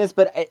explain this,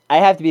 but I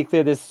have to be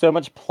clear, there's so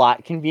much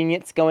plot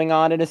convenience going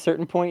on at a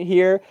certain point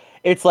here.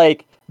 it's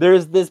like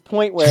there's this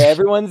point where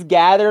everyone's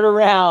gathered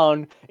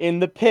around in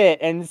the pit,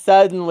 and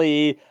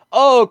suddenly,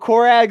 oh,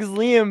 Korag's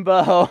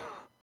Liambo.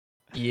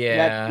 That's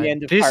Yeah, the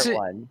end of part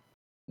 1.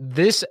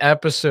 this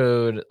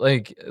episode,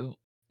 like,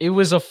 it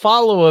was a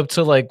follow-up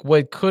to, like,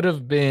 what could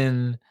have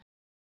been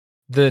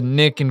the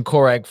Nick and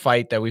Korag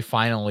fight that we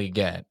finally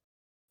get,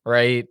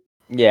 right?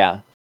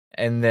 Yeah.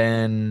 And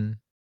then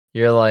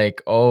you're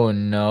like, "Oh,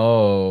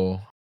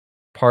 no.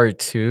 Part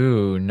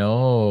 2,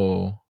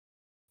 no.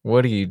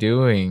 What are you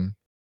doing?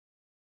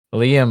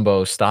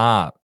 Liambo,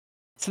 stop."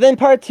 So then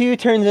part 2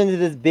 turns into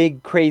this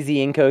big,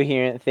 crazy,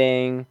 incoherent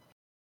thing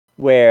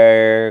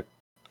where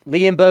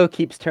Liambo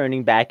keeps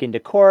turning back into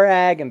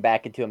Korag and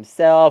back into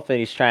himself, and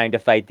he's trying to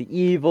fight the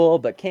evil,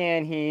 but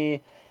can he?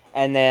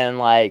 And then,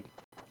 like,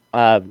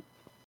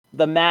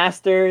 the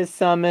Master is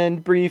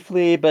summoned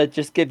briefly, but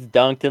just gets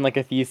dunked in, like,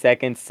 a few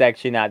seconds. It's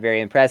actually not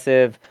very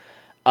impressive.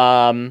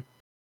 And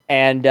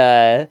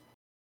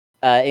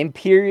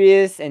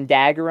Imperius and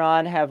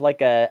Daggeron have,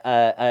 like,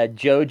 a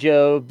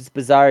JoJo's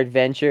Bizarre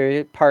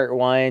Adventure Part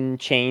 1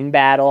 chain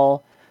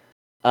battle,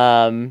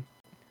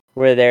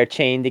 where they're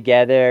chained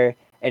together,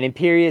 and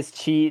Imperius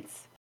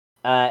cheats,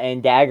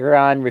 and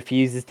Daggeron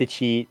refuses to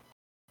cheat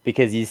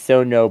because he's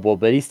so noble,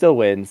 but he still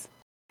wins.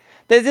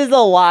 This is a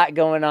lot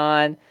going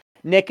on.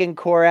 Nick and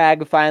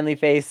Korag finally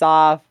face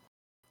off,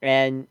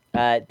 and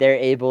they're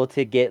able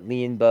to get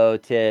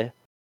Lianbo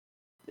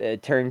to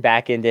turn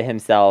back into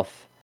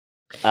himself.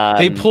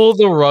 They pulled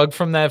the rug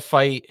from that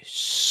fight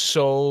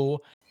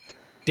so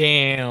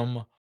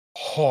damn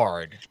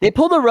hard. They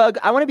pull the rug.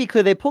 I want to be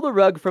clear. They pull the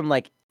rug from,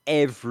 like,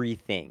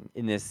 everything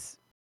in this,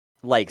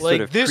 like sort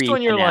of this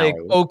one, you're like,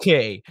 pre-finale.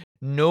 okay,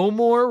 no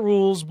more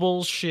rules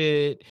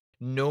bullshit,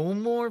 no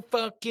more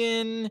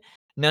fucking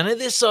none of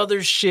this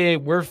other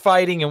shit. We're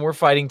fighting, and we're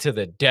fighting to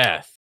the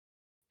death.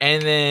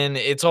 And then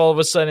it's all of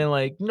a sudden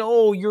like,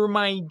 no, you're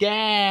my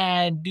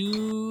dad,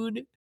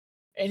 dude.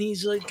 And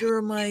he's like,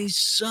 you're my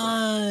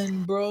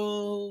son,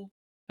 bro.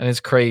 And it's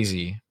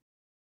crazy.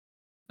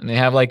 And they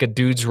have like a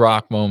dude's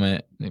rock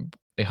moment.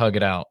 They hug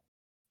it out.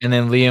 And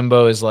then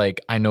Liambo is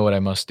like, I know what I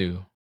must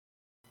do.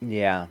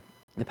 Yeah.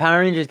 The Power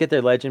Rangers get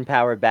their legend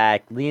power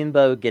back.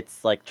 Lianbo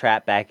gets, like,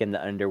 trapped back in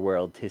the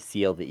underworld to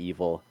seal the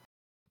evil.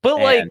 But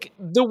And- like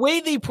the way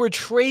they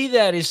portray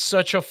that is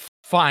such a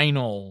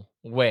final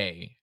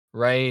way,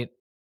 right?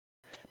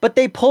 But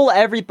they pull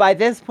by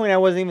this point, I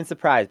wasn't even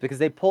surprised because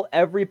they pull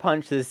every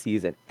punch this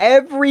season.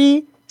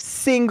 Every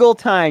single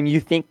time you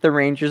think the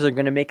Rangers are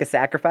going to make a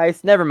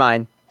sacrifice, never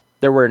mind.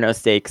 There were no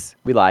stakes.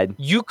 We lied.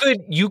 You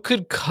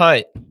could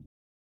cut,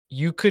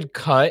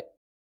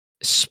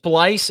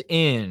 splice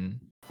in,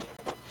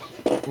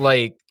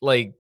 like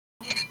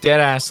dead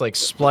ass, like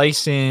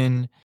splice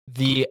in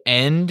the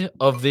end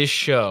of this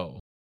show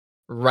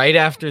right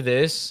after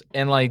this,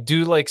 and like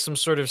do like some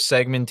sort of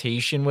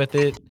segmentation with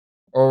it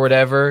or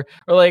whatever,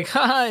 or like,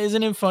 haha,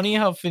 isn't it funny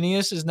how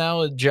Phineas is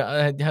now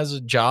has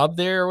a job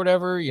there or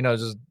whatever, you know,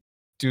 just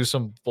do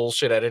some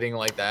bullshit editing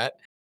like that.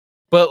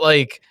 But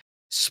like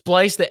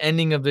splice the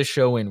ending of the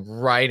show in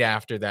right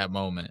after that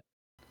moment,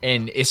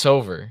 and it's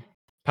over.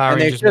 Power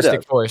And they Rangers should've.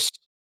 Mystic Force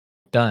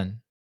done.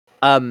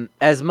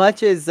 As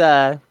much as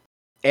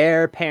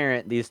Heir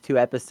Apparent, these 2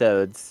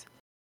 episodes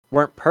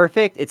weren't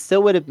perfect, it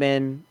still would have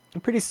been a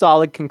pretty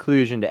solid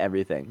conclusion to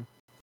everything.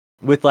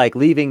 With, like,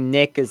 leaving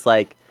Nick as,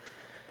 like,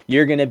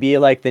 you're gonna be,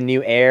 like, the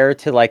new heir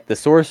to, like, the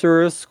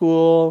sorcerer's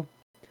school.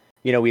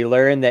 You know, we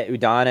learned that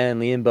Udana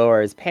and Lianbo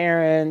are his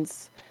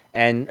parents,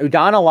 and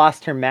Udana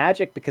lost her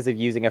magic because of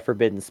using a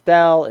forbidden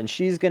spell, and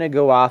she's gonna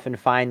go off and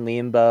find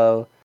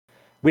Lianbo.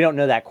 We don't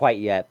know that quite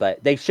yet,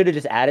 but they should have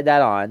just added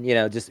that on, you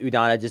know, just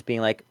Udana just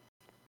being like,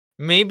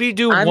 Maybe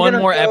do I'm one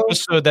gonna more go-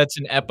 episode that's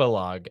an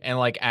epilogue and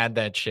like add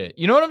that shit.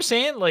 You know what I'm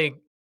saying? Like,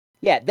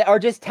 yeah, or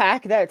just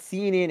tack that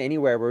scene in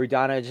anywhere where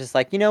Udana is just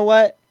like, you know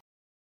what?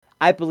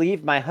 I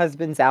believe my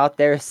husband's out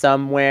there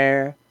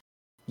somewhere,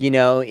 you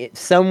know,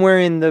 somewhere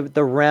in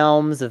the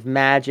realms of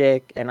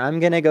magic, and I'm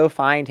gonna go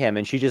find him.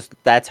 And she just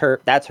that's her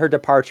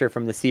departure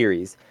from the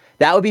series.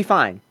 That would be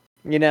fine,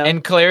 you know.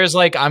 and Claire's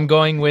like, I'm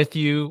going with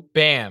you.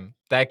 Bam,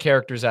 that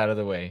character's out of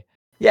the way.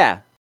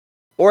 Yeah,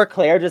 or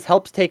Claire just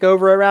helps take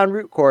over around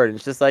Root Court, and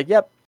it's just like,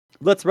 yep,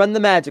 let's run the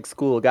magic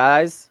school,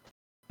 guys.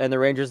 And the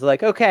Rangers are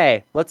like,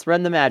 okay, let's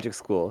run the magic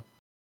school.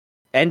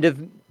 End of,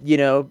 you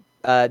know,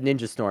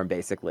 Ninja Storm,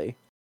 basically.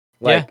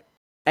 Like,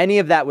 any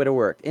of that would have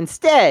worked.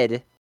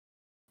 Instead,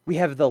 we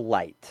have The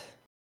Light,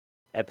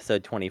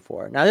 episode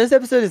 24. Now, this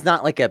episode is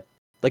not like a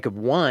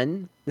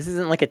 1. This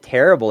isn't like a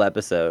terrible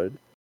episode,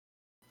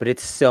 but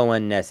it's so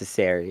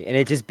unnecessary. And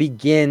it just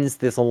begins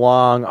this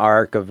long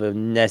arc of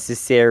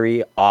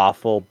unnecessary,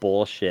 awful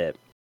bullshit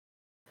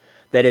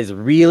that is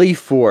really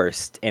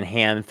forced and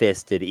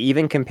ham-fisted,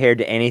 even compared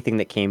to anything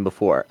that came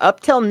before. Up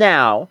till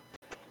now,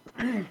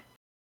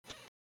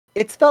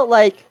 it's felt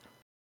like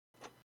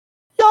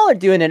y'all are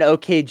doing an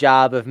okay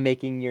job of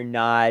making your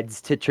nods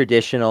to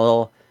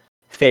traditional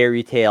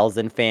fairy tales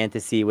and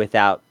fantasy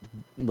without,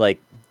 like,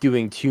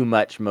 doing too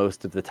much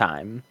most of the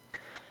time.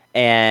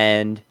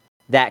 And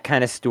that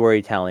kind of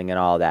storytelling and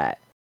all that.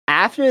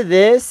 After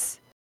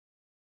this,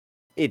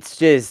 it's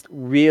just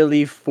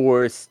really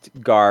forced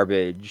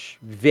garbage.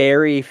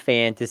 Very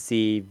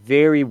fantasy,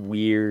 very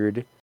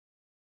weird,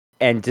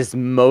 and just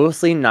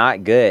mostly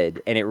not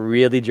good. And it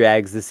really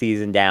drags the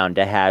season down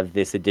to have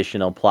this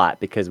additional plot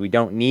because we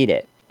don't need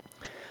it.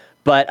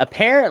 But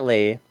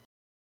apparently,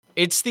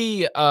 it's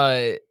the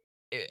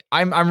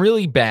I'm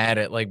really bad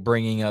at like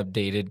bringing up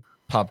dated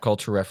pop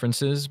culture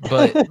references,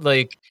 but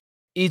like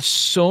it's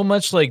so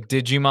much like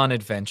Digimon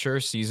Adventure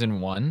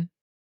season 1.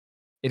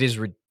 It is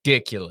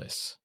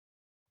ridiculous.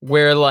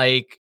 Where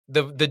like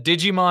the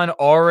Digimon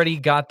already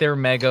got their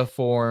mega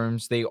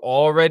forms. They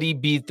already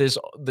beat this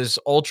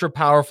ultra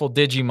powerful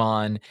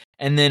Digimon,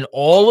 and then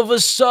all of a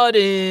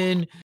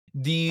sudden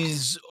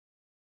these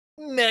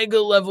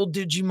mega level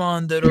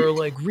Digimon that are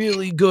like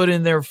really good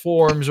in their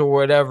forms or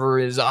whatever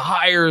is a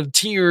higher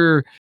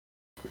tier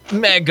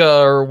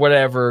mega or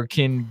whatever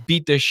can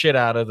beat the shit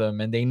out of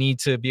them, and they need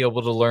to be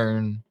able to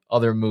learn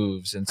other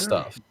moves and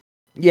stuff.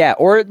 yeah,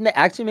 or it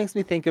actually makes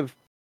me think of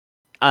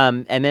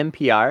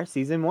MMPR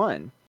season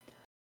 1,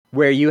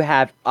 where you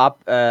have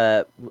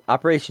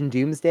Operation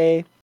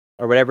Doomsday,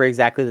 or whatever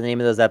exactly the name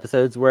of those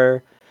episodes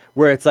were,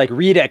 where it's like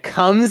Rita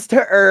comes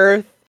to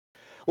Earth,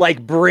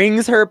 like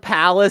brings her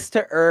palace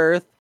to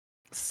Earth,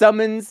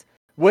 summons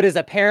what is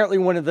apparently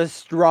one of the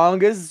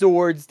strongest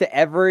Zords to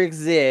ever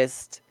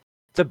exist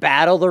to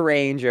battle the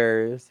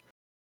Rangers,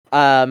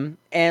 and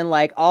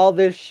like all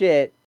this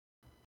shit.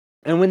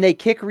 And when they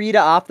kick Rita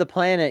off the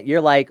planet, you're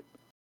like,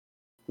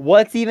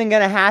 what's even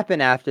gonna happen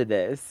after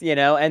this, you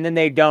know? And then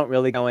they don't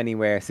really go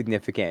anywhere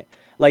significant.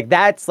 Like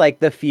that's like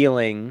the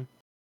feeling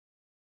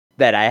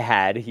that I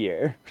had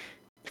here,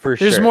 for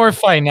There's sure. more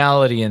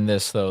finality in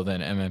this though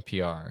than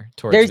MMPR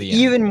towards There's the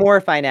even end. more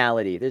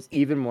finality. There's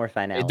even more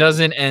finality. It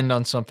doesn't end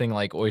on something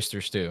like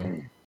oyster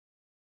stew.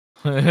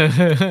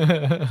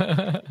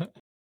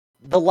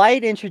 The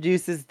light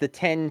introduces the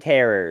 10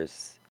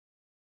 terrors,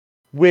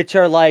 which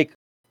are like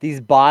these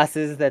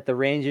bosses that the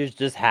Rangers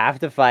just have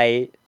to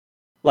fight.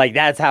 Like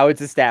that's how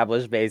it's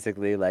established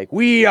basically. Like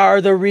we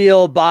are the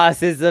real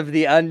bosses of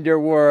the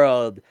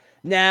underworld.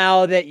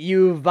 Now that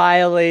you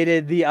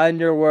violated the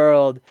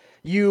underworld,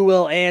 you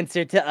will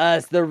answer to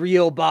us, the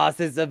real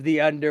bosses of the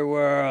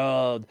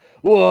underworld.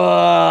 Whoa!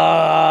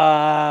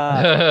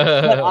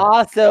 But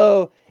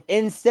also,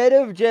 instead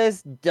of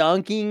just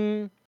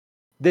dunking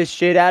the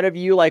shit out of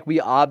you like we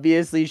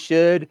obviously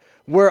should,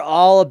 we're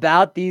all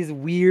about these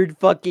weird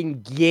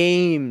fucking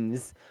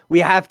games. We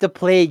have to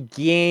play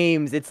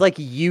games. It's like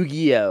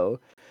Yu-Gi-Oh!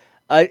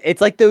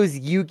 It's like those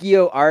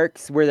Yu-Gi-Oh!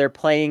 Arcs where they're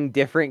playing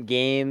different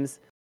games.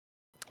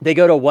 They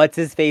go to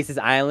What's-His-Face's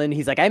island.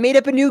 He's like, I made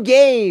up a new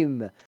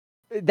game!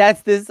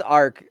 That's this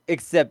arc,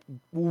 except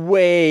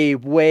way,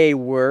 way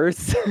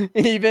worse,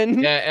 even.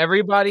 Yeah,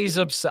 everybody's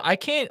upset. I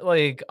can't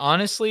like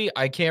honestly,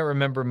 I can't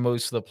remember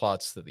most of the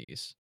plots to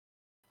these.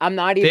 I'm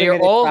not even They're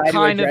gonna all try to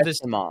kind of address this.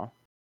 them all.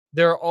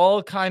 They're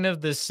all kind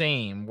of the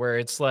same, where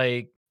it's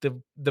like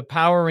the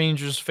Power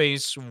Rangers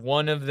face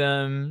one of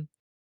them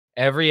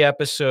every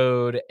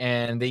episode,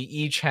 and they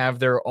each have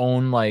their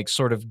own like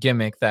sort of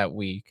gimmick that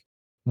week.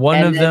 One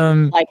And of then,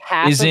 them like,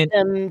 half of isn't.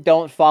 them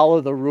don't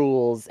follow the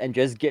rules and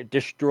just get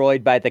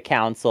destroyed by the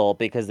council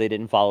because they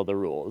didn't follow the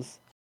rules.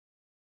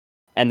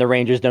 And the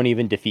Rangers don't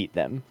even defeat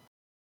them.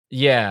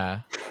 Yeah.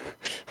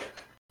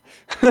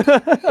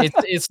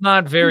 It's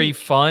not very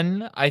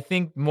fun. I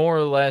think more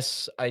or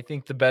less, I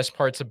think the best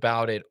parts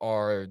about it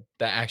are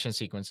the action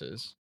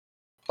sequences.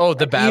 Oh,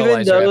 the Even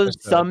Battleizer those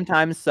episode.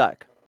 sometimes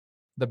suck.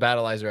 The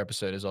Battleizer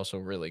episode is also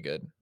really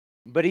good.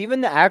 But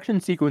even the action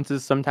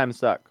sequences sometimes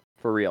suck.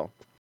 For real.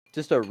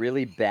 Just a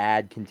really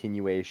bad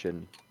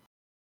continuation.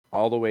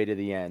 All the way to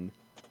the end.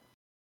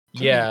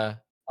 Yeah.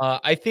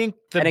 I think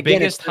the And again,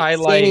 biggest it's the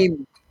highlight.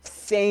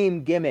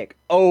 same gimmick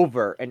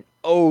over and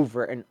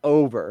over and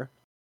over.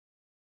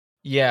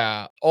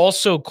 Yeah.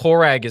 Also,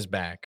 Korag is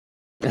back.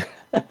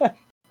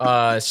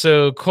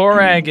 So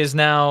Korag is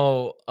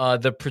now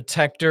the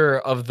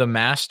protector of the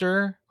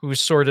master, who's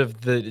sort of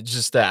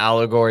just the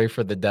allegory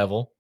for the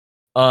devil.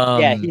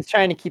 Yeah, he's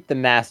trying to keep the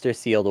master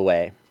sealed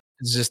away.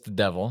 It's just the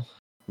devil.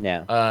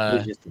 Yeah,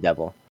 he's just the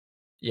devil.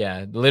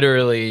 Yeah,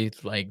 literally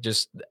like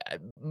just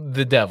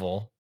the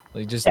devil.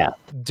 Like just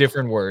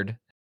different word.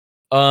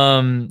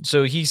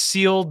 So he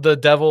sealed the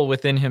devil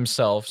within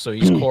himself, so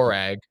he's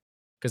Korag,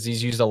 because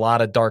he's used a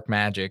lot of dark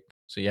magic.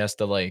 So he has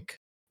to like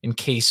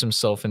encase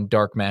himself in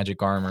dark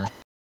magic armor.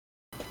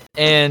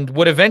 And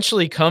what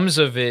eventually comes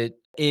of it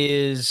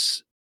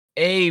is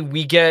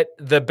we get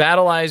the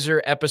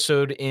Battleizer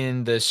episode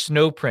in the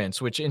Snow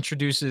Prince, which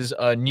introduces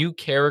a new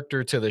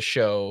character to the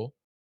show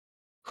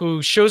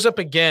who shows up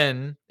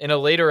again in a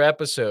later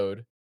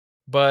episode.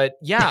 But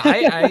yeah,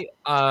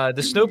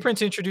 the Snow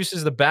Prince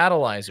introduces the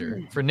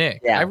Battleizer for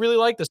Nick. I Yeah. really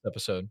like this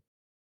episode.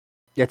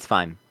 It's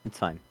fine. It's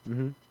fine.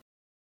 Mm-hmm.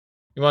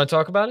 You want to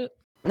talk about it?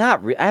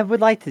 I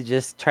would like to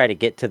just try to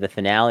get to the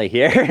finale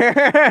here.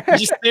 Are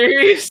you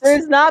serious?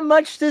 There's not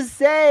much to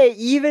say.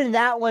 Even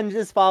that one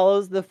just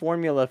follows the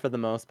formula for the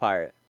most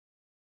part.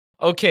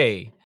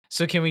 Okay,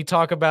 so can we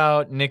talk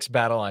about Nick's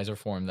Battleizer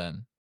form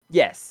then?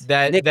 Yes.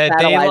 that Nick that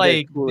they Battleizer is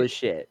like cool as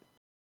shit.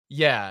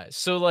 yeah,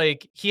 so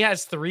like he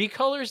has 3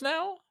 colors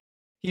now?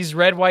 He's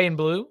red, white, and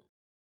blue?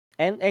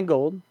 And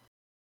gold.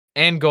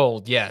 And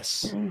gold,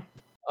 yes.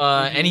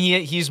 And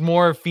he's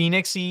more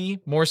Phoenix-y,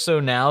 more so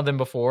now than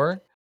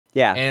before.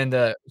 Yeah.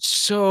 And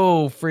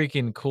so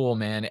freaking cool,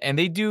 man. And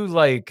they do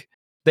like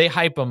they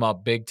hype him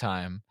up big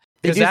time.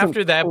 They Because do some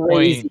after that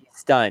crazy point,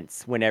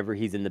 stunts whenever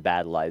he's in the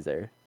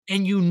Battleizer.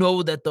 and you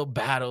know that the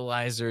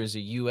Battleizer is a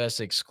US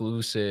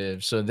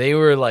exclusive. So they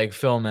were like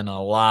filming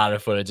a lot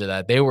of footage of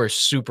that. They were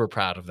super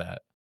proud of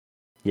that.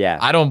 Yeah.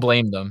 I don't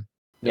blame them.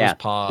 It was Yeah.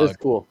 It was pog.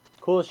 cool.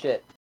 Cool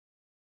shit.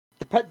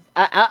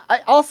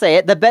 I'll say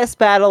it. The best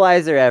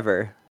Battleizer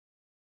ever.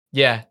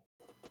 Yeah,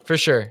 for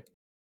sure.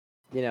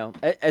 You know,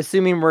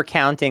 assuming we're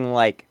counting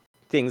like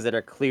things that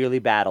are clearly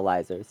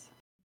Battleizers.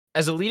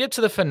 As a lead up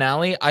to the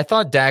finale, I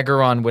thought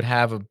Daggeron would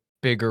have a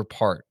bigger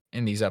part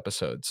in these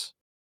episodes.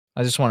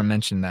 I just want to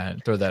mention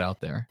that, throw that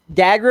out there.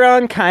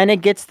 Daggeron kind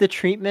of gets the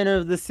treatment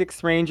of the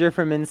Sixth Ranger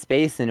from In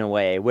Space in a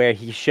way, where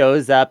he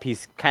shows up,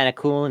 he's kind of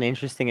cool and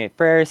interesting at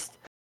first,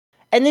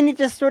 and then he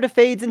just sort of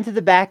fades into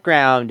the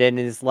background and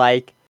is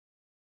like,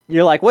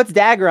 you're like, what's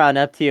Daggeron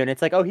up to? And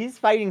it's like, oh, he's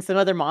fighting some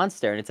other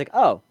monster. And it's like,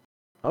 oh,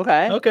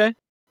 okay. Okay.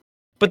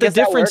 But the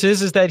difference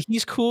is that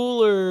he's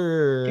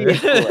cooler. He is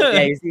cooler.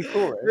 Yeah, he's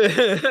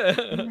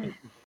cooler.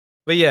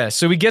 But yeah,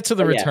 so we get to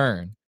the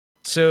return.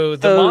 So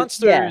the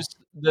monsters,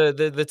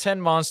 the 10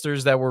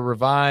 monsters that were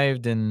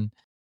revived and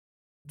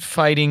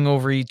fighting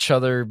over each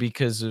other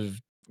because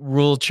of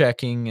rule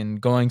checking and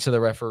going to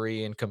the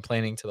referee and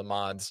complaining to the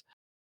mods,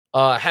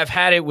 have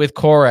had it with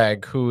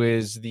Korag, who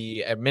is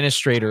the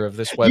administrator of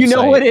this website. You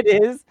know what it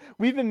is?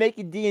 We've been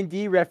making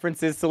D&D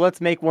references, so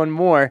let's make one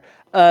more.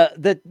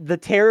 The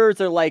terrors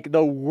are like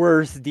the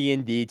worst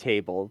D&D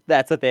table.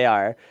 That's what they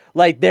are.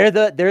 Like they're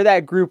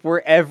that group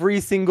where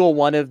every single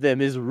one of them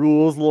is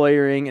rules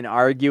lawyering and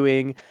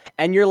arguing,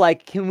 and you're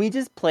like, can we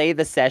just play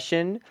the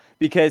session?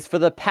 Because for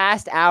the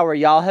past hour,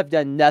 y'all have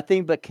done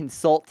nothing but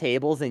consult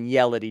tables and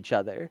yell at each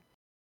other.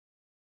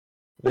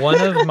 One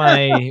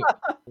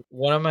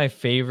of my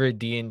favorite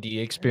D&D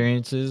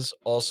experiences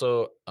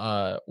also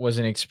was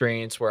an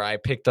experience where I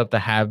picked up the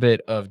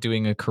habit of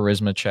doing a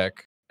charisma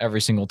check every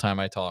single time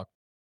I talk.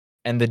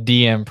 And the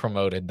DM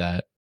promoted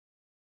that.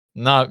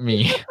 Not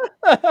me.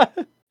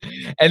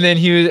 And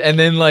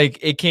then like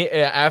it came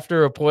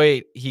after a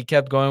point he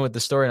kept going with the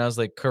story and I was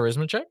like,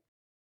 charisma check?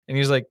 And he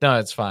was like, no,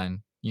 it's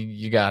fine.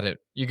 You got it.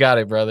 You got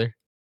it, brother.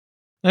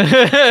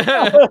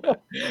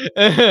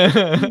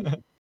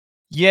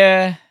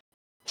 Yeah.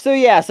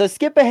 So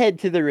skip ahead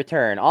to the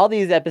return. All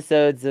these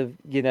episodes of,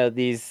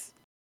 these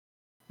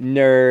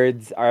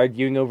nerds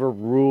arguing over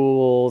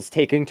rules,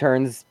 taking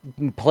turns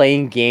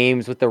playing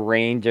games with the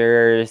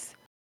Rangers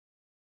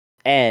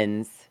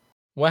ends.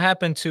 What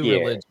happened to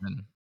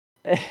religion?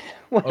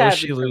 What happened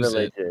she to lose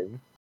it.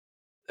 religion?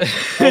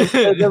 And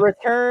so the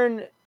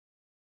return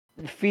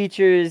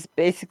features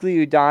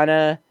basically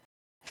Udana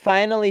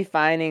finally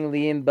finding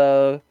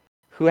Lianbo,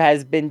 who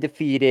has been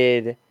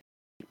defeated.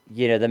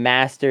 The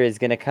master is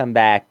going to come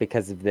back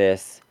because of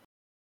this.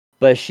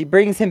 But she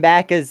brings him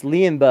back as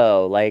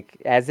Lianbo, like,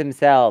 as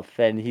himself,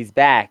 and he's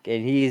back.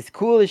 And he's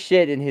cool as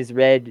shit in his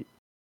red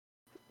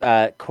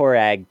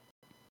Korag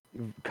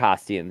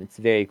costume. It's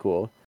very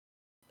cool.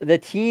 The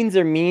teens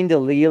are mean to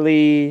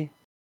Lily.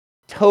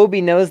 Toby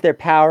knows they're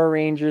Power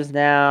Rangers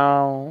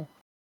now.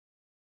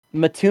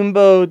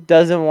 Matumbo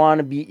doesn't want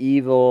to be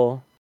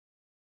evil.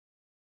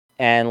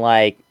 And,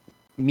 like,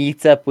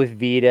 meets up with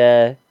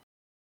Vita.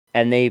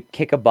 And they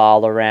kick a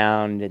ball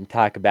around and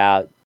talk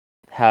about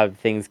how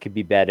things could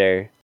be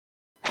better.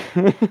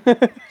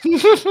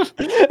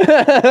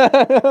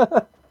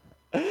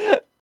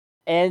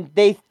 And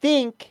they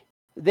think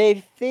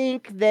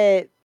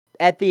that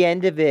at the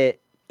end of it,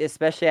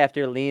 especially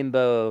after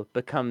Lianbo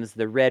becomes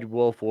the Red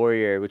Wolf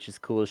Warrior, which is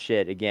cool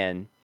shit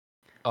again.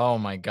 Oh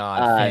my god,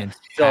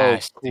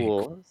 fantastic. So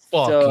cool.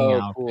 Fucking so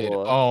outfit.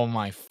 Cool. Oh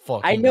my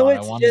fucking I know god.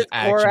 it's I want just an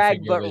action Korag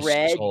figure but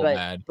red, so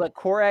bad. but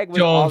Korag was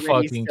Don't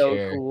already fucking so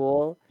care.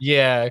 cool.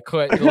 Yeah,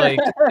 like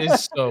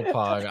it's so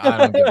pog. I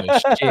don't give a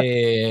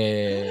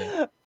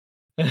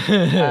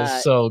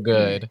shit. So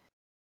good.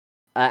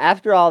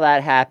 After all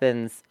that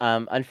happens,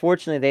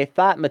 unfortunately, they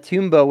thought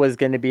Matumbo was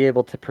going to be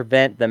able to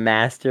prevent the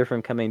Master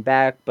from coming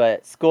back,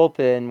 but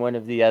Sculpin, one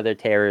of the other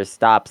terrorists,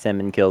 stops him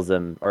and kills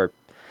him, or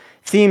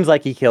seems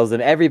like he kills him.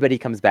 Everybody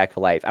comes back to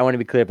life. I want to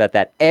be clear about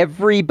that.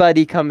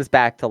 Everybody comes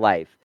back to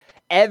life.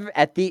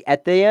 At the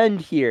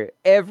end here,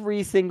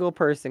 every single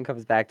person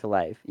comes back to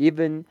life.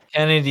 Even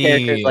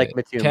characters like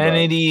Matumbo.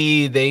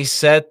 Kennedy, they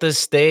set the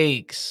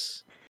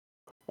stakes.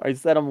 I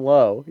set them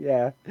low,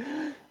 yeah.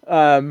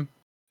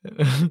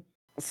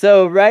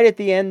 So right at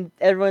the end,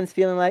 everyone's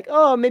feeling like,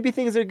 oh, maybe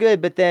things are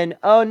good, but then,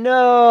 oh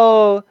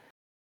no,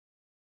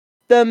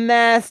 the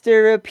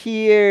Master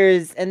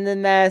appears, and the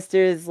Master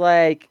is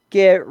like,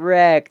 get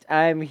wrecked,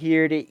 I'm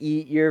here to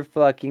eat your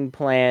fucking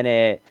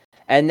planet.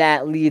 And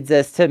that leads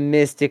us to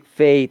Mystic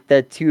Fate,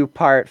 the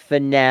 2-part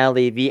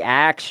finale, the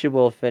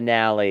actual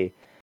finale.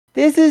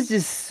 This is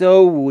just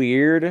so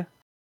weird.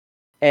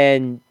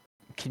 and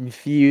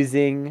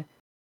confusing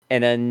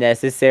and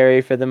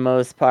unnecessary for the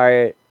most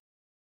part.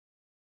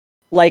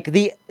 Like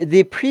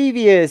the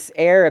previous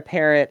heir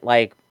apparent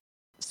like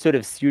sort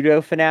of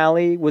pseudo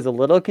finale was a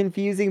little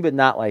confusing, but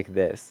not like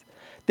this.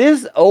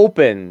 This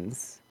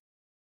opens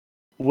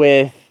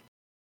with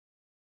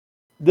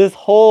this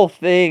whole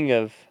thing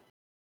of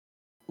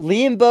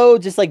Liambo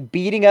just like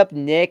beating up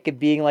Nick and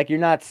being like, "You're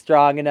not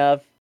strong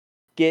enough.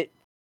 Get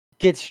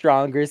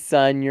stronger,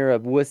 son. You're a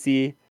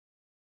wussy."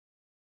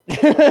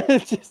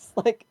 just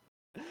like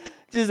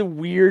just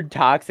weird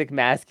toxic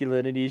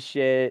masculinity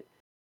shit.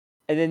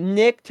 And then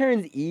Nick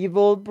turns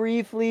evil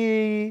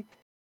briefly.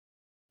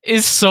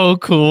 It's so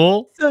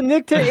cool. So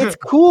it's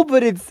cool,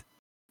 but it's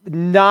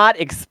not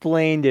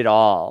explained at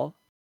all.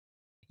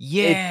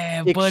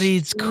 Yeah, It's but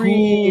it's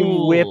extreme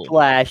cool.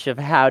 whiplash of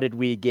how did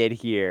we get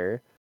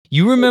here?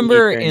 You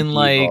remember He turned in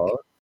like, evil.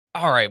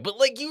 all right, but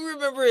like you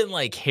remember in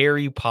like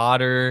Harry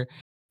Potter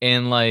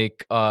and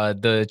like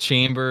the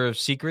Chamber of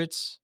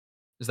Secrets?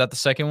 Is that the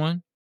second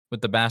one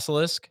with the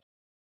basilisk?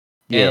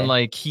 And Yeah.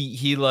 like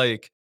he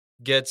like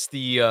gets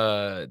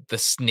the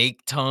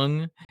snake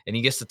tongue and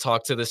he gets to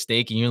talk to the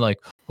snake and you're like,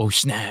 oh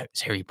snap,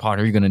 it's Harry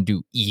Potter, you're gonna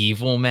do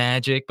evil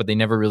magic, but they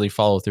never really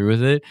follow through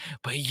with it.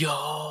 But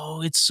yo,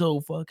 it's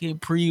so fucking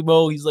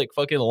primo. He's like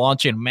fucking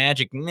launching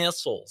magic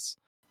missiles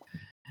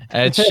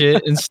at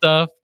shit and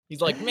stuff.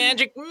 He's like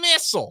magic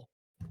missile.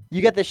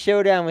 You got the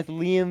showdown with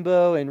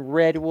Liambo and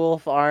Red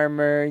Wolf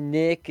armor,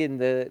 Nick and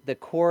the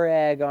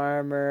Korag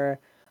armor,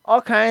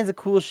 all kinds of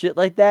cool shit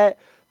like that.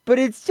 But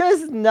it's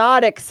just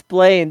not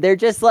explained. They're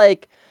just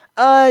like,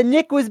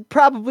 Nick was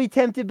probably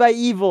tempted by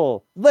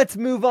evil. Let's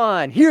move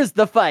on. Here's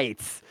the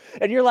fights.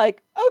 And you're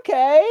like,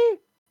 okay,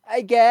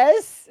 I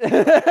guess.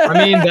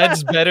 I mean,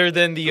 that's better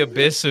than the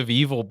abyss of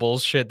evil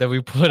bullshit that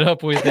we put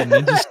up with in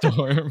Ninja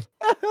Storm.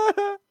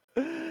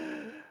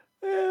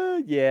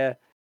 Yeah.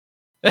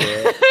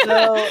 Yeah.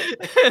 So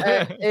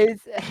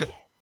it's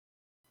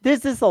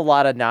there's just a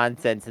lot of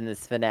nonsense in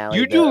this finale.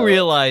 You do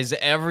realize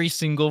every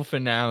single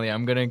finale,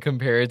 I'm gonna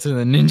compare it to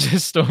the Ninja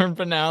Storm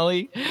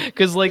finale,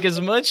 because like as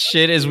much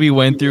shit as we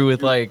went through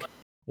with like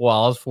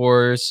Wild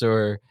Force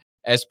or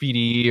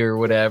SPD or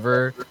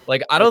whatever,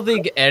 like I don't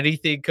think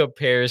anything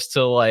compares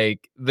to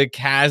like the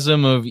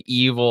chasm of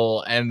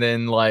evil and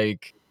then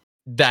like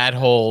that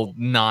whole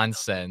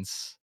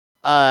nonsense.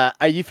 Are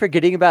you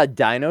forgetting about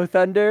Dino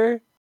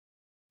Thunder?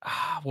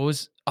 What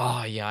was?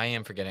 Oh yeah, I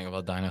am forgetting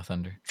about Dino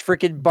Thunder.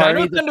 Freaking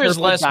Barney Dino the Thunder is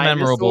purple less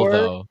memorable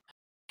dinosaur? though.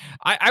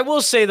 I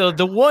will say though,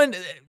 the one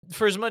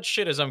for as much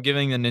shit as I'm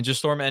giving the Ninja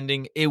Storm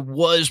ending, it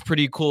was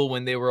pretty cool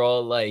when they were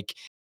all like,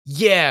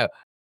 "Yeah,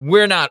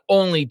 we're not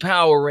only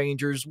Power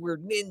Rangers, we're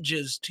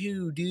ninjas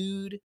too,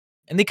 dude."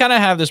 And they kind of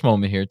have this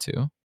moment here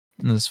too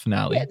in this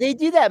finale. Yeah, they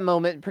do that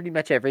moment in pretty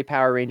much every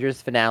Power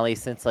Rangers finale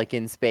since like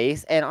In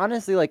Space, and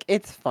honestly, like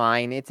it's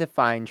fine. It's a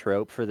fine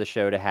trope for the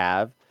show to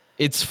have.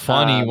 It's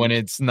funny when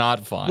it's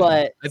not fun.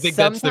 But I think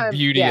that's the sometimes,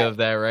 beauty yeah, of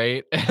that,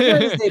 right?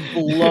 sometimes they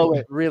blow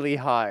it really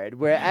hard.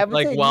 Where I would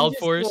Like say Wild Ninja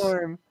Force?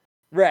 Storm,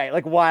 right?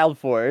 Like Wild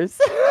Force.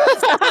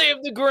 Slam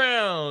the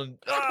ground.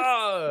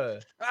 Ah!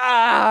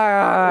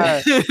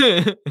 Ah!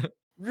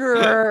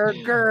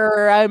 Grr,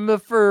 grr, I'm a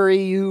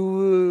furry.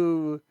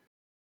 Woo.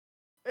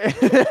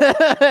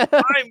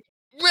 I'm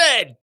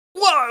Red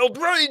Wild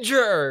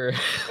Ranger.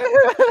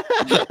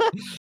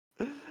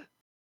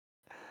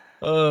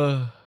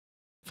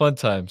 Fun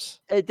times.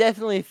 It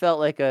definitely felt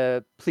like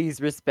a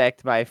please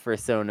respect my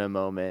persona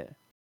moment.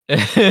 I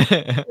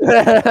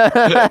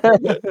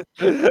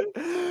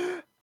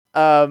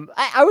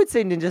would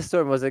say Ninja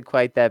Storm wasn't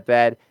quite that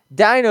bad.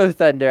 Dino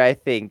Thunder, I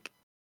think,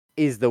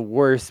 is the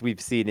worst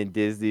we've seen in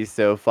Disney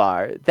so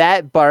far.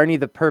 That Barney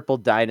the purple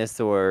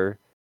dinosaur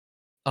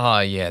Oh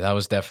yeah, that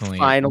was definitely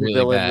final really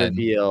villain bad.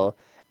 reveal.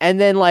 And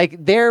then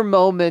like their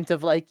moment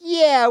of like,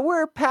 yeah,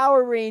 we're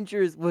Power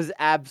Rangers was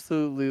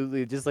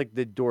absolutely just like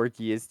the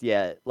dorkiest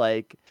yet.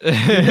 Like you're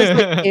just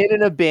like in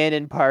an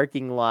abandoned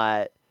parking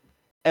lot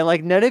and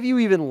like none of you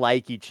even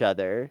like each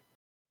other.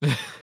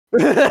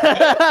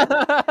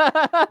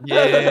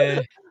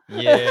 Yeah.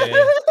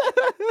 Yeah.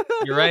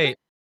 You're right.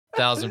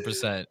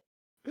 1000%.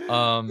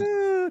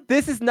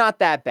 This is not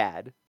that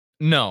bad.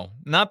 No,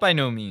 not by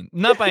no means.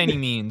 Not by any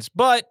means.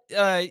 But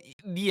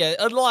yeah,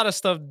 a lot of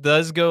stuff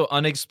does go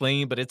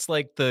unexplained, but it's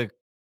like the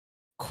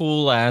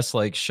cool ass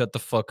like shut the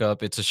fuck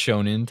up, it's a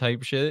shonen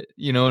type shit.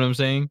 You know what I'm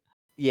saying?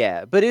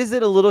 Yeah, but is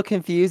it a little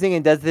confusing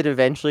and does it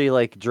eventually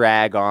like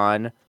drag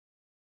on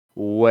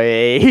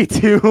way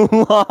too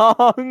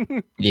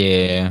long?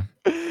 Yeah.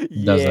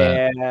 Does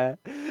that. Yeah.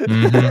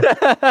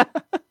 Mhm.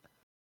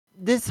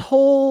 This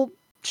whole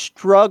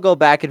struggle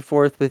back and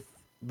forth with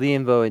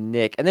Liambo and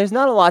Nick, and there's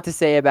not a lot to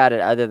say about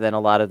it other than a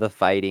lot of the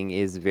fighting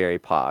is very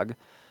pog.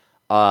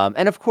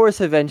 And of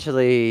course,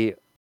 eventually,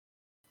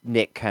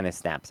 Nick kind of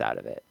snaps out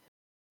of it.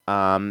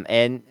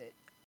 And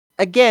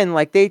again,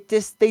 like they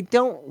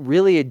don't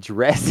really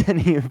address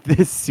any of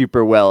this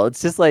super well.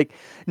 It's just like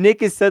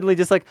Nick is suddenly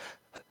just like,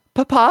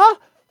 Papa,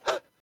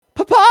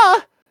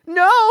 Papa,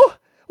 no,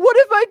 what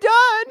have I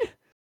done?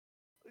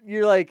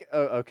 You're like,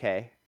 oh,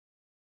 okay.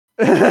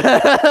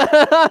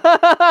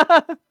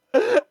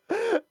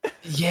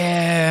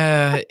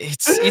 Yeah,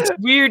 it's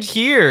weird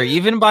here.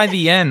 Even by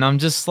the end, I'm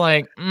just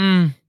like,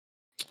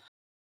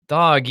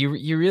 dog,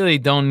 you really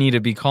don't need to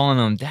be calling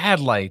him dad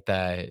like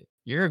that.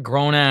 You're a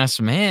grown ass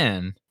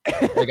man.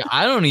 Like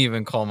I don't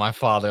even call my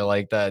father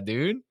like that,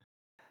 dude.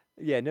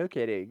 Yeah, no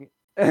kidding.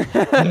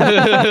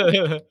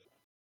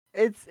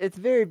 It's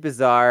very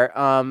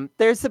bizarre.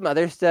 There's some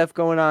other stuff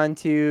going on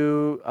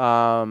too.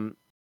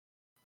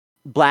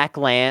 Black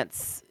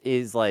Lance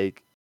is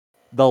like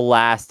the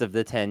last of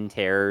the 10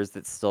 terrors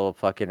that's still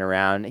fucking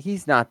around.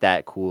 He's not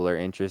that cool or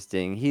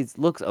interesting. He's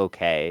looks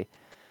okay.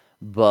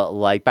 But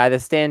like by the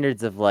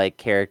standards of like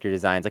character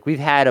designs, like we've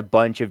had a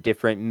bunch of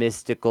different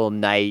mystical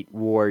knight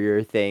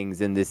warrior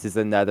things, and this is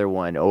another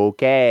one.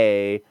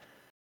 Okay.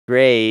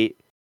 Great.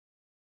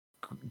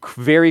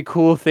 Very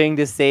cool thing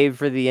to save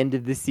for the end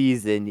of the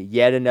season.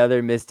 Yet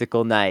another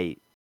mystical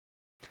knight.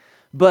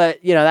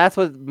 But, you know, that's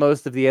what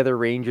most of the other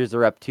Rangers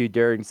are up to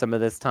during some of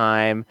this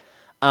time.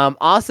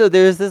 Also,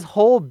 there's this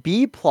whole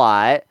B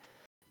plot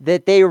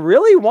that they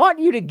really want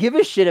you to give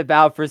a shit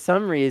about for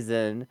some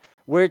reason,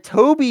 where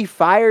Toby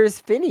fires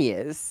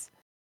Phineas.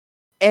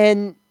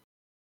 And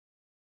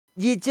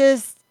you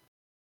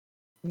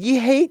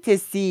hate to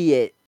see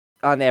it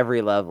on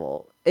every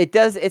level.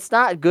 It's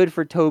not good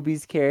for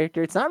Toby's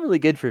character. It's not really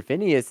good for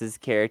Phineas's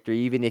character,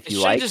 even if It you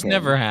should have like just him.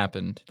 never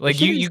happened. It Like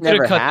should've you just could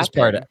have never cut this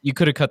part. happened. You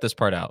could have cut this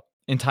part out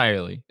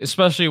entirely,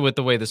 especially with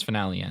the way this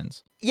finale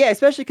ends. Yeah,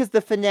 especially because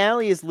the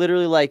finale is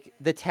literally like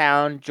the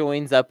town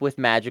joins up with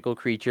magical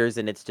creatures,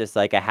 and it's just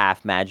like a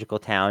half magical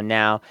town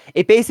now.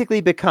 It basically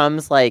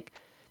becomes like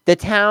the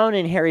town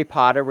in Harry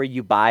Potter where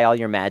you buy all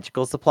your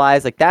magical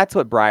supplies. Like that's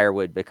what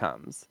Briarwood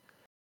becomes.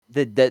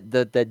 The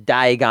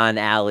Diagon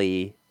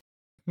Alley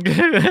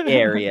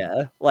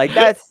area. Like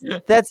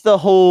that's the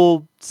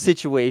whole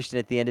situation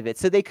at the end of it.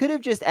 So they could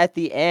have just at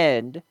the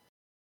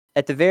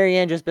very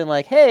end, just been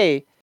like,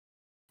 "Hey,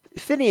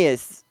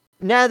 Phineas,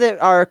 now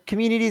that our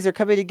communities are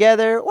coming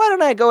together, why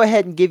don't I go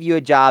ahead and give you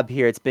a job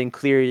here? It's been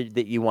clear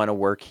that you want to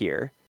work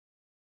here."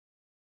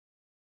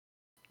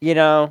 You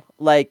know,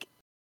 like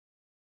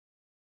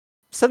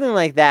something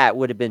like that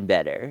would have been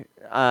better.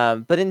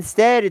 But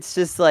instead, it's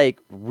just like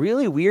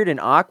really weird and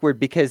awkward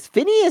because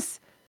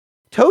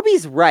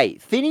Toby's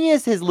right.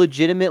 Phineas has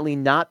legitimately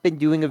not been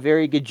doing a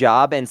very good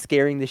job and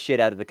scaring the shit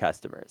out of the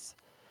customers.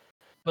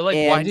 But like,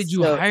 why And did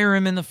you so, hire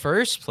him in the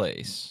first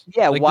place?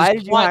 yeah, Like this why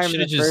did you plot hire him should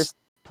in have the just first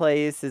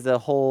place is a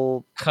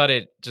whole... cut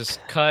it. Just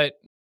cut.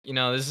 You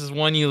know, this is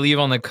one you leave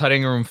on the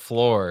cutting room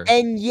floor.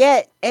 And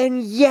yet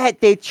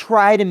they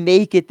try to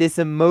make it this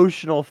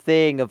emotional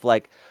thing of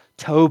like,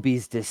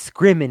 Toby's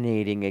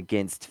discriminating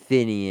against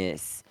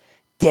Phineas.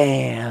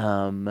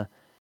 Damn.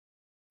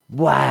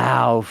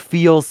 Wow,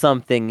 feel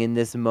something in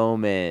this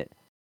moment.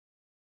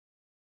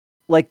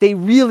 Like they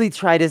really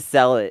try to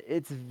sell it.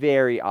 It's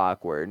very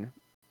awkward.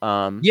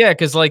 Yeah,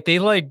 because like they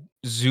like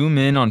zoom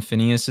in on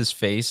Phineas's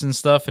face and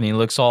stuff, and he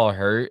looks all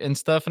hurt and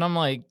stuff, and I'm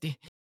like,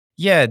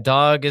 yeah,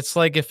 dog. It's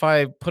like if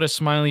I put a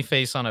smiley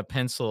face on a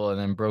pencil and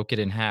then broke it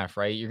in half,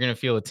 right? You're gonna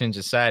feel a tinge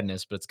of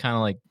sadness, but it's kind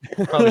of like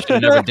probably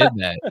should have never did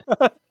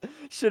that.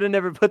 Should have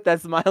never put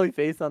that smiley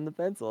face on the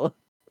pencil.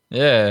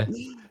 Yeah.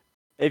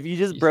 If you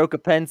just broke a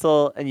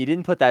pencil and you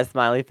didn't put that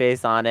smiley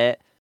face on it,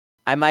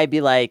 I might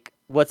be like,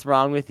 "What's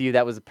wrong with you?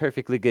 That was a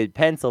perfectly good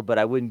pencil," but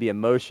I wouldn't be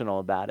emotional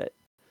about it.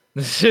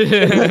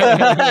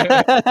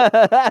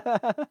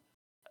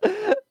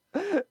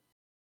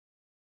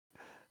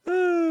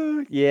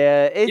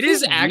 Yeah, It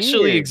is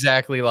actually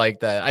exactly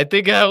like that. I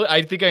think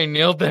I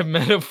nailed that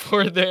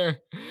metaphor there.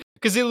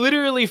 Because it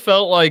literally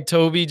felt like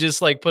Toby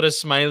just like put a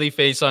smiley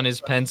face on his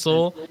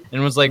pencil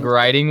and was like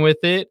writing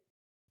with it.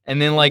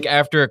 And then like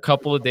after a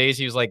couple of days,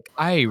 he was like,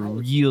 I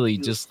really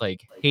just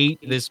like hate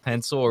this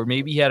pencil. Or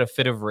maybe he had a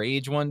fit of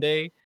rage one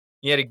day.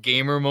 He had a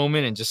gamer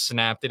moment and just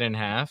snapped it in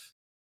half.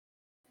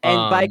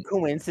 And by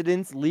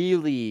coincidence,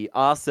 Lily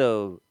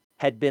also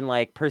had been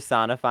like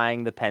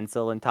personifying the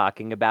pencil and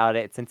talking about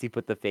it since he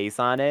put the face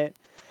on it.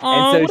 Oh,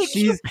 And so what a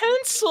cute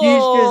pencil!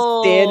 she's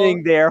just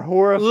standing there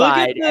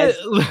horrified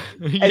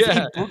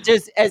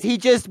as he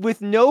just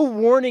with no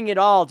warning at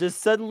all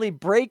just suddenly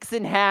breaks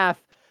in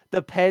half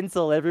the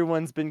pencil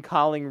everyone's been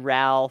calling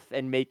Ralph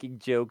and making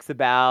jokes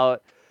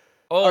about.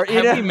 Oh,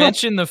 have we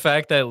mentioned the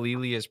fact that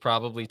Lily has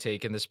probably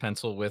taken this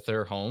pencil with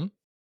her home?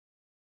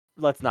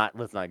 Let's not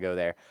go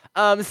there.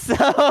 Oh,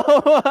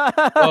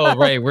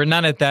 right. We're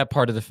not at that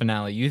part of the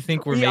finale. You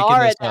think we're making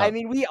this up? I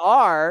mean, we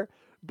are,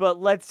 but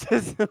let's You,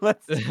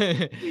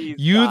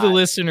 the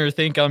listener,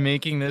 think I'm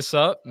making this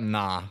up?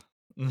 Nah.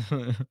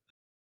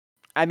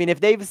 I mean,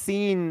 if they've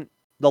seen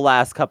the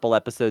last couple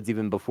episodes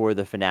even before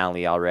the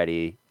finale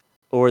already,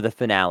 or the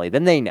finale,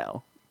 then they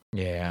know.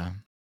 Yeah.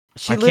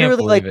 She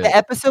literally, like, the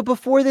episode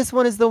before this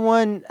one is the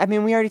one, I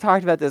mean, we already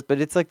talked about this, but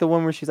it's like the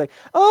one where she's like,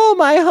 "Oh,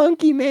 my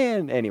hunky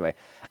man." Anyway,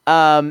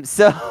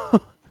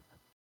 so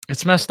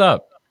it's messed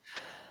up.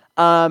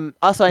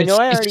 Also, I know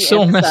I already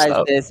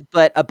emphasized this,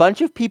 but a bunch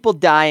of people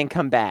die and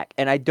come back,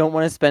 and I don't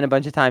want to spend a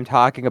bunch of time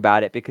talking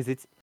about it because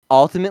it's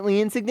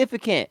ultimately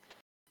insignificant.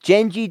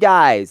 Genji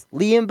dies.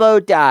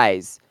 Liambo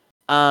dies.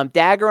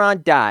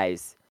 Daggeron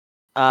dies.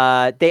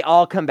 They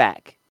all come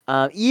back.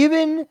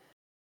 Even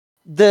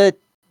the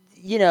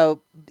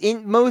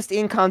most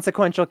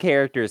inconsequential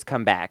characters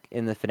come back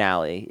in the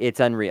finale. It's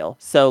unreal.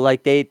 So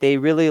like they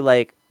really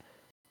like.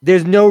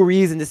 There's no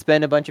reason to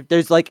spend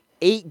there's like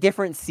 8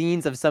 different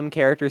scenes of some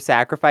characters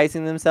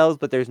sacrificing themselves,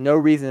 but there's no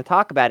reason to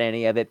talk about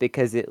any of it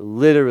because it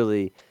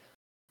literally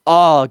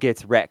all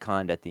gets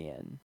retconned at the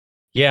end.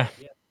 Yeah.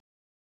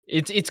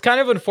 It's kind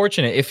of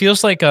unfortunate. It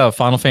feels like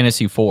Final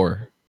Fantasy IV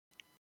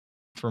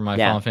for my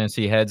Final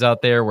Fantasy heads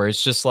out there, where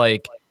it's just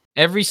like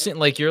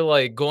like you're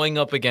like going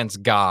up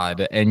against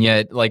God, and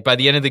yet like by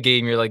the end of the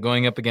game you're like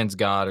going up against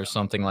God or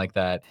something like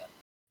that.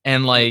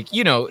 And like,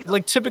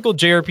 like typical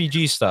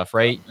JRPG stuff,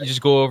 right? You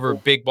just go over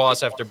big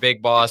boss after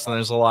big boss, and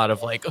there's a lot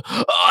of like,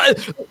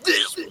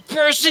 this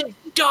person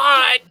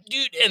died,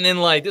 dude. And then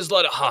like there's a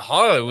lot of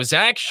haha, it was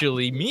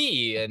actually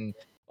me. And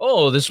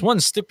oh, this one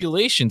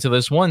stipulation to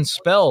this one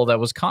spell that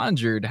was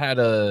conjured had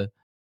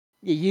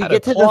you had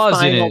get to the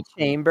clause in final it.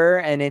 chamber,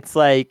 and it's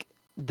like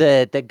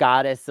the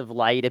goddess of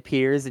light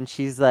appears, and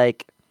she's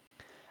like,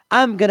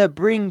 I'm gonna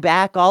bring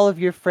back all of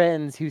your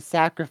friends who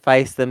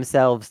sacrificed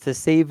themselves to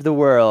save the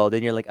world.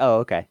 And you're like, oh,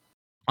 okay.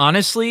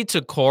 Honestly,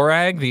 to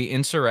Korag, the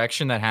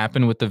insurrection that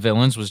happened with the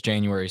villains was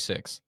January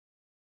 6th.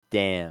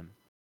 Damn.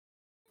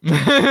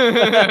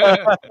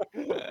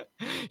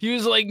 He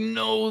was like,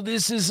 no,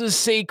 this is a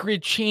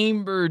sacred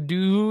chamber,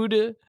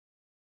 dude.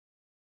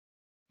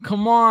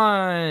 Come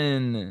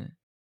on.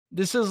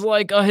 This is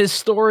like a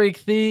historic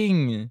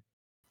thing.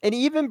 And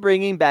even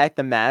bringing back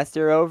the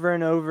Master over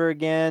and over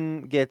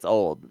again gets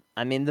old.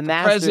 I mean, the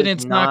Master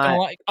President's is not gonna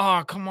not. like,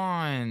 oh, come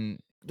on.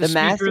 The The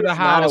Speaker Master of the is not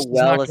a House is not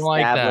gonna like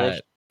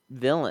well-established that.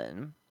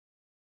 villain.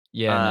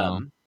 Yeah,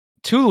 no.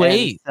 Too And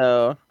late.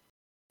 so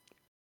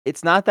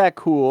it's not that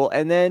cool.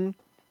 And then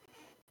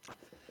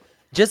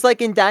just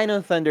like in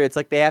Dino Thunder, it's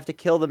like they have to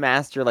kill the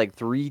Master like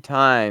 3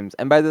 times.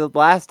 And by the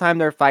last time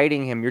they're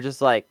fighting him, you're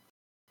just like,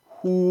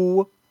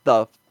 who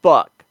the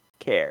fuck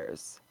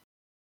cares?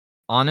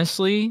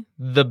 Honestly,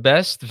 the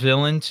best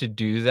villain to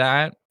do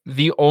that,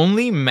 the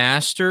only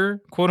master,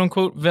 quote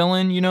unquote,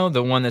 villain,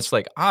 the one that's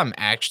like, I'm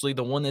actually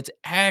the one that's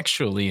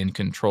actually in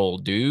control,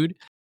 dude.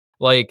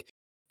 Like,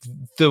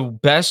 the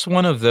best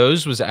one of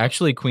those was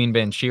actually Queen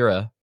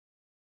Banshira.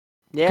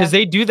 Yeah. Because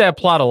they do that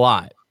plot a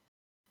lot.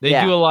 They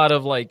Yeah. do a lot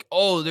of like,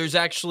 oh, there's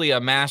actually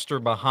a master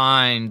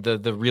behind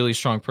the really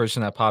strong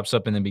person that pops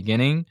up in the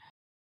beginning.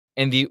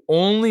 And the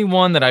only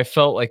one that I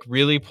felt like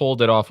really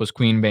pulled it off was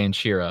Queen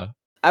Banshira.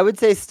 I would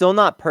say still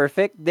not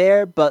perfect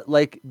there, but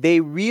like they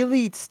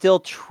really still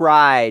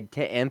tried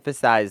to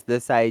emphasize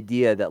this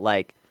idea that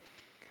like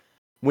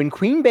when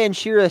Queen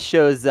Banshira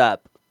shows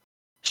up,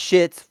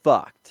 shit's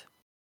fucked.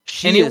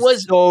 And She it is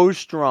was so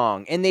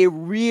strong. And they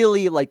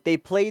really like they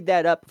played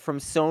that up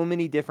from so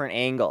many different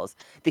angles.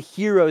 The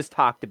heroes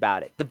talked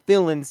about it. The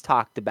villains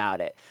talked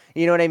about it.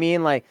 You know what I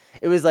mean? Like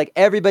it was like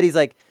everybody's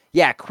like,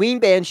 yeah,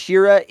 Queen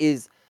Banshira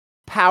is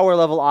power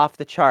level off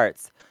the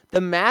charts.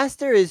 The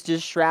Master is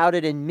just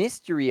shrouded in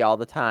mystery all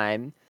the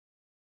time.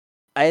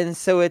 And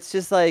so it's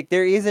just like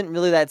there isn't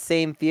really that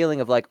same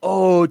feeling of like,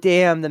 oh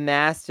damn, the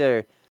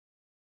Master.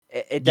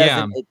 It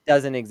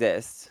doesn't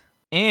exist.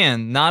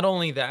 And not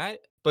only that,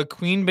 but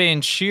Queen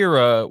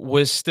Banshira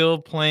was still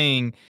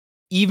playing,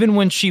 even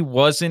when she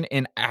wasn't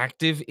an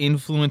active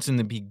influence in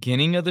the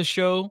beginning of the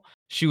show,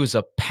 she was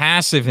a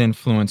passive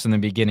influence in the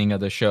beginning of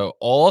the show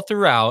all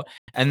throughout.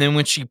 And then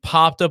when she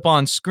popped up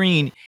on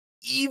screen,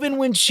 even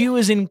when she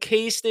was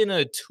encased in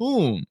a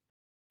tomb,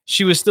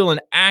 she was still an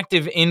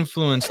active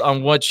influence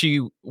on what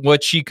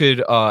she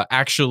could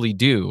actually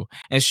do.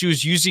 And she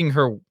was using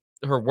her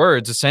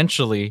words,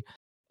 essentially,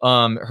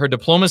 her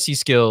diplomacy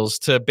skills,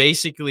 to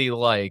basically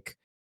like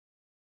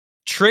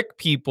trick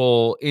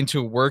people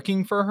into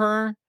working for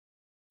her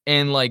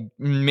and like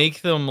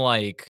make them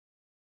like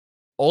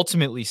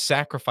ultimately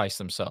sacrifice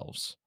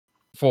themselves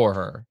for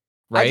her,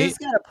 I right? just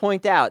gotta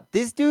point out,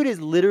 this dude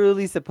is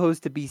literally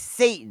supposed to be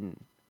Satan.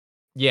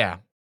 Yeah.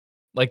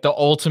 Like the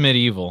ultimate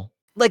evil.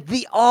 Like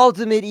the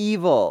ultimate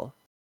evil.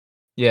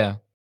 Yeah.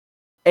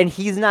 And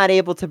he's not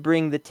able to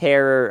bring the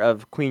terror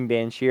of Queen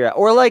Banshira.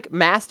 Or like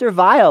Master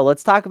Vile.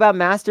 Let's talk about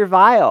Master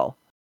Vile.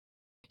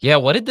 Yeah,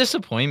 what a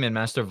disappointment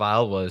Master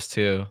Vile was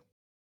too.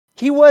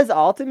 He was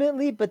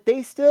ultimately, but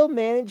they still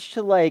managed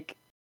to like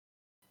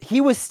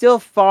he was still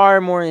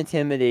far more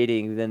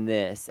intimidating than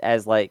this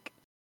as like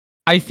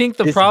I think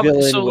the this problem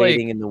villain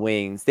waiting in the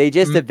wings. They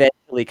just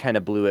eventually kind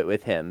of blew it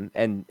with him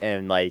and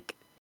like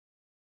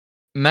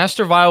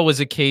Master Vile was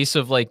a case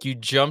of like you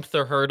jumped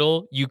the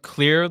hurdle, you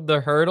cleared the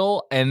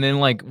hurdle, and then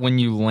like when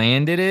you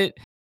landed it,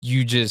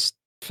 you just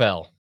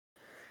fell.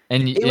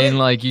 And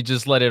like you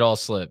just let it all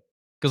slip.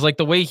 Cuz like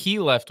the way he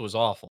left was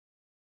awful.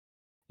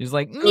 He's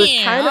like, it was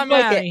 "Yeah, kind of I'm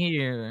like out of an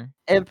here."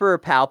 Emperor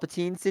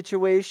Palpatine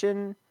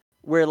situation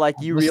where like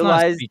you Let's not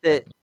realize speak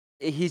that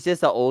he's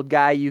just an old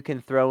guy you can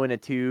throw in a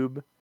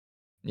tube.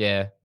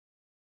 Yeah.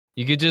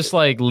 You could just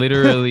like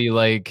literally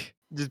like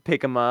just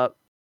pick him up,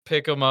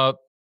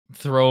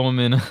 throw him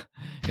in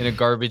in a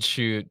garbage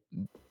chute,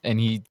 and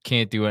he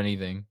can't do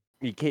anything.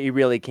 You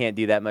really can't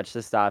do that much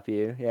to stop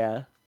you.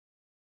 Yeah.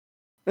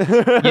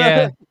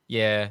 Yeah,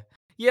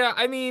 yeah.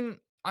 I mean,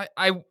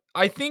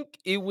 I think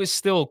it was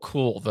still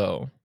cool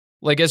though.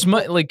 Like as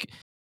much like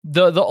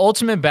the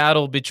ultimate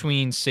battle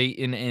between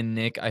Satan and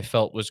Nick, I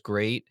felt was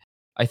great.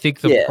 I think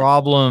Yeah.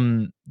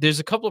 there's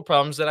a couple of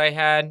problems that I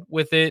had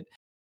with it.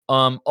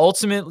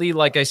 Ultimately,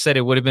 like I said,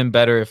 it would have been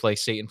better if like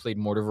Satan played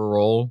more of a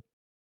role,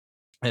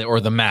 or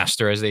the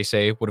master, as they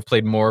say, would have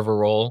played more of a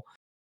role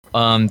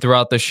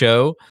throughout the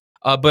show.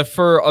 But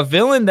for a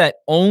villain that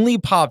only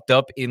popped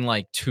up in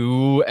like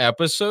 2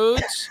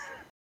 episodes,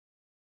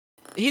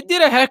 he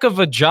did a heck of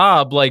a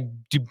job, like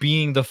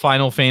being the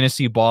Final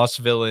Fantasy boss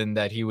villain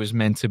that he was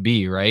meant to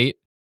be, right?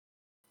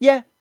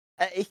 Yeah.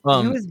 He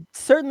Um, was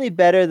certainly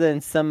better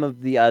than some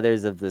of the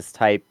others of this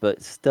type,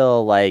 but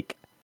still, like,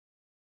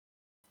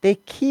 they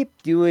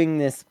keep doing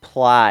this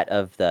plot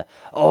of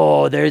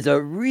there's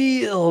a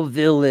real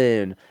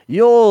villain,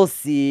 you'll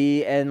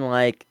see, and,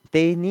 like,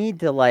 they need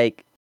to,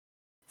 like,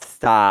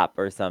 stop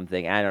or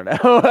something. I don't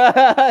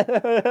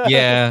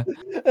yeah,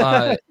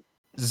 know.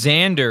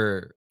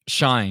 Xander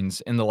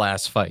shines in the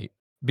last fight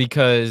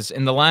because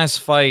in the last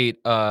fight,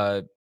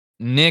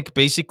 Nick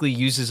basically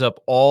uses up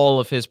all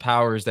of his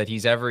powers that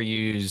he's ever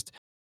used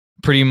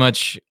pretty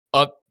much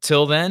up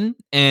till then.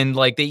 And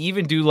like they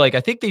even do like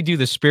I think they do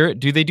the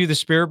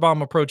spirit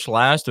bomb approach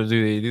last, or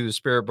do they do the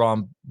spirit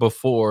bomb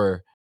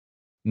before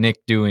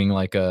Nick doing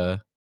like an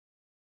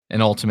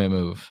ultimate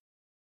move?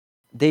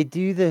 They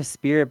do the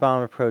spirit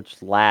bomb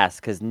approach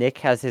last because Nick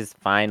has his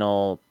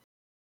final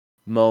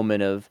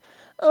moment of,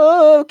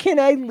 oh, can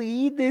I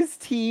lead this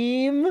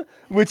team?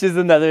 Which is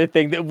another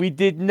thing that we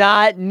did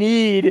not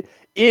need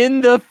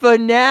in the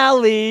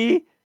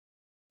finale.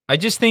 I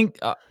just think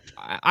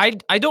I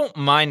don't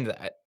mind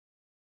that.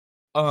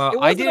 It wasn't a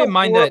horrible I didn't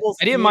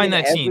scene mind in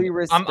that scene. every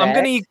respect.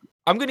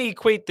 I'm gonna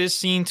equate this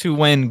scene to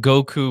when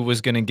Goku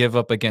was gonna give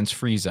up against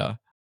Frieza.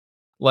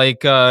 Like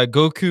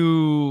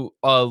Goku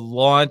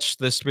launched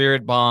the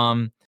spirit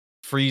bomb.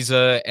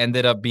 Frieza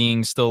ended up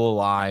being still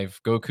alive.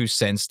 Goku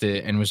sensed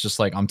it and was just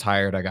like, I'm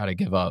tired, I gotta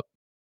give up.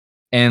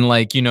 And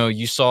like, you know,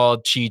 you saw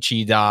Chi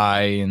Chi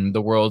die and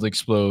the world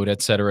explode,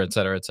 etc.,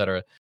 etc.,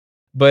 etc.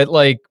 But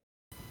like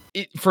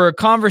for a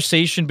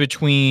conversation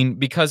between,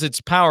 because it's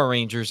Power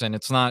Rangers and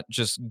it's not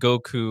just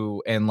Goku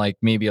and like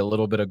maybe a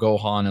little bit of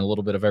Gohan and a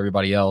little bit of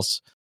everybody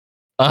else.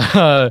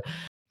 Uh,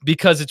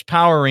 because it's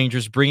Power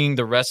Rangers, bringing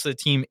the rest of the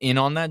team in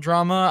on that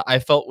drama, I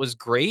felt was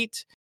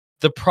great.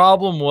 The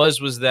problem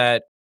was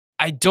that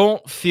I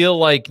don't feel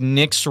like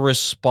Nick's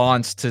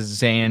response to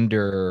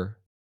Xander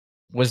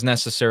was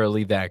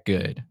necessarily that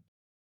good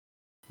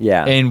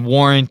Yeah. and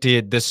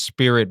warranted the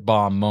spirit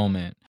bomb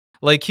moment.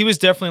 Like he was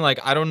definitely like,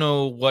 I don't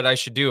know what I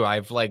should do.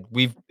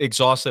 We've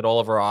exhausted all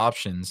of our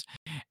options.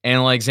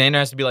 And like Xander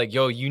has to be like,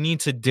 yo, you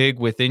need to dig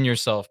within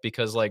yourself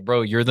because like,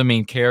 bro, you're the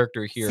main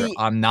character here. See,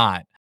 I'm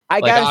not. I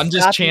Like gotta I'm just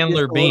stop you just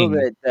Chandler a little Bing.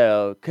 bit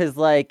though, because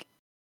like,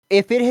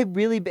 if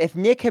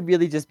Nick had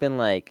really just been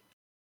like,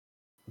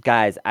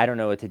 guys, I don't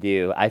know what to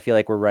do. I feel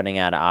like we're running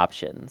out of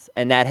options.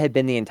 And that had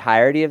been the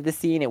entirety of the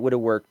scene, it would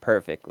have worked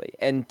perfectly.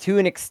 And to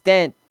an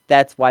extent,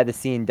 that's why the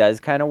scene does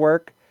kind of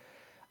work.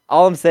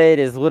 All I'm saying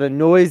is what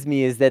annoys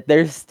me is that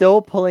they're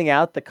still pulling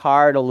out the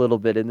card a little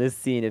bit in this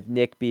scene of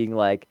Nick being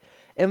like,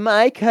 am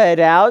I cut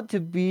out to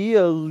be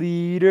a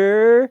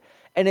leader?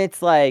 And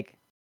it's like,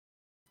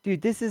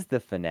 dude, this is the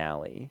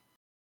finale.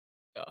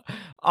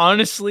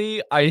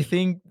 Honestly, I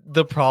think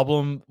the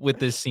problem with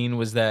this scene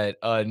was that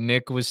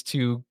Nick was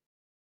too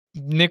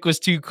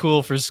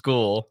cool for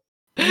school.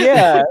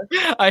 Yeah.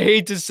 I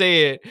hate to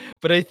say it,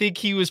 but I think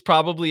he was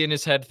probably in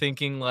his head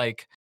thinking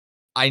like,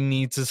 I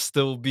need to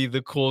still be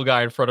the cool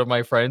guy in front of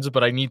my friends,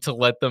 but I need to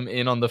let them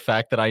in on the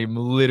fact that I am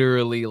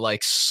literally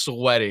like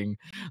sweating.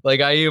 Like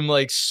I am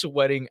like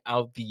sweating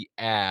out the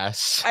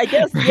ass I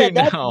guess, yeah, right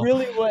now.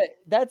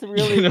 that's You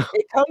really know?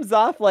 it comes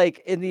off like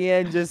in the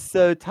end just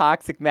so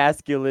toxic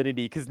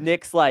masculinity because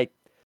Nick's like,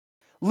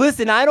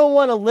 listen, I don't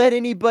want to let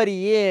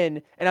anybody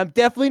in, and I'm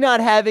definitely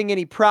not having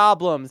any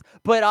problems,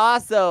 but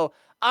also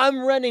I'm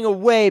running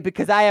away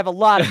because I have a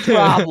lot of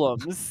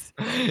problems.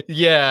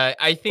 Yeah,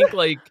 I think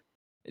like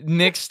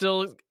Nick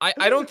still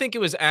I don't think it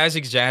was as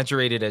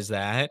exaggerated as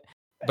that,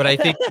 but I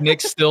think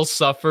Nick still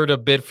suffered a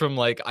bit from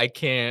like I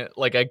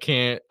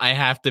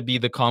have to be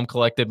the calm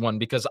collected one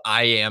because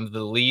I am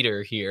the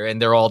leader here and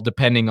they're all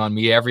depending on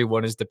me.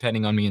 Everyone is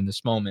depending on me in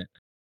this moment.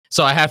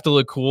 So I have to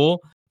look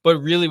cool. But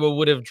really what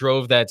would have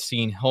drove that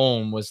scene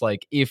home was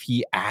like if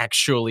he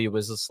actually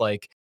was just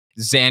like,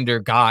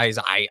 Xander, guys,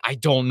 I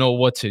don't know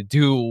what to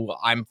do.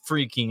 I'm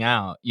freaking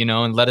out, you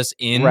know, and let us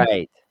in.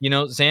 Right. You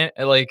know,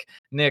 like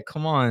Nick,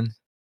 come on,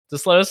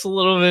 just let us a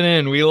little bit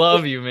in. We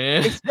love you,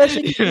 man.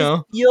 Especially, You this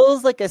know,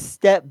 feels like a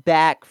step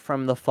back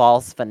from the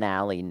false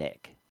finale,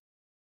 Nick.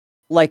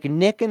 Like,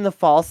 Nick in the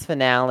false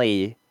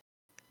finale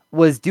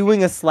was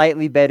doing a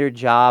slightly better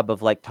job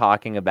of, like,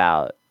 talking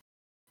about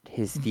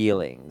his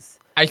feelings.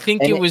 I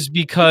think it And was it's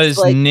because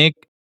like,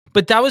 Nick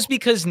But that was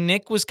because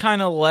Nick was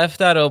kind of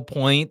left at a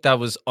point that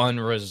was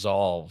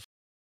unresolved.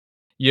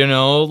 You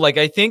know, like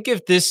I think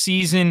if this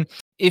season,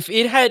 if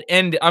it had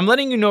ended, I'm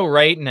letting you know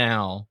right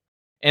now,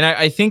 and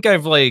I think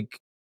I've like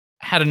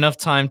had enough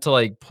time to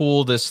like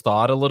pool this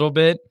thought a little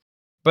bit.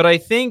 But I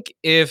think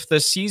if the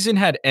season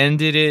had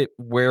ended it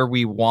where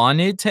we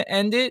wanted to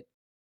end it,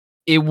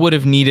 it would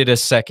have needed a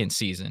second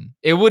season.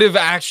 It would have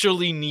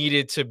actually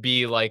needed to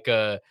be like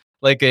a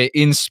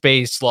in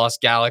space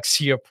Lost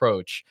Galaxy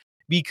approach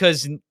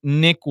because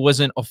Nick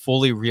wasn't a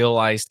fully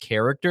realized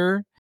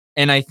character.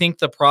 And I think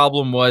the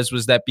problem was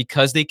that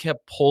because they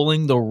kept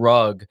pulling the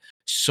rug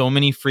so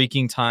many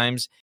freaking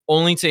times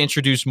only to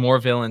introduce more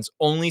villains,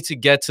 only to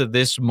get to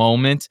this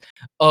moment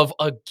of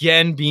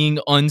again being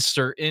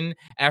uncertain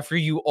after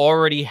you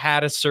already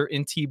had a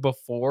certainty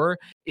before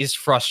is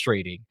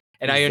frustrating.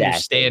 And I Exactly.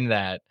 understand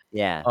that.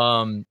 Yeah.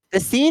 Um,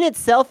 The scene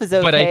itself is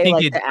but I okay, think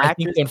like, it the I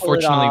think actors pull it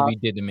unfortunately off. we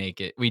did to make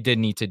it. We did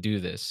need to do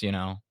this, you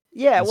know,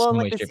 Yeah, in well, some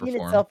like, way, the shape, or scene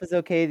form. itself is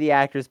okay, the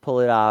actors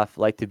pull it off,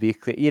 like, to be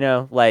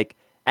clear, like,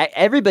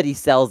 everybody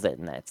sells it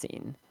in that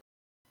scene.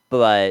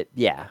 But,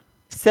 yeah.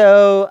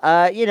 So,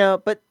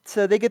 but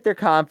so they get their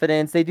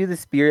confidence, they do the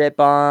spirit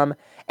bomb.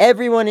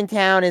 Everyone in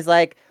town is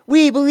like,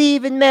 "We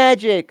believe in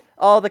magic!"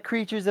 All the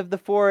creatures of the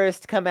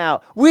forest come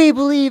out. "We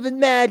believe in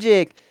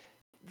magic!"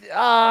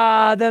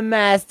 The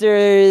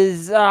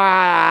masters,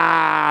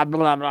 blah,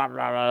 blah, blah,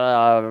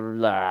 blah,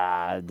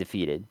 blah,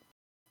 defeated.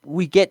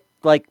 We get,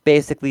 like,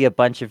 basically a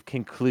bunch of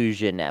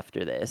conclusion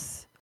after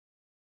this.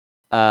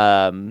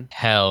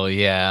 Hell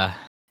yeah.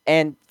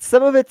 And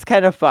some of it's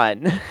kind of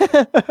fun.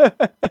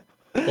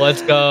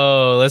 Let's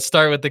go. Let's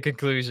start with the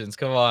conclusions.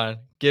 Come on.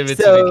 Give it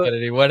to me, So,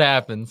 Kennedy. What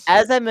happens?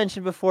 as I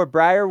mentioned before,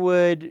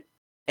 Briarwood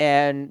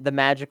and the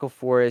magical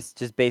forest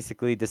just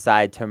basically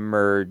decide to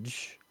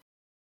merge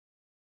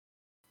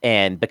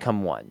and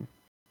become one.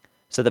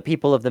 So the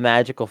people of the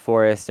magical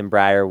forest and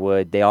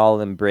Briarwood, they all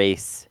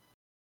embrace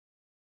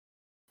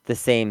the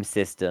same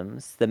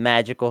systems. The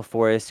magical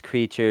forest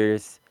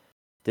creatures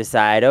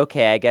decide,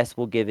 okay, I guess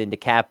we'll give in to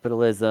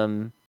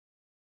capitalism.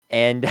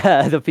 And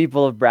the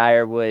people of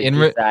Briarwood In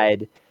re-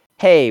 decide,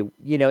 hey,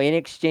 in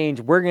exchange,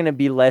 we're going to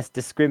be less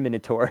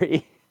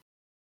discriminatory.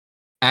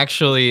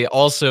 Actually,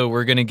 also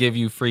we're gonna give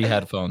you free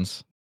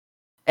headphones.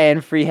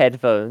 And free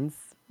headphones.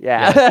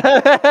 Yes.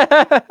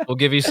 Yeah. We'll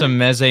give you some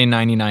Meze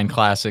 99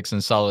 classics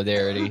in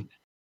solidarity.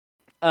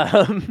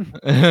 um,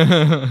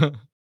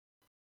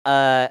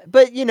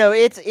 but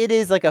it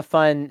is like a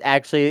fun,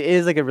 actually, it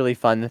is like a really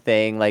fun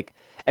thing. Like,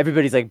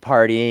 everybody's like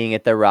partying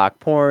at the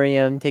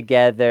Rockporium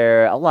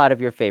together. A lot of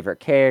your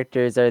favorite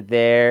characters are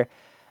there.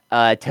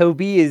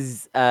 Toby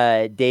is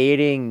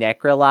dating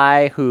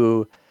Necroli,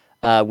 who,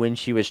 when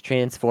she was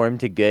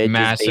transformed to good, just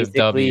Massive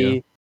W.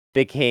 basically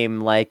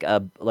became like a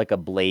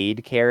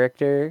Blade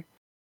character.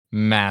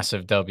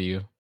 Massive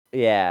W.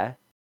 Yeah.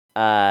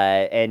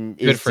 And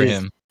Good is for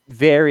just him.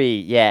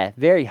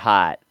 very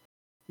hot.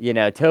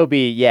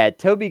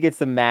 Toby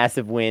gets a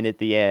massive win at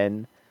the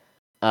end.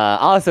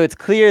 Also, it's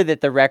clear that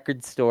the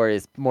record store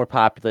is more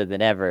popular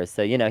than ever,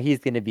 so he's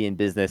going to be in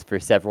business for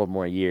several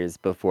more years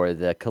before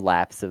the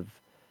collapse of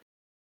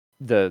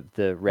the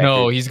No,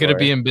 record he's gonna store.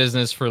 be in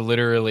business for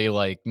literally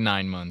like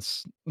 9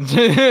 months.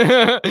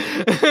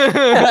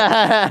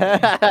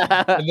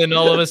 And then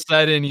all of a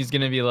sudden he's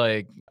gonna be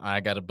like, I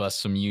gotta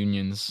bust some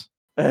unions.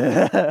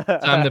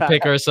 Time to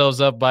pick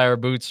ourselves up by our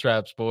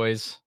bootstraps,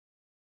 boys.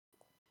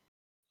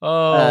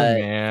 Oh uh, so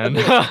man.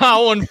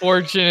 How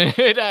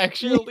unfortunate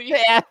actually.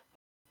 yeah.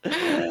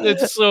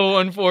 It's so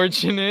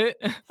unfortunate.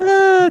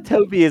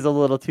 Toby is a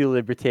little too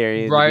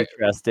libertarian to be Bri-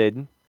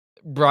 trusted.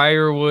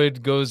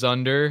 Briarwood goes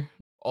under.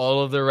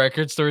 All of the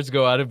record stores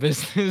go out of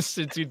business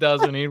in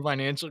 2008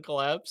 financial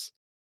collapse.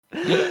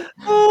 Live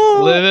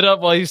it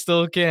up while you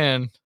still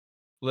can.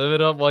 Live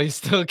it up while you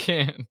still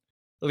can.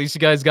 At least you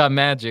guys got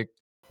magic.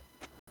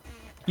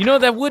 You know,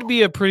 that would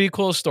be a pretty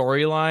cool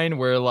storyline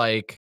where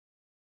like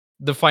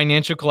the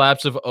financial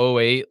collapse of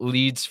 '08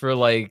 leads for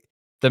like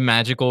the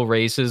magical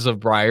races of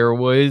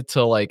Briarwood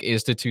to like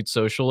institute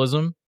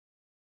socialism.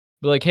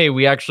 Be like, hey,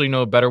 we actually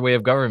know a better way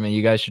of government.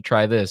 You guys should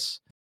try this.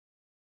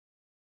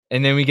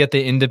 And then we get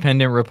the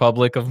independent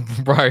republic of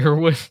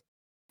Briarwood.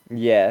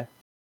 Yeah.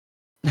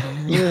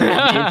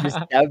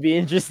 That would be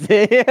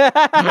interesting. There's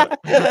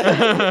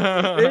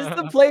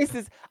the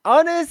places.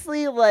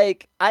 Honestly,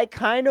 like, I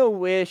kind of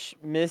wish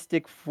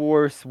Mystic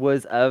Force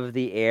was of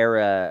the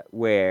era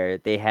where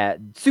they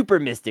had Super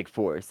Mystic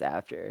Force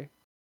after.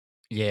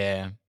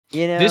 Yeah.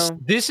 You This know?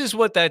 this is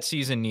what that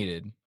season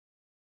needed.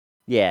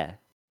 Yeah.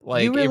 You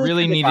Like, it really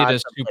really could have needed gone a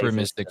some super places,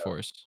 Mystic though.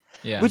 Force.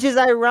 Yeah. Which is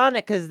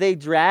ironic because they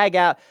drag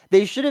out.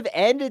 They should have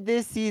ended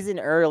this season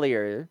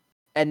earlier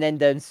and then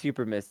done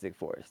Super Mystic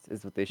Force,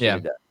 is what they should Yeah.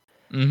 have done.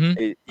 Mhm.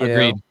 You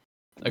Agreed.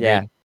 know? Yeah.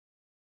 Agreed.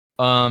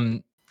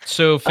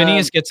 So Um,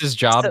 Phineas gets his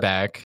job so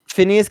back,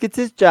 Phineas gets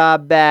his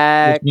job which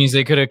back. means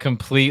they could have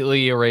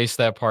completely erased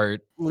that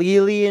part.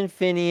 Lily and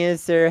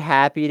Phineas are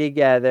happy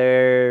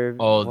together.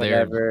 Oh,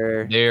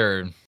 Whatever.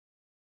 they're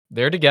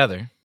they're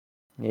together.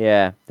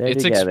 Yeah, they're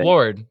It's together.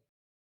 explored.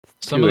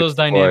 Some Too of those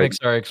explored. dynamics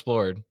are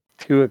explored.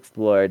 Too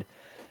explored.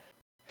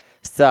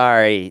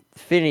 Sorry,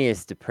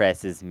 Phineas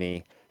depresses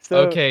me.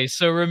 So Okay,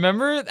 so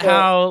remember so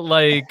how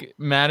like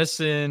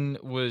Madison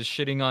was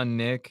shitting on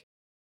Nick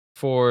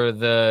for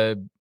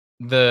the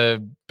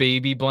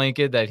baby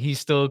blanket that he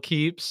still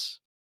keeps?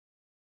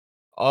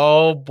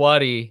 Oh,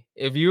 buddy,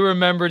 if you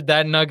remembered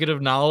that nugget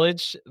of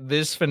knowledge,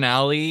 this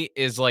finale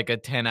is like a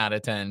 10 out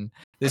of 10.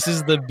 This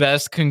is the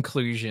best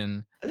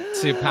conclusion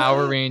to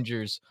Power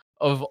Rangers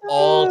of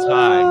all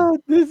time.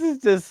 this is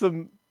just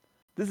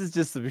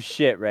some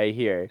shit right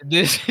here.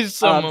 This is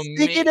some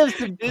Speaking of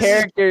some this is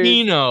characters,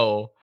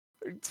 Kino.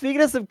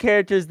 speaking of some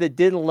characters that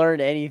didn't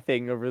learn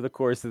anything over the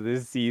course of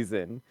this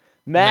season,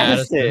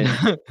 Madison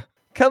Madison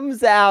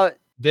comes out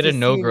did to a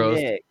no see growth.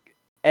 Nick,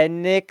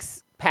 and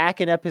Nick's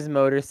packing up his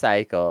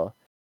motorcycle,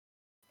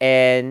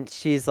 and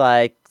she's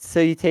like,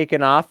 "So you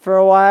taking off for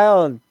a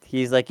while?" And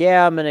he's like,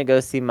 "Yeah, I'm gonna go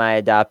see my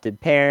adopted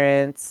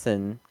parents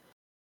and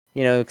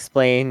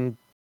explain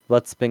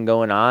what's been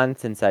going on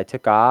since I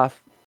took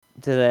off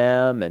to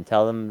them and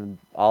tell them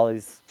all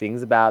these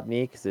things about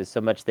me because there's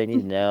so much they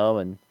need to know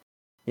and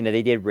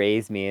they did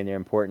raise me and they're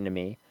important to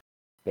me,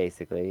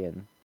 basically."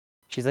 And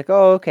she's like,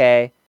 "Oh,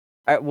 okay.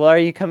 Well, are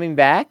you coming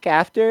back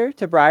after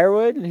to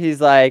Briarwood?" And he's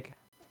like,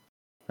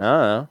 "I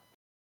don't know.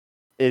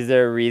 Is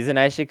there a reason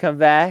I should come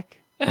back?"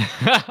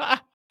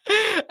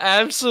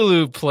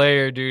 Absolute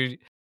player, dude.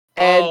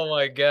 And Oh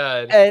my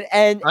god. and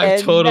and I've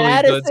and totally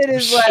done Madison some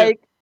is shit. like,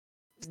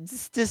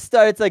 just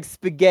starts like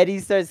spaghetti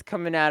starts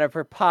coming out of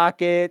her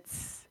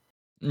pockets.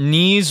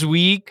 Knees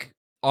weak,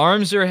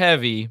 arms are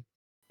heavy.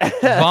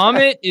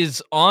 Vomit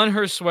is on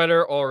her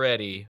sweater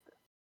already.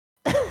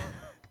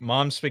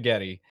 Mom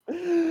spaghetti.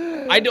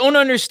 I don't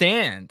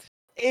understand.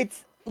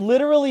 It's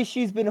literally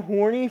she's been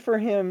horny for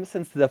him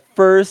since the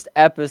first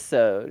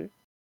episode.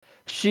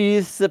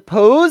 She's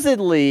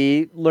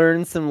supposedly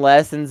learned some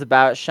lessons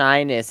about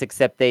shyness,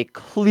 except they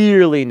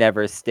clearly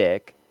never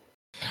stick.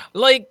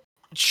 Like,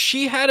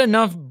 she had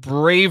enough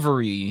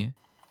bravery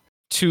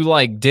to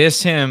like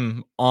diss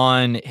him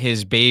on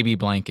his baby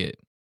blanket,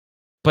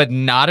 but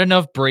not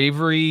enough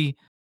bravery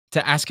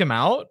to ask him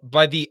out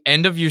by the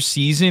end of your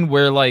season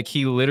where like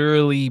he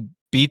literally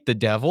beat the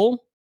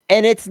devil.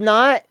 And it's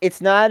not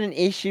an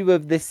issue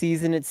of the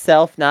season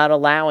itself not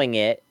allowing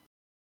it,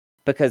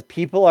 because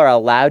people are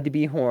allowed to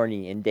be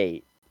horny and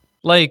date.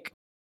 Like,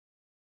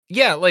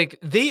 yeah, like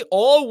they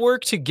all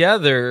work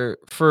together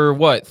for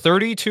what,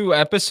 32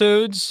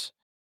 episodes?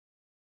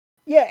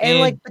 Yeah, and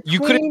like And you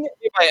couldn't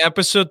say by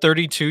episode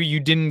 32 you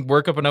didn't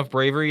work up enough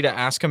bravery to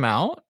ask him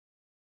out?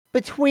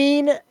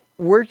 between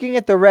working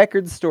at the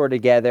record store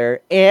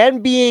together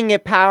and being a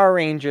Power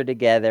Ranger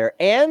together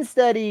and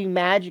studying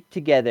magic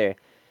together,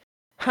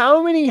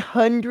 how many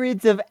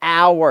hundreds of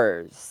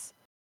hours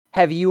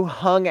have you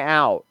hung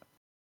out?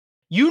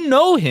 You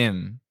know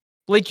him.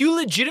 Like, you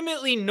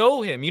legitimately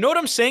know him. You know what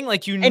I'm saying?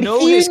 Like, you And know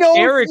he his knows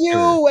character.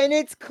 you, and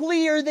it's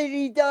clear that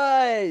he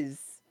does.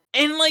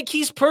 And, like,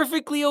 he's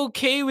perfectly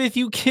okay with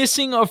you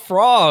kissing a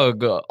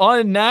frog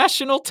on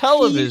national He's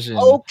television.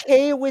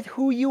 okay with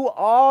who you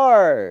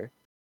are.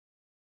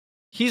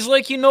 He's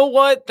like, you know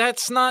what?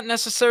 That's not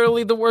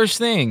necessarily the worst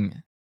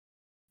thing.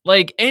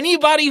 Like,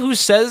 anybody who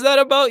says that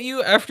about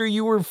you after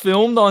you were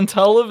filmed on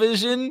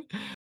television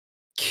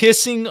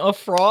kissing a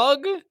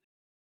frog,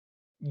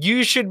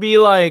 you should be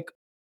like,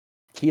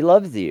 He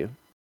loves you.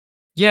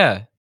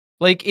 yeah.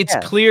 Like, it's Yeah.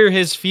 clear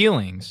his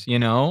feelings, you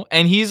know?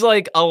 And he's,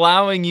 like,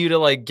 allowing you to,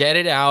 like, get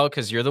it out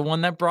because you're the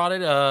one that brought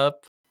it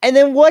up. And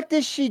then what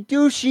does she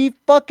do? She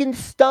fucking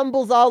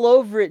stumbles all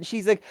over it. And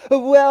she's like,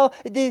 "Oh, well,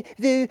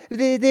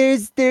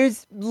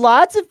 there's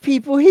lots of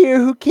people here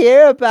who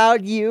care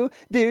about you.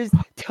 There's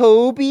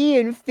Toby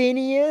and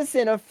Phineas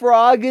and a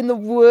frog in the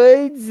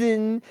woods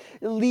and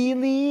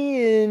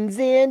Lily and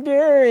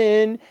Xander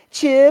and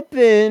Chip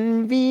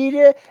and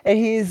Vita." And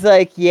he's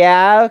like,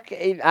 "Yeah,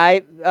 okay,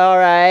 all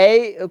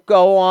right,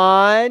 go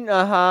on.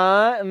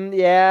 Uh-huh.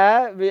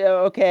 Yeah,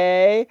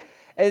 okay."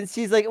 And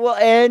she's like, "Well,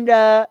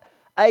 and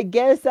I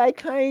guess I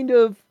kind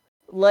of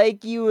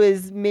like you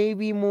as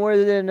maybe more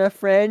than a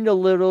friend a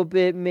little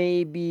bit,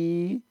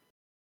 maybe."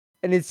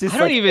 And it's I just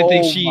don't like, even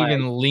think oh she my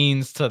even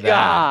leans to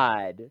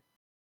that. God.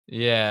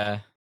 Yeah.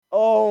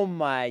 Oh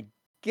my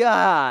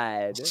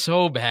God.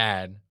 So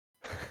bad.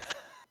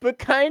 But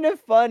kind of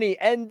funny.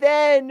 And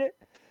then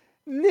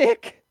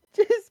Nick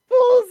just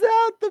pulls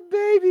out the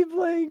baby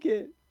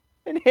blanket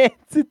and hands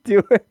it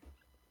to her.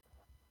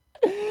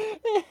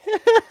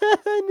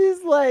 And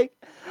he's like,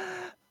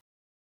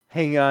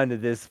 "Hang on to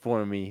this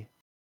for me."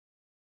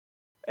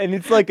 And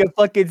it's like a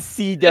fucking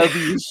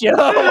CW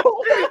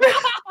show.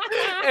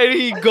 And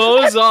he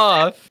goes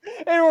off.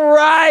 And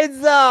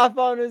rides off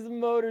on his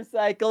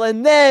motorcycle.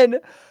 And then,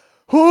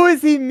 who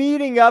is he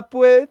meeting up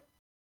with?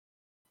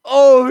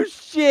 Oh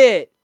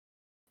shit!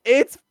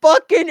 It's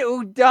fucking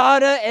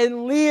Udana and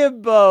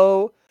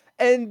Leobo,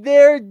 and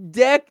they're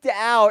decked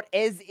out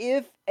as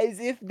if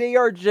they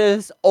are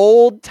just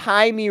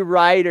old-timey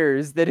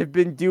writers that have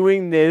been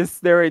doing this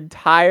their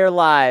entire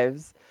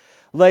lives.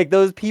 Like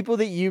those people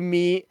that you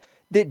meet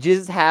that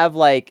just have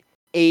like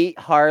 8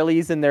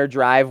 Harleys in their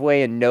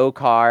driveway and no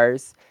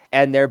cars,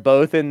 and they're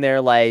both in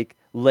their like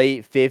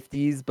late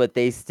 50s, but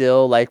they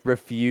still like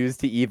refuse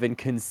to even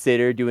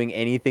consider doing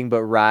anything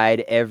but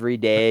ride every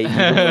day,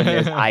 even when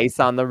there's ice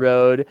on the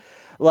road.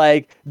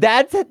 Like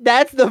that's the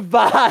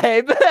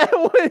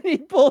vibe when he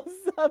pulls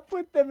up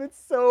with them.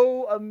 It's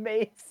so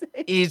amazing.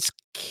 It's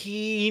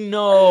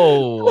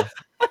Kino.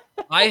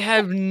 I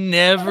have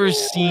never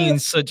seen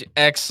such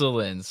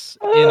excellence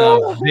in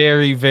a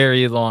very,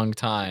 very long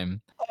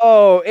time.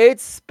 Oh,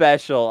 it's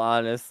special,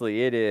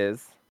 honestly. It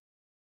is.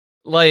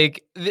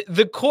 Like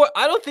the core,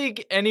 I don't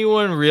think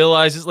anyone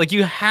realizes. Like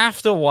you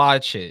have to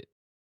watch it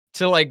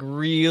to like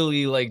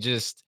really like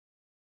just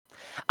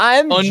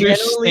I'm generally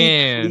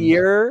understand.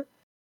 clear.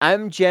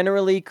 I'm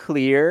generally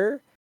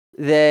clear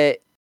that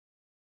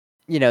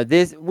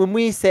this when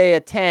we say a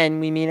 10,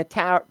 we mean a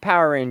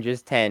Power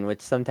Rangers 10, which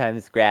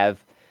sometimes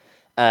Grav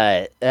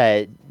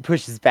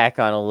pushes back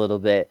on a little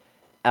bit.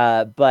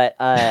 But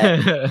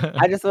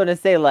I just want to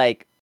say,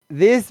 like,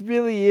 this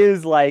really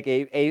is like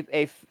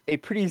a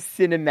pretty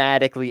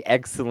cinematically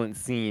excellent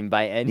scene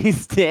by any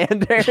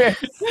standards.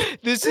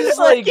 This is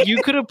like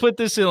you could have put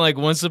this in like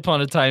Once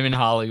Upon a Time in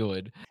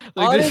Hollywood.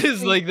 Like this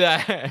is Honestly, like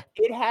that.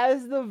 it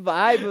has the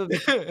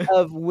vibe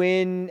of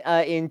when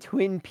in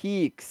Twin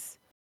Peaks.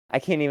 I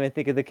can't even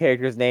think of the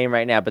character's name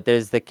right now, but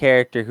there's the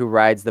character who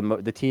rides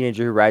the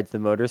teenager who rides the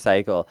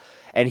motorcycle,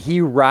 and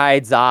he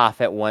rides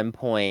off at one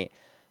point,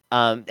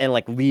 and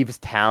like leaves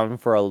town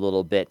for a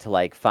little bit to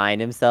like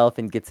find himself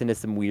and gets into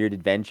some weird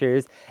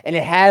adventures, and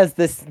it has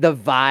the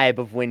vibe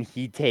of when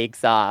he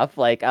takes off,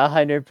 like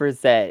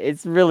 100%.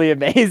 It's really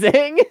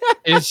amazing.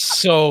 It's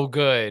so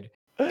good.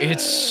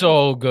 It's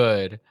so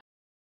good.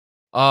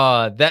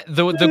 That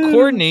the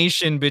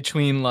coordination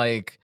between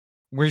like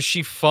where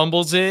she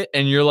fumbles it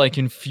and you're like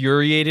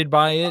infuriated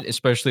by it,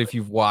 especially if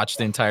you've watched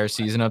the entire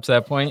season up to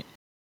that point.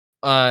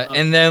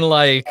 And then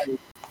like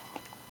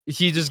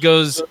he just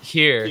goes,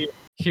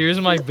 here's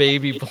my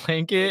baby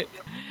blanket.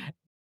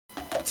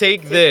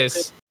 Take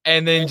this,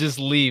 and then just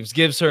leaves,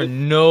 gives her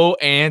no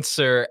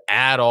answer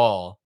at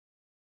all.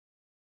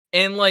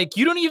 And like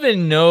you don't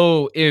even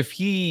know if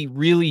he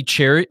really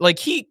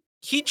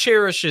he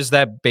cherishes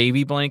that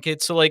baby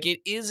blanket, so like it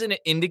is an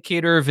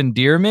indicator of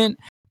endearment,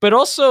 but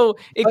also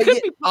it But could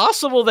yeah, be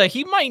possible that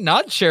he might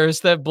not cherish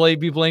that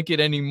baby blanket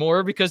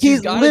anymore because he's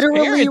he's got his literally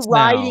parents now.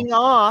 riding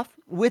off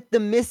with the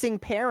missing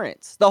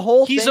parents. The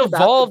whole He's thing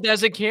about evolved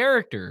as a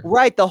character.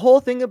 the whole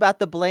thing about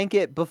the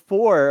blanket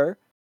before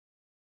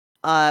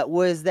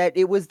was that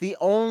it was the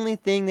only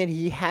thing that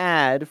he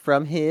had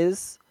from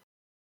his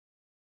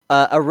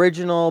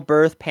original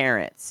birth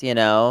parents,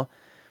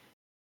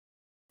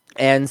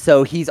 And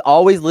so he's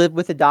always lived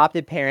with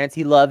adopted parents.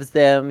 He loves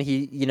them.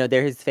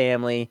 They're his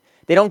family.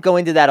 They don't go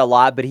into that a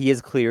lot, but he is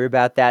clear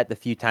about that the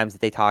few times that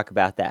they talk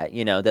about that,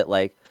 that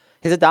like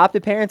his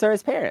adopted parents are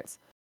his parents.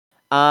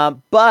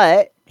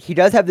 But he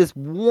does have this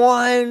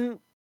one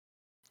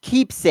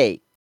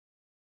keepsake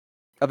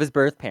of his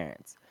birth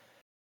parents.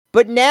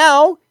 But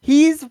now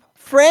he's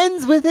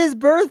friends with his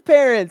birth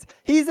parents.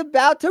 He's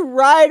about to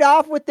ride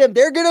off with them.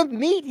 They're going to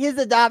meet his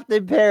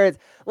adopted parents.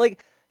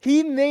 Like,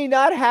 he may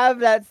not have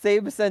that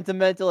same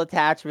sentimental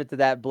attachment to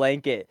that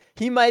blanket.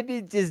 He might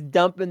be just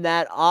dumping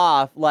that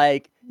off.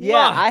 Like,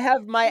 yeah, Mwah, I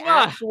have my mwah,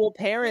 actual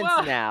parents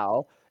mwah.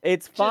 now.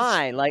 It's Just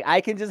fine. Like,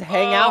 I can just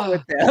hang out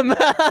with them.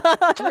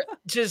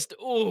 just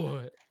ooh, I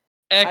don't need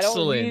the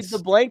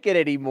excellence. blanket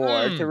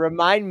anymore to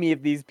remind me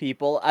of these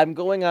people. I'm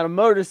going on a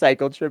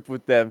motorcycle trip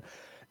with them.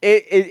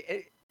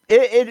 It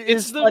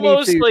It's is the funny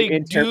most to like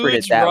interpret it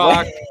dudes that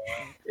rock. way.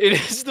 It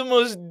is the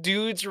most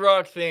dudes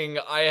rock thing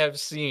I have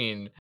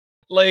seen.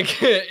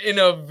 Like in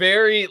a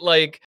very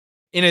like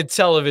in a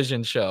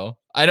television show.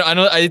 I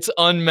know it's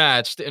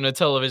unmatched in a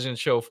television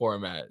show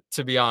format,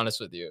 to be honest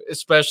with you,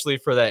 especially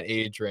for that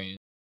age range.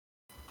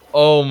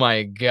 Oh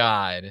my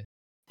god.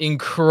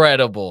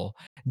 Incredible.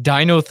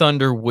 Dino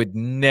Thunder would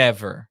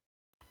never.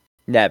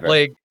 Never.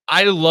 Like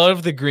I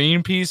love the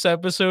Greenpeace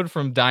episode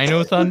from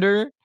Dino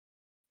Thunder.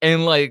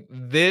 And like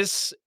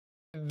this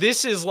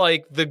is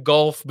like the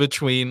gulf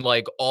between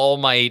like All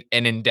Might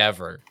and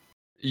Endeavor.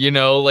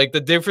 Like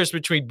the difference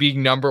between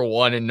being number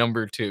 1 and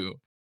number 2.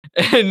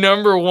 And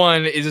number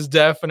 1 is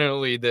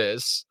definitely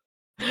this.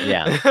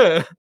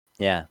 Yeah.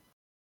 Yeah.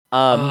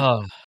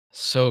 Oh,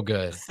 so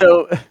good.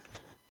 So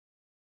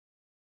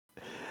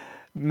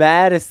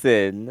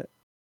Madison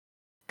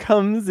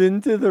comes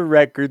into the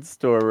record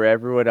store where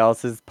everyone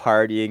else is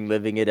partying,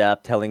 living it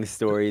up, telling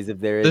stories of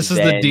their This is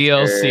the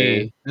adventures.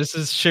 DLC. This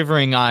is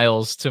Shivering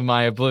Isles to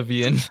my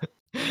oblivion.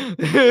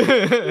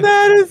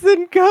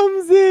 Madison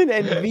comes in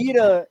and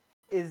Vita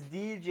is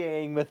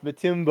DJing with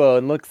Matumbo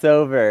and looks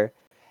over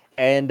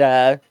and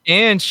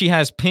And she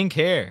has pink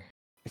hair.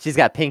 she's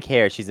got pink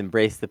hair. She's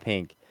embraced the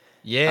pink.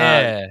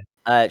 Yeah.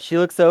 She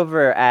looks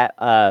over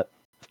at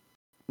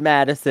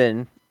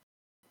Madison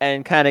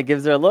and kind of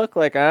gives her a look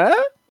like, huh?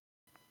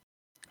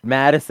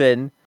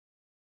 Madison,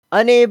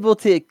 unable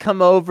to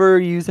come over,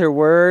 use her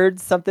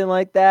words, something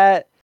like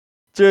that,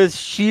 just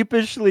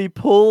sheepishly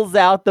pulls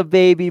out the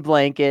baby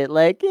blanket,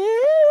 like,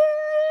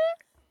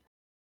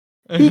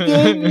 He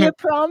gave me a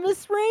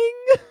promise ring.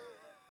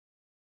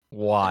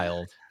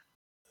 Wild.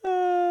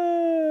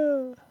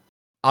 Uh,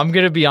 I'm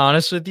gonna be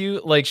honest with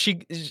you. Like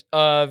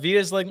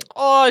Vita's like,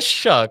 oh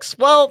shucks.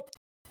 Well,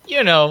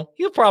 he'll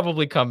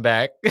probably come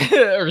back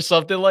or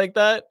something like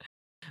that.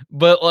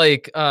 But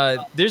like,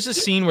 there's a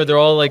scene where they're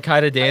all like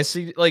kind of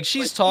dancing. Like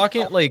she's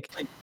talking, like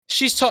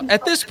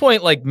at this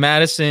point, like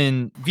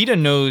Vita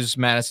knows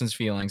Madison's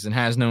feelings and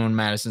has known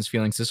Madison's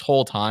feelings this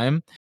whole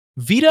time.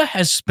 Vita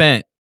has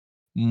spent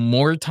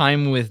more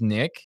time with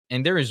Nick,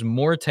 and there is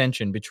more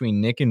tension between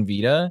Nick and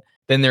Vita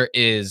than there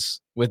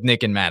is with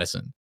Nick and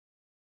Madison.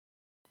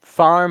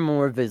 Far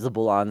more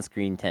visible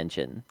on-screen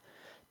tension.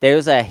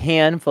 There's a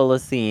handful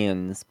of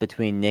scenes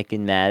between Nick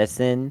and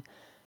Madison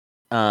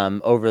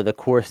over the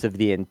course of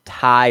the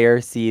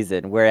entire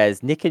season,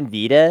 whereas Nick and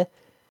Vita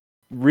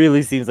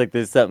really seems like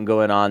there's something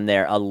going on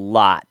there a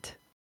lot.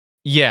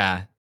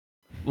 Yeah,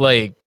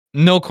 like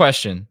no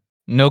question.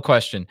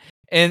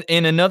 And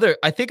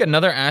I think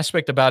another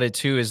aspect about it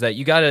too is that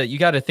you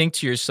gotta think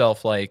to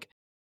yourself, like,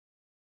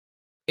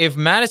 if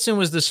Madison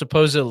was the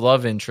supposed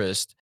love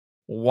interest,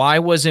 why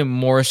wasn't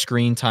more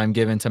screen time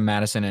given to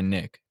Madison and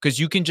Nick? Because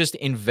you can just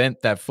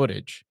invent that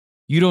footage.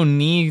 You don't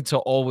need to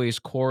always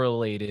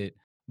correlate it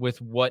with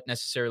what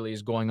necessarily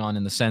is going on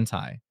in the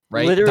Sentai,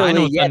 right? Literally,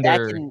 Dino yeah,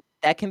 Thunder,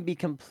 that can be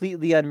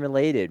completely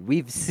unrelated.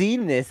 We've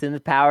seen this in the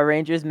Power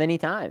Rangers many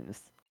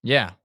times.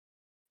 yeah,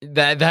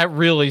 that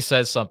really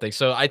says something.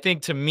 So I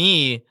think, to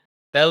me,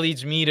 that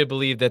leads me to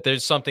believe that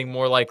there's something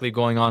more likely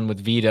going on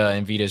with Vita,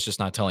 and Vita's just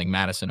not telling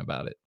Madison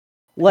about it.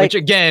 Which Like,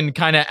 again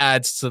kind of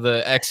adds to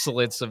the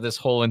excellence of this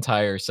whole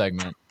entire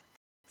segment.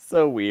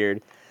 so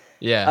weird.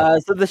 Yeah.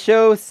 So the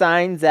show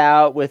signs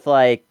out with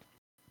like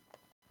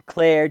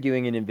Claire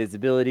doing an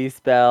invisibility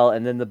spell,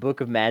 and then the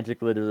Book of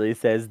Magic literally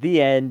says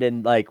the end,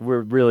 and like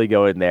we're really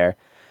going there.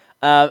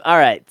 All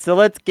right, so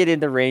let's get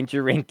into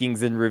Ranger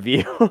rankings and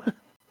review.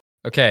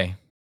 Okay.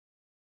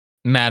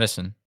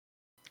 Madison.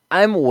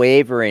 I'm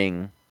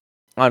wavering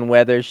on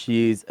whether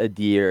she's a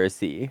D or a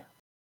C.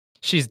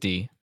 She's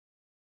D.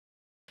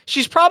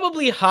 She's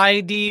probably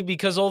high D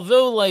because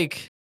although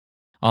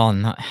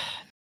no,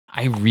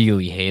 I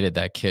really hated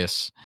that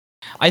kiss.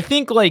 I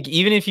think like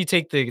even if you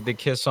take the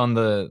kiss on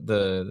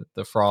the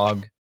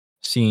frog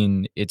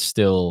scene, it's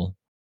still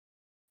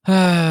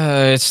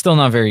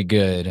not very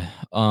good.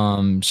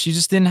 She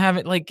just didn't have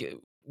it. Like,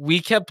 we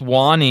kept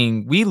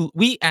wanting,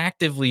 we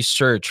actively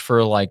search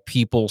for like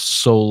people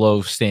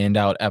solo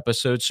standout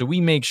episodes, so we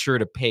make sure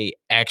to pay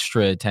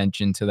extra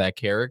attention to that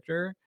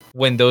character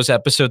when those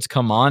episodes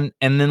come on.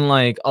 And then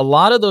like a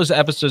lot of those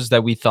episodes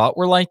that we thought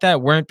were like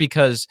that weren't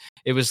because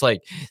it was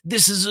like,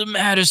 this is a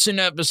Madison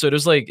episode. It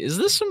was like, is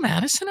this a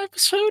Madison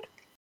episode?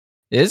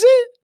 Is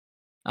it?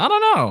 I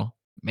don't know.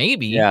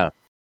 Maybe. Yeah.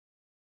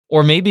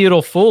 Or maybe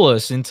it'll fool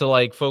us into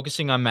like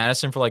focusing on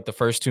Madison for like the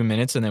first 2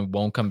 minutes and then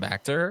won't come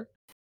back to her.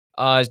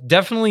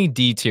 Definitely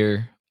D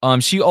tier.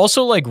 She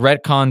also like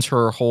retcons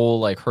her whole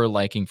like her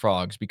liking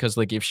frogs, because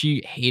like if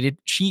she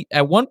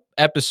at one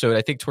episode,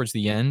 I think towards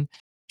the end,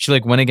 she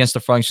like went against the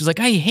frog. She's like,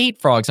 I hate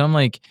frogs. I'm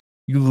like,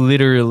 you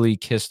literally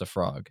kissed a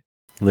frog.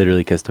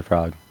 Literally kissed a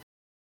frog.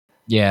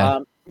 Yeah.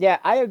 Yeah,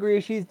 I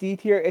agree. She's D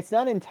tier. It's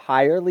not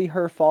entirely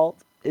her fault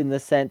in the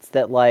sense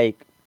that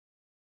like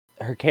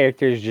her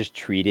character is just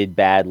treated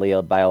badly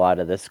by a lot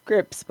of the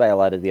scripts, by a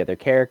lot of the other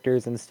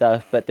characters and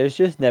stuff, but there's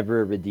just never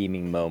a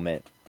redeeming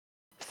moment.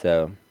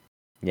 So,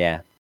 yeah.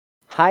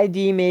 High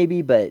D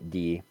maybe, but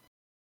D.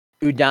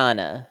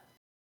 Udana.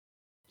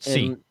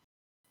 C. And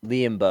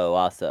Liambo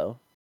also.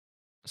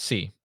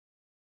 C.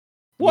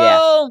 Yeah.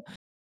 Well,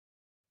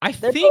 I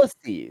They're think both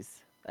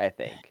C's, I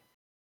think.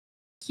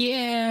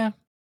 yeah.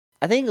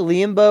 I think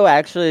Liambo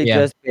actually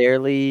Yeah. just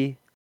barely.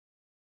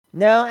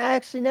 No,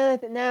 actually, no,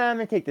 I'm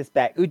gonna take this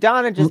back.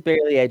 Udana just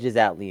barely edges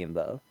out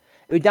Liambo.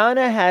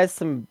 Udana has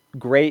some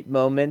great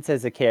moments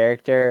as a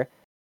character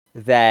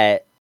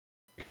that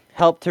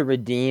help to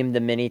redeem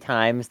the many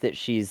times that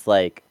she's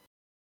like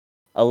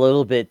a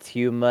little bit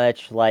too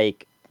much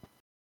like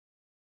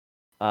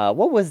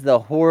what was the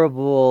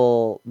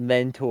horrible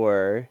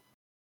mentor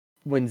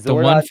when Zordon The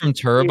one from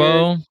disappeared?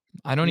 Turbo?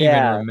 I don't even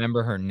Yeah.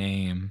 remember her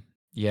name.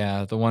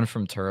 Yeah, the one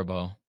from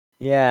Turbo.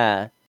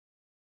 Yeah.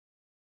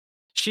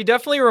 She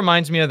definitely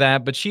reminds me of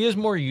that, but she is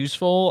more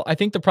useful. I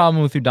think the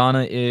problem with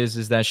Udana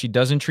is that she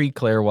doesn't treat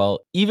Claire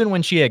well, even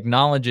when she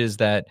acknowledges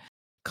that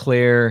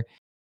Claire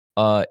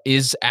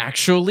is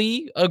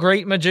actually a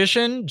great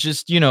magician,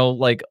 just,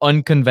 like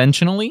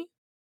unconventionally,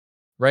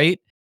 right?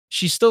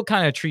 She still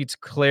kind of treats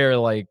Claire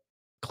like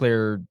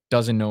Claire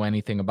doesn't know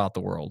anything about the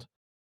world.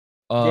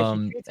 Yeah,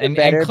 she treats her And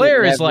better, but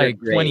Claire is never like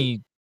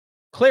great.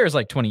 Claire is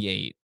like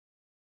 28.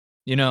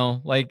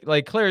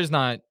 Like Claire is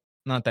not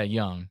that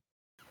young.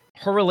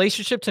 Her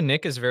relationship to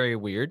Nick is very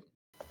weird.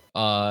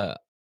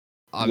 Yes.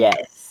 I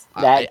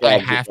That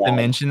drags it have to down.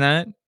 mention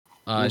that.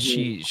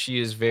 Mhm. She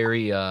is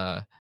very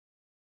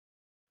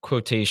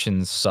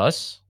quotations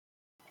sus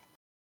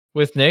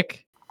with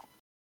Nick.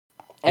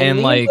 And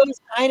And like,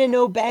 Liambo's kinda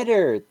know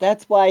better.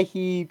 That's why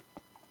he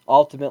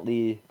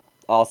ultimately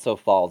also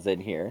falls in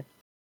here.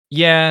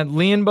 Yeah,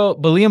 Lianbo,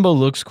 but Lianbo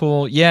looks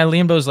cool. Yeah,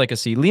 Lianbo's like a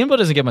C. Lianbo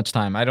doesn't get much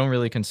time. I don't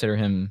really consider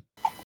him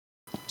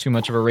too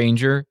much of a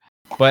ranger.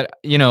 But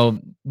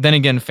then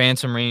again,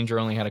 Phantom Ranger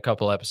only had a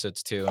couple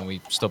episodes too, and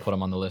we still put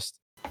him on the list.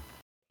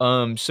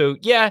 So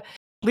yeah,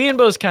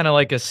 Lianbo's kind of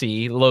like a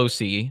C, low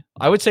C.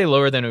 I would say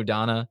lower than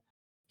Udana.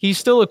 He's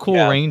still a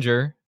cool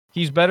ranger.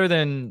 He's better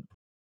than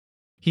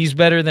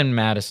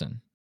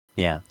Madison.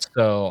 Yeah.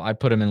 So I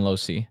put him in low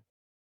C.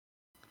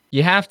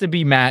 You have to be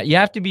You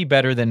have to be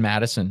better than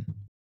Madison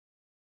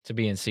to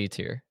be in C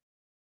tier.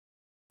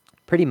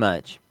 Pretty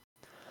much.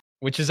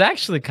 Which is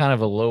actually kind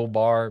of a low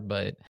bar,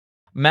 but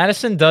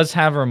Madison does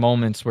have her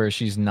moments where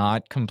she's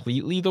not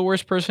completely the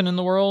worst person in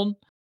the world.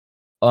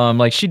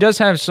 Like she does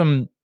have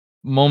some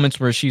moments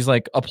where she's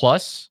like a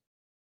plus,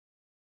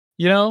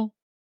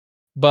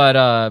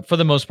 but for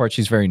the most part,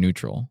 she's very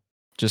neutral,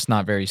 just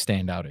not very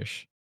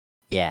standoutish.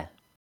 Yeah.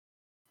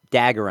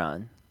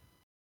 Daggeron.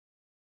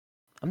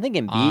 I'm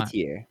thinking B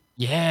tier.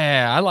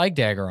 Yeah, I like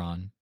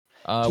Daggeron.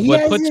 He what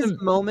has puts his him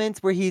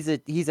moments where he's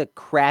a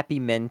crappy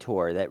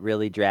mentor that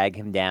really drag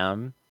him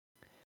down.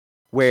 he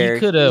Where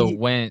could have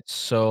went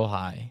so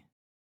high.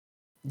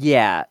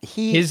 Yeah,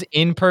 His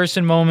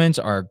in-person moments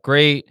are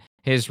great.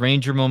 His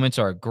ranger moments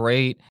are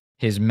great.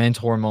 His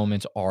mentor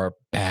moments are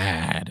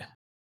bad.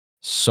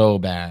 So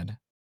bad.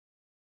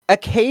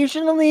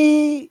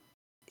 Occasionally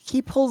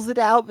he pulls it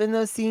out in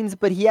those scenes,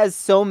 but he has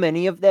so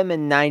many of them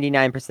and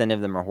 99%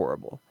 of them are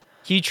horrible.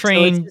 He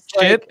trained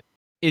Chip.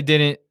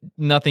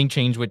 Nothing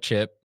changed with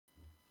Chip.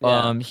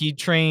 Yeah. He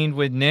trained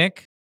with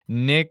Nick.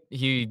 Nick,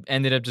 he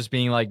ended up just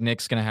being like,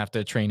 Nick's gonna have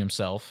to train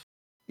himself.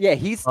 Yeah,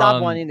 he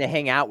stopped wanting to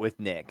hang out with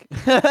Nick.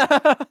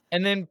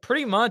 And then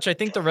pretty much, I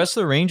think the rest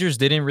of the Rangers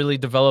didn't really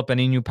develop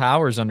any new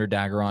powers under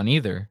Daggeron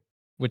either,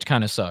 which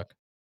kind of sucked.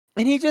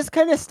 And he just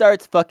kind of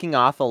starts fucking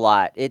off a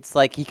lot. It's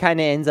like he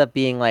kind of ends up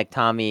being like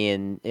Tommy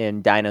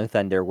in Dino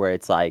Thunder, where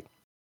it's like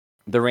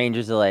the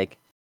Rangers are like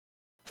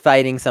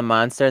fighting some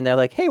monster, and they're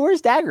like, "Hey,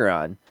 where's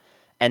Daggeron?"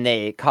 And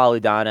they call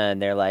Udana,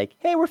 and they're like,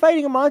 "Hey, we're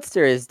fighting a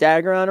monster. Is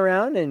Daggeron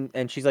around?"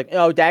 And she's like,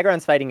 "Oh,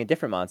 Daggeron's fighting a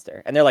different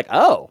monster." And they're like,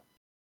 "Oh."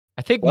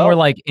 I think more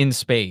like in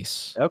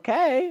space.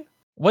 Okay.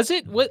 Was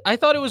it? What I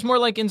thought it was more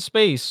like in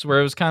space, where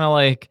it was kind of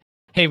like,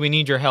 "Hey, we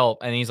need your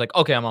help," and he's like,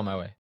 "Okay, I'm on my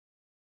way,"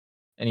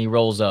 and he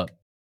rolls up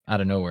out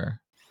of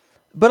nowhere.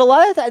 But a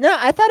lot of no,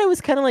 I thought it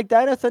was kind of like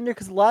Dino Thunder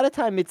because a lot of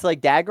time it's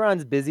like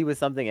Daggeron's busy with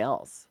something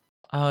else.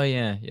 Oh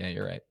yeah,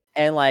 you're right.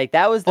 And like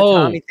that was the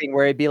Tommy thing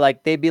where they'd be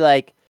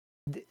like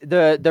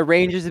the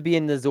Rangers would be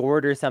in the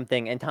Zord or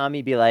something, and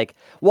Tommy'd be like,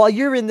 "While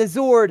you're in the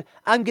Zord,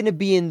 I'm gonna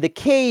be in the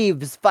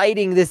caves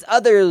fighting this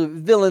other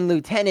villain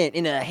lieutenant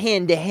in a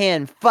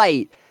hand-to-hand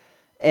fight."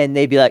 And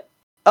they'd be like,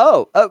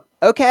 "Oh,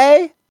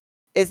 okay.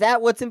 Is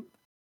that what's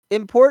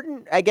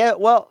important? I guess.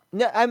 Well,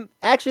 no,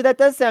 that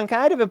does sound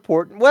kind of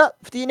important. Well,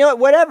 do you know what?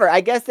 Whatever. I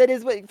guess that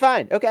is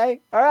fine.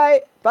 Okay. All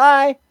right.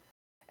 Bye."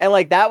 And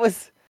like that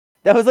was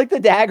like the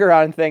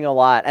Daggeron thing a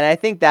lot. And I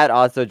think that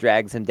also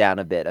drags him down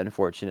a bit,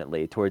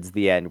 unfortunately, towards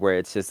the end, where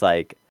it's just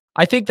like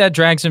I think that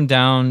drags him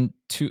down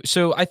too.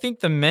 So I think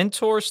the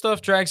mentor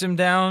stuff drags him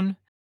down.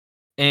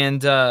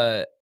 And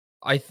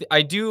I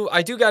do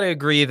gotta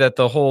agree that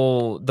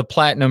the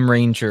Platinum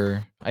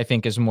Ranger, I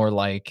think, is more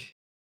like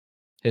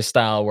his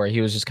style, where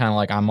he was just kind of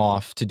like, I'm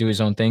off to do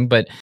his own thing.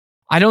 But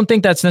I don't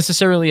think that's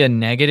necessarily a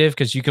negative,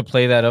 because you could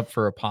play that up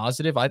for a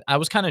positive. I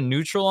was kind of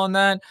neutral on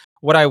that.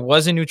 What I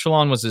wasn't neutral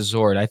on was the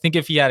Zord. I think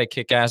if he had a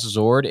kick-ass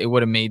Zord, it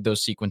would have made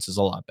those sequences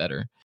a lot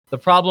better. The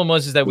problem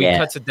was that we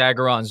cut to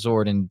Daggeron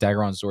Zord, and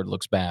Daggeron Zord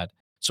looks bad.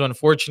 So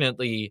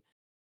unfortunately,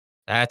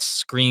 that's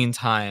screen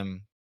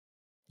time,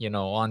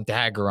 on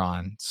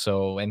Daggeron.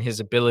 So, and his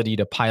ability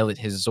to pilot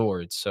his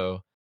Zord.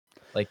 So,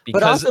 like,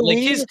 because also, like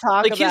his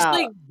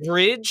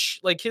bridge,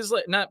 like his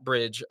not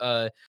bridge,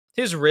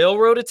 his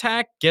railroad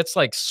attack gets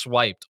like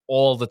swiped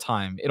all the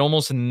time. It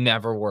almost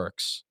never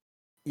works.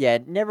 Yeah,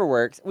 it never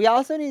works. We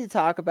also need to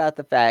talk about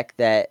the fact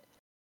that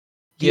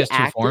the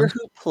actor forms.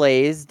 who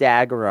plays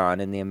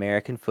Daggeron in the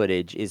American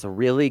footage is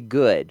really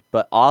good,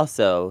 but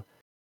also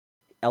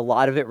a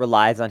lot of it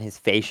relies on his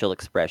facial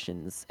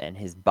expressions and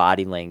his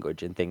body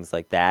language and things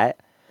like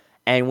that.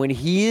 And when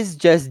he's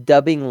just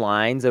dubbing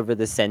lines over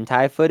the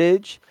Sentai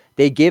footage,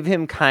 they give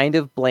him kind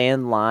of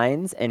bland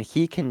lines, and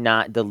he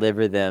cannot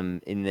deliver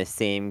them in the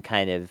same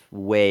kind of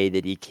way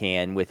that he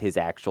can with his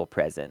actual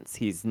presence.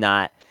 He's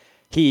not.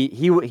 He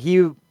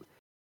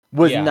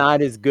was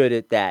not as good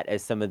at that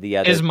as some of the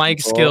other. His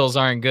mic skills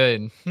aren't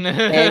good.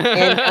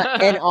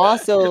 and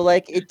also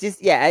like it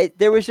just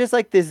there was just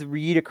like this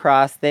read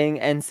across thing,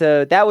 and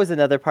so that was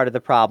another part of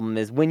the problem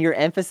is when you're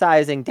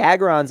emphasizing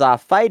Daggeron's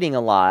off fighting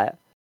a lot,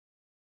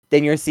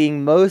 then you're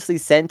seeing mostly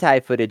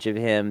Sentai footage of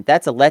him.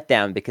 That's a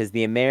letdown because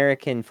the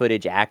American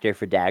footage actor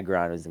for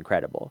Daggeron was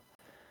incredible.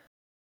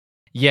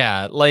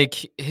 Yeah,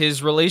 like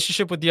his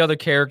relationship with the other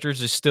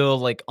characters is still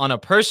like on a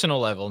personal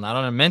level, not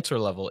on a mentor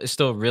level, is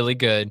still really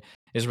good.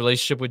 His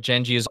relationship with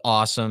Genji is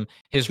awesome.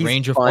 His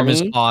Ranger form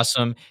is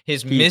awesome.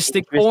 His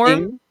Mystic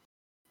form.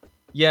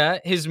 Yeah,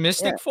 his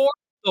Mystic form,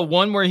 the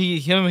one where he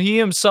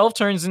himself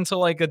turns into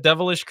like a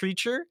devilish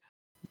creature.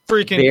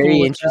 freaking Very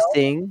cool.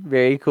 interesting.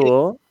 Very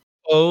cool.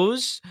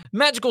 O's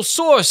magical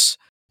source,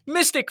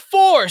 mystic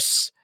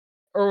force,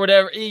 or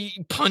whatever.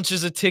 He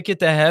punches a ticket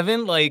to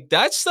heaven. Like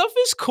that stuff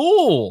is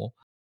cool.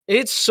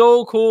 It's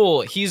so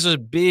cool. He's a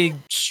big,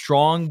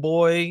 strong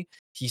boy.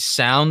 He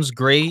sounds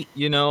great,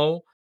 you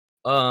know.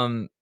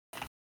 Um,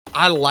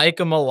 I like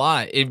him a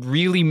lot. It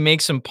really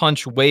makes him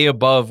punch way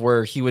above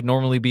where he would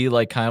normally be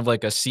like kind of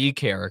like a C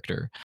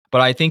character.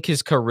 But I think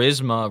his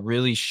charisma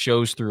really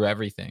shows through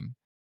everything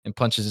and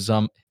punches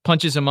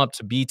him up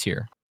to B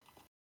tier.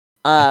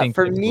 I think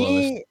For that's the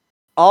lowest. me,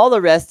 all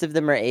the rest of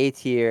them are A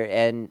tier,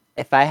 and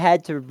if I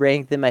had to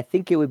rank them, I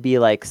think it would be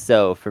like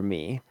so for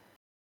me.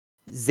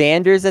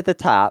 Xander's at the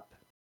top,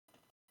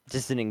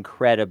 just an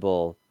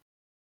incredible.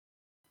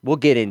 We'll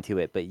get into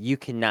it, but you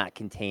cannot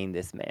contain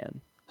this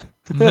man.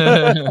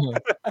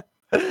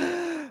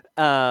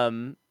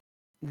 um,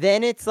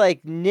 then it's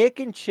like Nick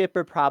and Chip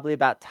are probably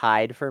about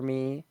tied for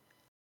me,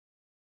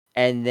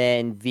 and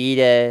then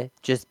Vita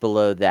just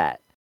below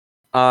that.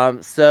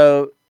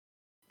 So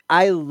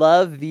I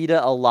love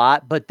Vita a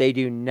lot, but they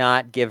do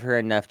not give her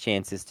enough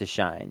chances to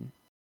shine.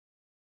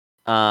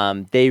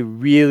 They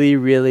really,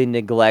 really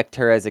neglect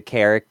her as a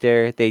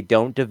character. They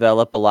don't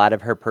develop a lot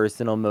of her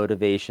personal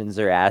motivations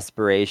or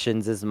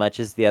aspirations as much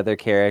as the other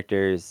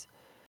characters,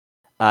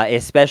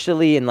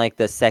 especially in like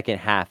the second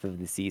half of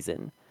the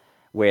season,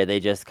 where they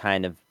just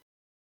kind of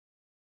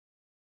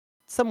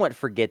somewhat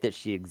forget that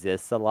she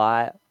exists a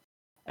lot,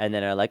 and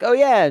then are like, "Oh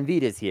yeah, and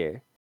Vita's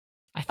here."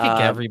 I think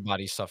Um,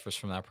 everybody suffers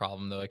from that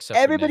problem though, except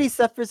for Everybody Nick.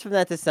 suffers from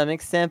that to some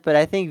extent, but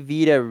I think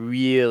Vita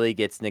really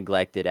gets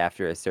neglected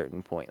after a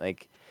certain point.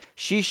 Like,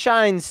 she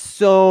shines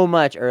so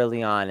much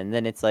early on, and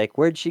then it's like,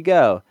 where'd she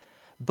go?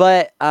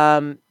 But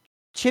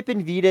Chip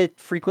and Vita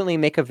frequently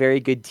make a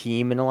very good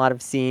team in a lot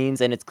of scenes,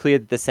 and it's clear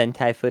that the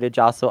Sentai footage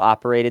also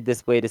operated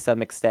this way to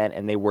some extent,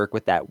 and they work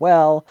with that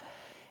well.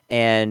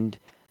 And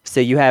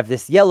so you have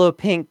this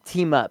yellow-pink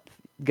team up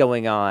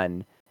going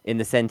on in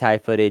the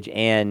Sentai footage,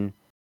 and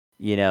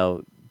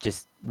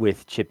just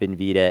with Chip and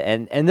Vita.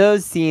 And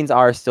those scenes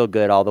are still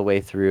good all the way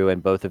through,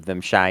 and both of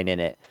them shine in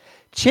it.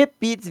 Chip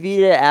beats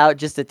Vita out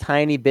just a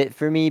tiny bit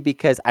for me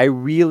because I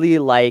really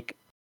like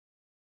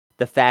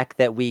the fact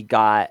that we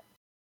got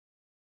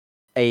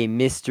a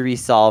mystery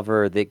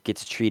solver that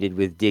gets treated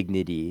with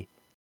dignity,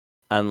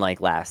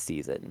 unlike last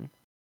season.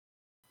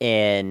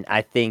 And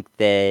I think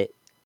that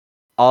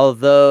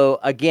although,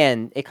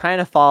 again, it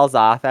kind of falls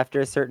off after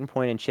a certain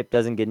point and Chip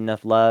doesn't get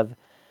enough love,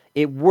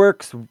 it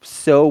works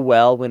so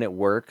well when it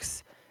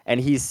works. And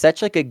he's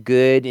such like a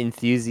good,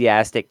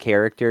 enthusiastic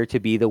character to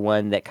be the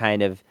one that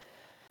kind of,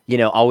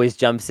 always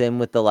jumps in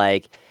with the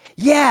like,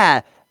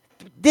 yeah,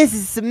 this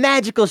is some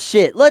magical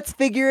shit. Let's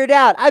figure it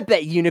out. I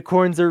bet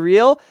unicorns are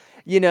real.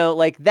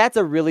 Like that's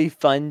a really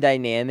fun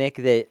dynamic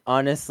that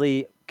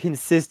honestly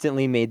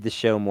consistently made the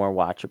show more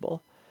watchable.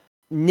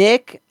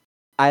 Nick,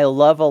 I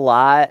love a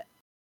lot,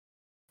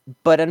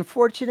 but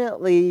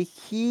unfortunately,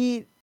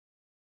 he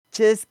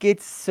just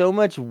gets so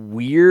much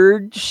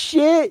weird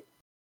shit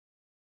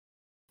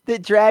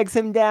that drags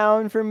him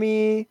down for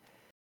me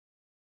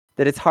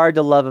that it's hard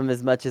to love him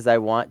as much as I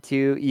want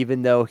to,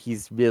 even though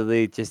he's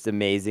really just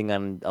amazing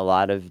on a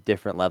lot of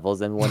different levels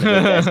and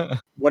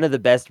one of the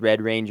best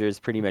Red Rangers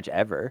pretty much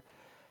ever.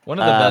 One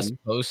of the best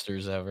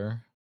posters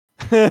ever.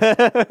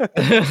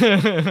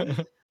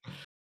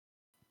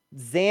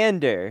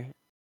 Xander,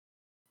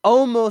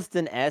 almost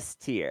an S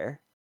tier.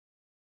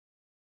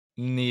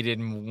 Needed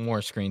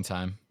more screen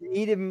time.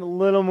 Needed a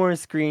little more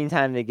screen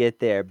time to get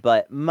there,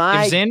 but If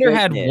my Xander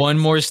had goodness. one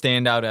more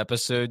standout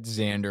episode,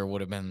 Xander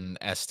would have been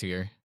S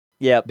tier.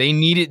 Yep.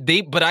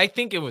 But I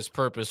think it was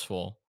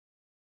purposeful.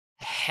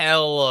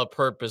 Hella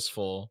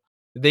purposeful.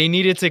 They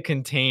needed to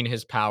contain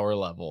his power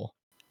level.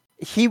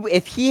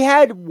 If he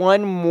had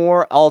one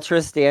more ultra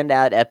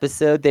standout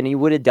episode, then he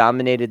would have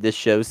dominated the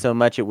show so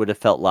much it would have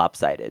felt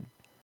lopsided.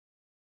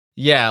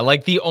 Yeah,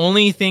 like the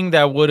only thing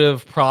that would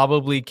have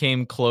probably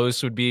came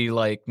close would be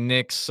like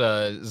Nick's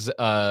Tarantino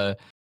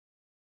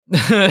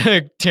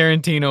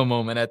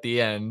moment at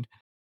the end.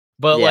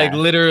 But like Yeah.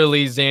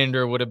 literally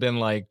Xander would have been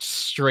like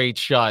straight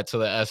shot to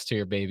the S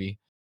tier, baby.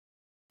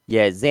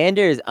 Yeah,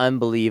 Xander is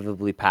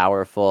unbelievably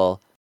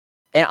powerful.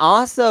 And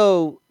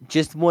also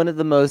just one of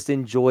the most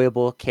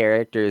enjoyable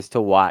characters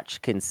to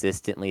watch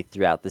consistently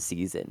throughout the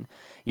season.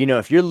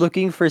 If you're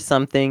looking for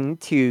something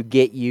to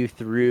get you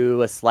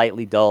through a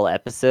slightly dull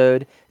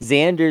episode,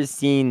 Xander's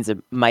scenes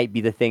might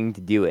be the thing to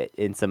do it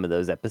in some of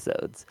those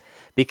episodes.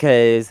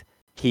 Because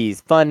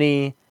he's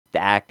funny, the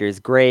actor's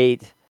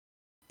great,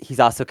 he's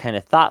also kind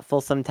of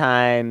thoughtful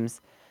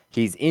sometimes,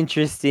 he's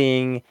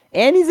interesting,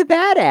 and he's a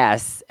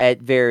badass at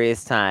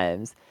various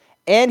times.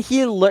 And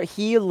he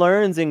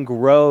learns and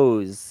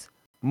grows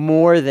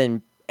more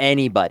than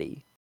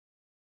anybody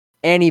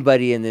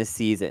in this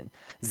season.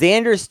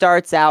 Xander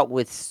starts out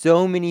with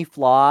so many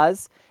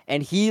flaws,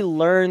 and he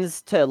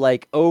learns to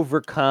like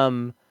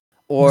overcome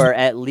or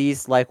at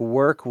least like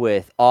work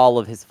with all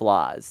of his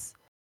flaws.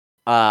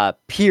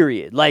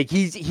 Period. Like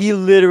he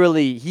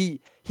literally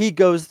he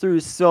goes through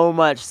so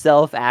much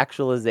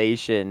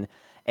self-actualization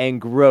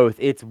and growth.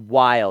 It's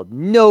wild.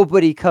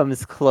 Nobody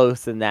comes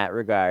close in that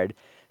regard.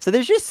 So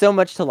there's just so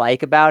much to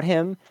like about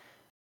him.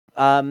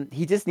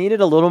 He just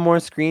needed a little more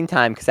screen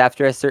time because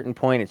after a certain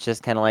point, it's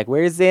just kind of like,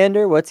 where's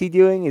Xander? What's he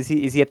doing? Is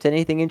he up to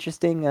anything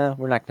interesting?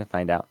 We're not gonna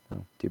find out.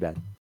 Oh, too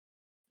bad.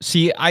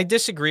 See, I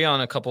disagree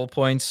on a couple of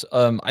points.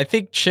 I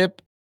think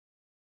Chip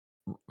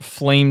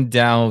flamed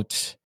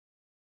out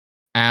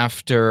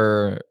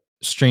after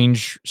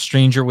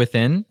Stranger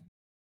Within,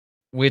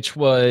 which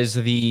was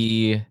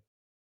the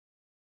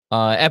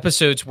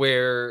episodes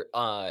where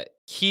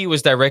he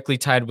was directly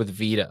tied with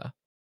Vita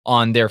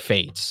on their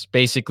fates.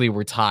 Basically,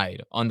 were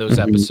tied on those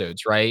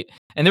episodes, right?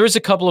 And there was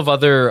a couple of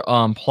other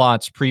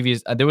plots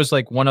previous. There was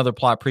like one other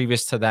plot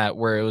previous to that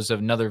where it was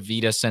another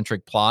Vita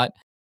centric plot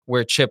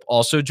where Chip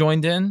also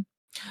joined in.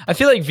 I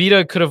feel like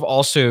Vita could have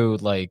also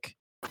like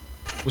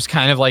was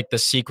kind of like the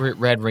secret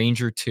Red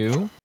Ranger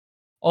too,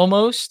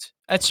 almost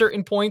at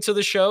certain points of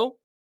the show.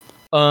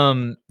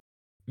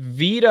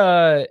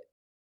 Vita,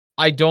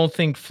 I don't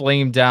think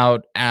flamed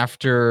out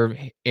after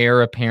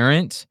Heir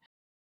Apparent.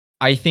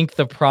 I think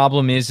the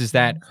problem is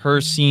that her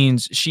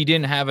scenes, she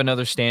didn't have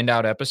another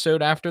standout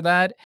episode after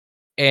that,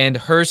 and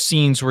her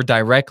scenes were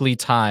directly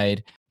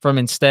tied from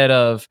instead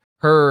of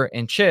her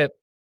and Chip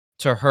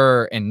to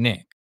her and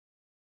Nick.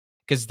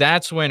 Because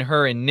that's when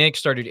her and Nick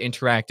started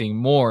interacting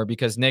more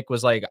because Nick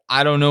was like,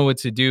 I don't know what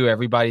to do.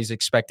 Everybody's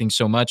expecting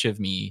so much of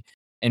me.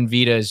 And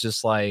Vita is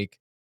just like,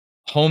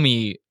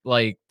 homie,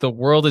 like the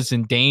world is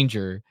in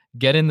danger.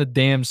 Get in the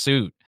damn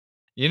suit.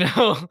 You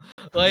know?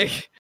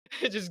 Like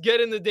just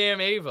get in the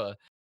damn Ava.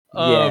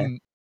 Yeah.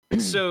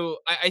 So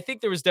I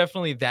think there was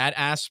definitely that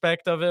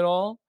aspect of it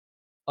all.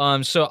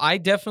 So I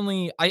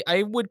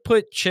would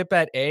put Chip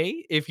at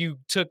A. If you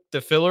took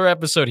the filler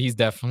episode, he's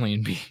definitely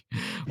in B.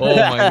 Oh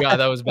my god,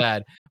 that was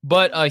bad.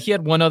 But he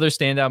had one other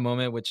standout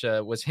moment, which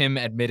was him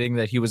admitting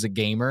that he was a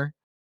gamer.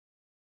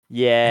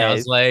 And I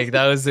was Yes. like,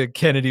 that was a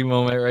Kennedy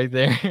moment right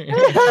there.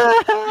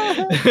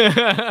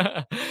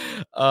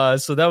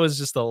 So that was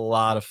just a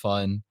lot of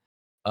fun.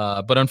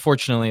 But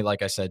unfortunately,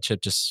 like I said,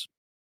 Chip just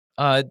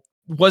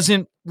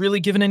wasn't really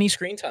given any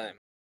screen time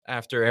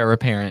after Heir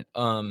Apparent.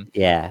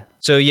 Yeah.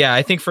 So yeah,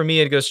 I think for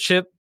me it goes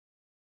Chip,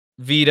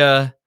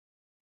 Vita.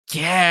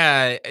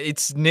 Yeah,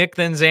 it's Nick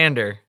then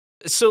Xander.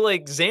 So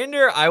like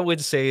Xander, I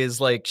would say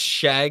is like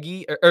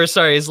Shaggy, or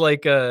sorry, is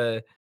like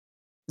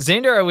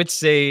Xander. I would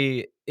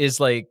say is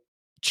like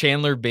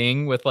Chandler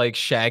Bing with like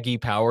Shaggy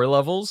power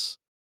levels.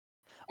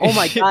 Oh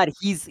my god,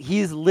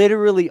 he's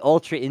literally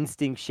Ultra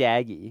Instinct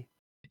Shaggy.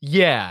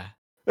 Yeah,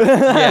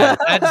 yeah,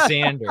 that's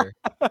Xander.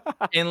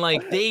 And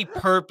like they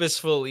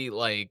purposefully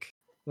like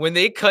when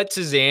they cut to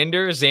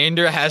Xander,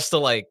 Xander has to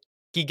like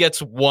he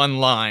gets one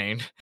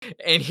line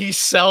and he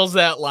sells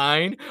that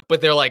line,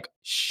 but they're like,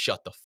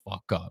 shut the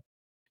fuck up.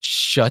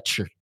 Shut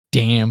your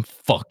damn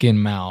fucking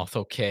mouth,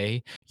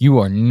 okay? You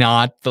are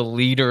not the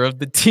leader of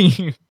the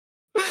team.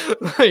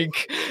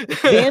 Like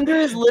Xander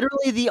is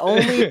literally the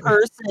only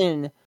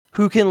person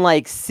who can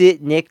like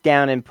sit Nick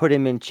down and put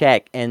him in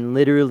check, and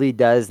literally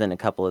does in a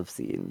couple of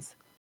scenes.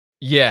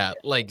 yeah,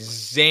 like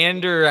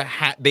Xander,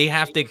 they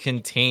have to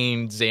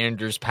contain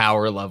Xander's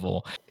power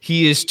level.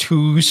 He is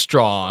too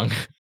strong.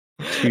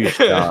 Too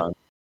strong.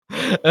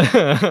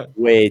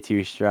 Way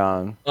too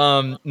strong.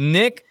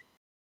 Nick,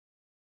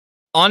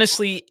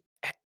 honestly,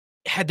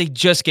 had they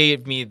just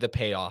gave me the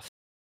payoff,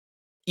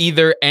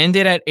 either end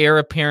it at Heir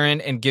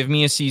Apparent and give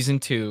me a season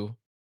 2,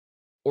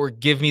 or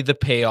give me the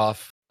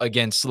payoff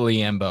against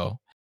Liambo.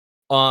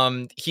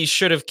 He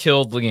should have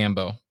killed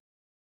Liambo.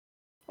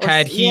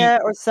 Had he Yeah,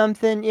 or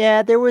something.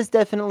 Yeah, there was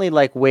definitely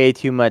like way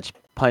too much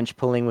punch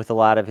pulling with a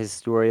lot of his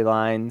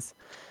storylines.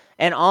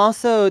 And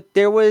also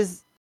there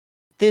was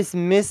this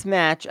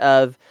mismatch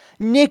of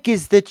Nick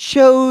is the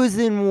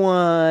chosen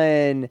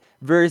one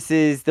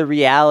versus the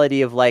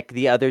reality of like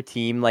the other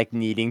team like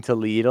needing to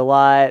lead a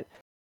lot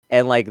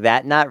and like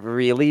that not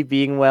really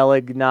being well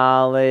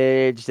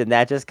acknowledged, and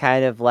that just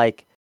kind of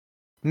like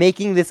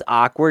making this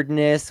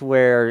awkwardness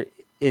where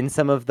in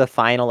some of the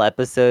final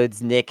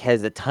episodes Nick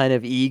has a ton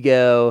of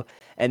ego,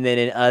 and then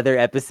in other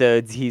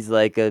episodes he's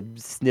like a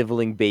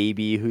sniveling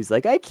baby who's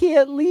like, I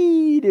can't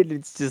lead, and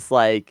it's just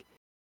like,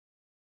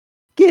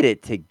 get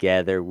it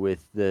together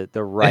with the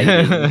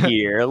writing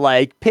here.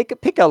 Like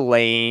pick a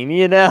lane,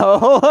 you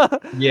know?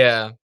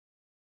 Yeah.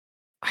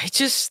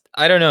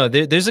 I don't know.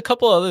 There's a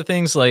couple other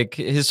things like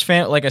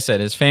like I said,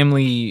 his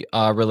family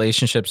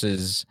relationships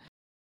is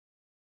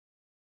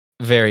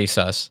very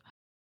sus.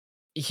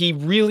 He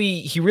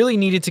really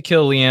needed to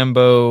kill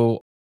Liambo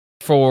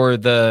for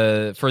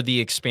the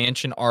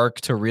expansion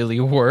arc to really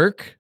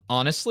work,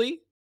 honestly.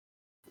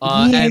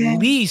 Yeah.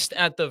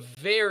 At the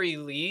very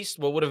least,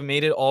 what would have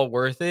made it all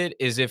worth it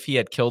is if he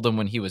had killed him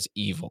when he was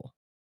evil.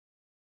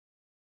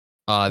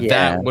 Yeah.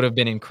 That would have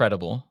been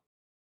incredible.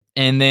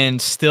 And then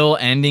still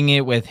ending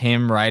it with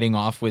him riding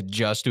off with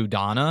just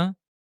Udana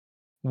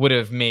would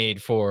have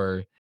made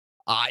for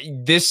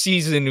this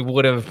season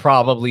would have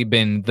probably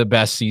been the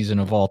best season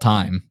of all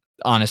time,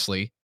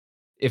 honestly.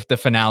 if the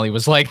finale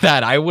was like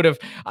that. I would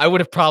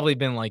have probably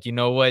been like, you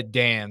know what?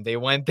 Damn, they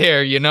went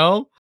there, you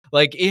know?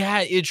 Like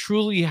it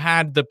truly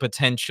had the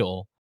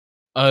potential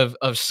of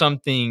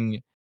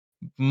something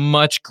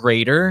much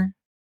greater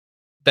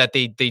that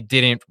they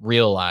didn't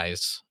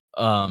realize.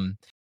 And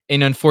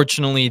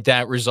unfortunately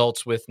that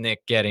results with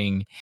Nick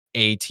getting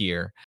A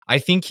tier. I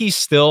think he's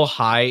still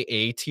high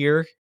A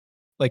tier.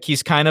 Like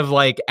he's kind of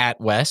like at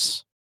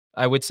Wes.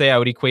 I would say I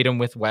would equate him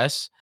with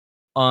Wes.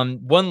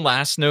 One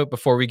last note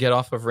before we get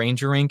off of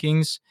Ranger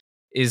rankings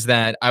is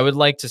that I would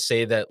like to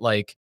say that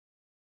like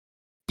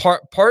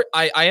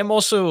I am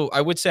also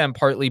I would say I'm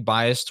partly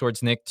biased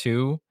towards Nick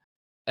too,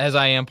 as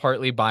I am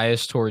partly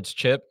biased towards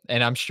Chip,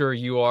 and I'm sure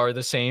you are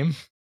the same.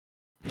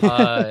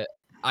 Uh,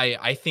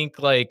 I think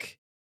like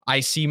I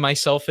see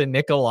myself in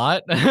Nick a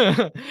lot,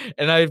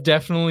 and I've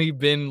definitely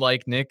been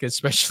like Nick,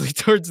 especially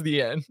towards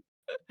the end.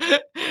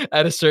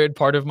 At a certain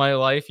part of my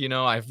life, you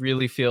know, I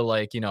really feel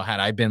like, you know, had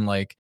I been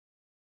like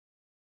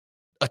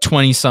a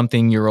 20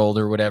 something year old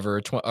or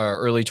whatever,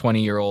 early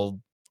 20-year-old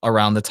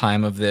around the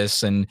time of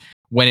this, and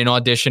went in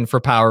audition for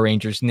Power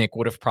Rangers, Nick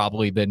would have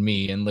probably been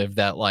me and lived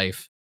that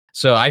life.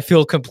 So I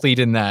feel complete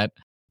in that.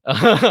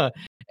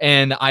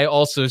 And I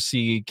also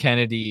see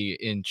Kennedy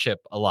in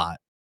Chip a lot.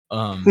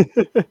 Um,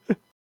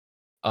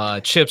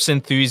 Chip's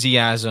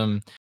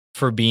enthusiasm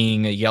for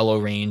being a Yellow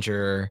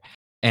Ranger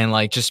and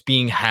like just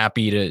being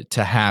happy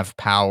to have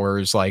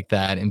powers like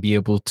that and be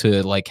able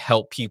to like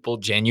help people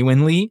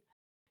genuinely,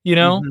 you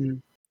know,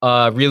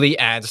 Mhm. really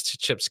adds to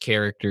Chip's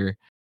character.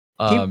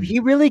 He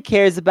really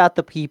cares about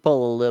the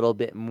people a little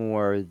bit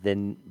more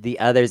than the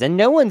others, and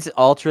no one's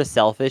ultra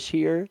selfish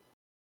here,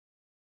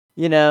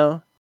 you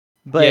know?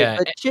 But Yeah,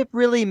 but Chip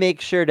really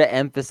makes sure to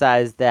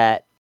emphasize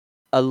that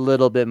a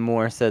little bit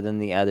more so than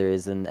the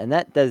others, and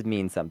that does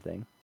mean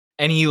something.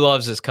 and he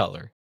loves his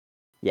color.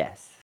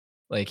 Yes.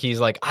 Like he's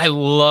like, I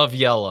love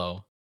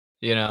yellow,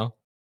 you know.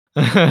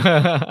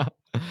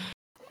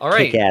 All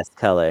right, Kick-ass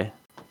color.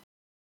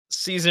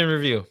 season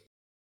review.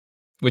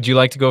 Would you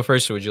like to go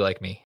first, or would you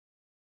like me?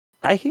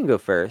 I can go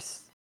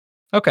first.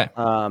 Okay.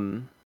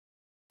 Um,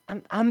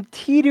 I'm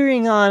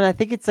teetering on, I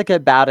think it's like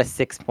about a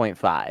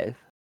 6.5.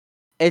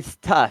 It's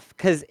tough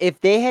because if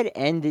they had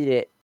ended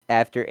it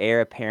after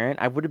Heir Apparent,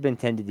 I would have been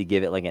tempted to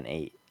give it like an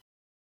 8.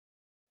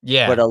 But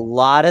Yeah. a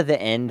lot of the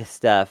end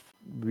stuff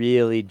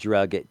really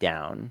drug it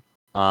down.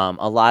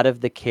 A lot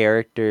of the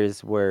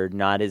characters were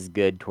not as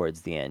good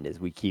towards the end as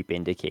we keep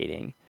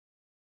indicating.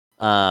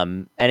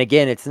 And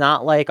again, it's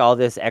not like all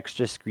this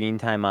extra screen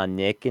time on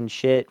Nick and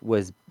shit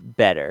was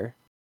better,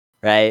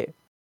 right?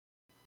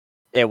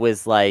 It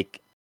was like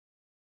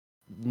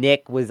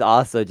Nick was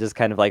also just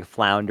kind of like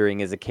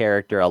floundering as a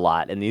character a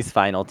lot in these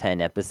final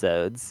 10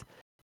 episodes.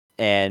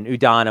 And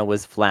Udana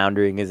was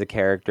floundering as a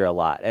character a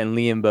lot. And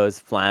Liambo's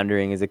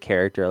floundering as a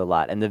character a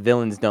lot. And the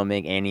villains don't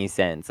make any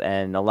sense.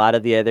 And a lot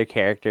of the other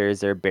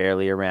characters are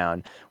barely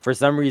around. For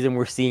some reason,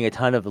 we're seeing a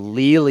ton of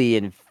Lily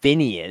and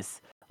Phineas.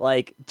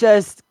 Like,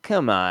 just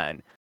come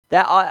on.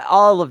 That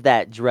all of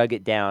that drug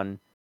it down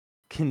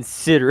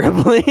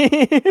considerably.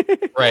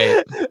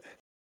 Right.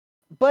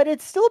 But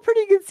it's still a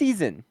pretty good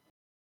season.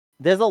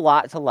 There's a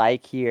lot to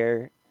like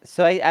here.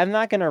 So I'm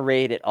not gonna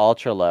rate it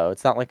ultra low.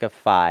 It's not like a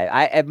 5.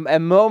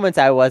 At moments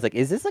I was like,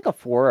 is this like a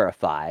 4 or a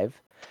 5?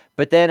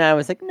 But then I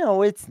was like,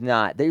 no, it's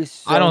not.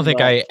 There's I so don't think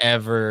much. I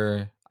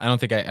don't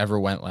think I ever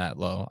went that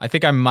low. I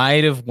think I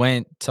might have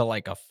went to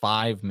like a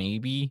 5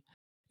 maybe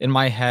in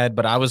my head,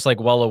 but I was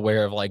like well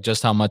aware of like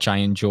just how much I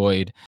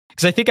enjoyed,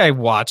 cuz I think I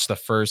watched the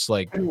first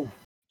like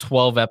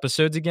 12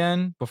 episodes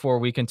again before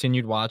we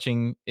continued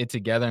watching it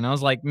together, and I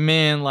was like,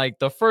 "Man, like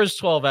the first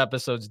 12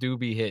 episodes do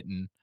be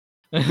hitting."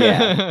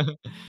 Yeah.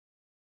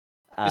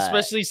 Uh,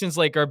 Especially since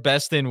like our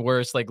best and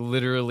worst like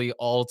literally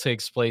all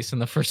takes place in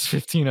the first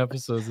 15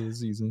 episodes of the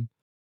season.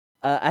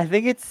 I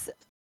think it's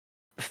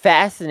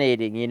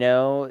fascinating,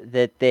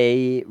 that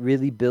they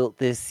really built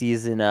this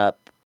season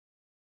up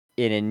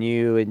in a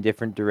new and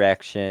different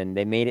direction.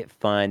 They made it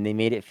fun. They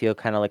made it feel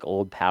kind of like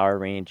old Power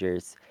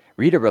Rangers.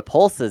 Rita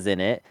Repulsa's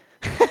in it.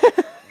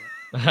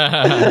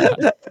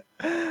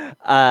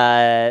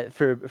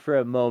 For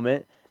a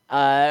moment.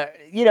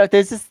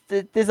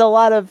 There's a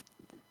lot of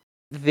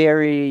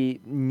very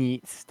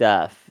neat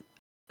stuff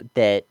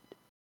that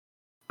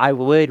I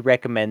would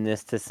recommend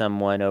this to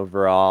someone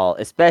overall,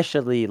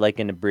 especially like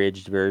an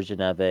abridged version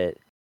of it.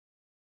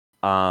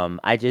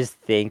 I just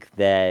think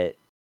that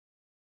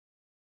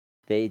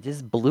they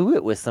just blew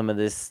it with some of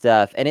this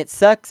stuff, and it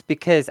sucks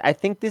because I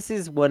think this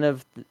is one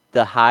of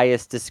the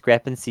highest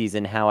discrepancies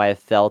in how I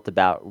felt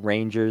about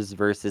Rangers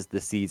versus the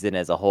season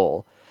as a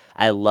whole.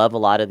 I love a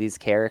lot of these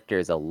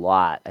characters a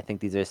lot. I think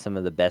these are some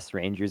of the best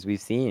Rangers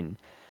we've seen,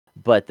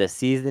 but the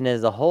season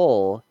as a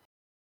whole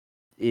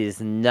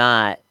is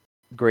not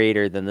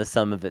greater than the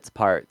sum of its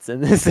parts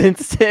in this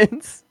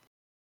instance.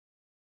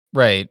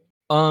 Right.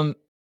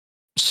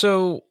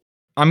 So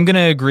I'm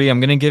gonna agree. I'm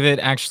gonna give it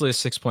actually a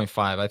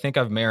 6.5. I think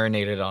I've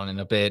marinated on it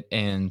a bit,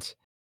 and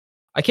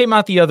I came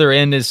out the other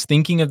end as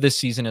thinking of this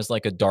season as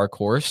like a dark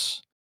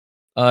horse.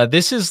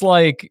 This is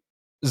like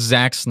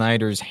Zack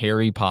Snyder's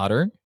Harry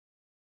Potter.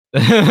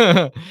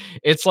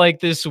 It's like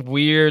this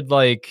weird,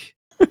 like,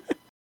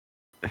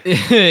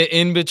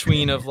 in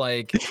between of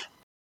like,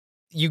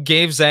 you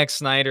gave Zack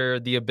Snyder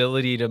the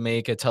ability to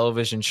make a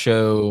television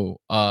show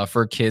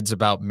for kids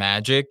about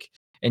magic,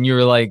 and you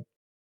were like,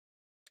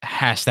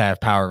 has to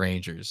have Power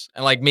Rangers.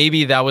 And like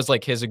maybe that was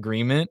like his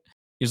agreement.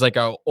 He's like,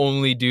 I'll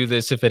only do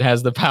this if it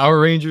has the Power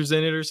Rangers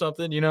in it or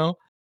something, you know?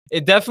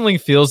 It definitely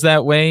feels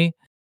that way.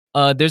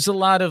 There's a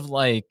lot of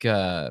like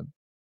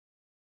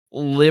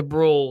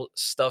liberal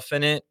stuff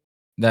in it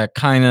that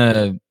kind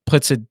of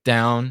puts it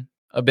down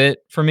a bit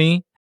for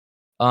me.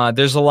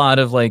 There's a lot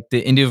of like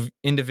the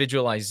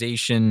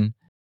individualization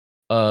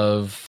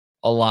of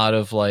a lot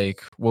of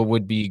like what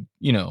would be,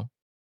 you know,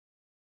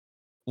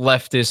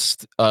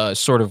 leftist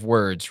sort of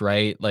words,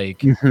 right? Like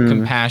Mhm.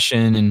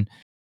 compassion and,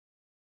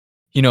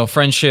 you know,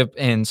 friendship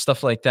and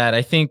stuff like that.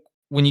 I think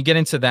when you get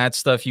into that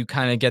stuff, you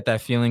kind of get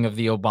that feeling of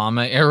the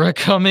Obama era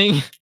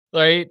coming,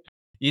 right?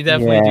 You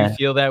definitely do Yeah.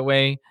 feel that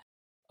way.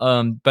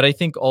 But I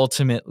think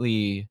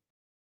ultimately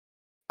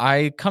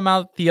I come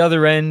out the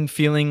other end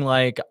feeling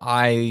like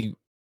I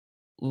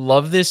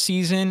love this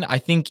season. I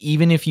think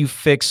even if you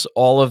fix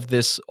all of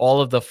this,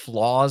 all of the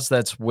flaws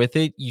that's with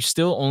it, you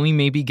still only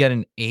maybe get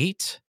an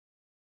 8.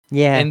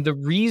 Yeah. And the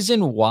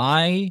reason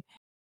why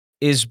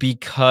is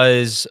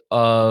because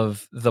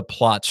of the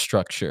plot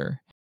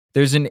structure.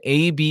 There's an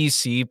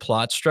ABC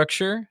plot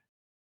structure,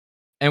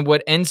 and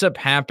what ends up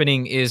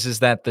happening is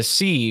that the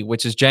C,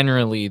 which is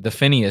generally the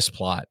Phineas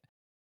plot,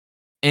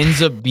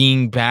 ends up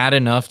being bad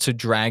enough to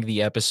drag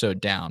the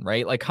episode down,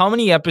 right? Like, how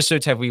many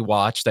episodes have we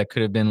watched that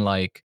could have been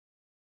like,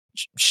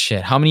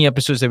 shit, how many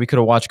episodes that we could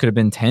have watched could have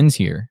been 10s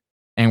here,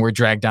 and we're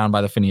dragged down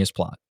by the Phineas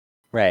plot?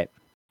 Right.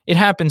 It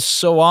happens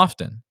so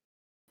often.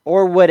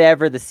 Or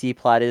whatever the C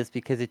plot is,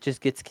 because it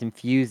just gets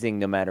confusing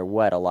no matter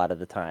what a lot of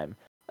the time.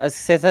 I was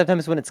gonna say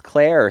sometimes when it's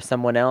Claire or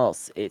someone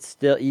else, it's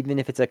still, even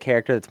if it's a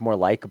character that's more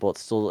likable, it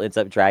still ends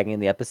up dragging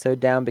the episode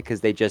down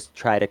because they just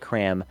try to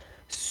cram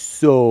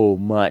so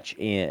much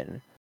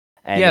in,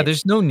 and Yeah, it's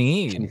there's no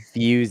need.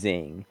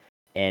 confusing,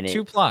 and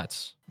 2 it's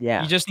plots. You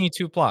yeah, just need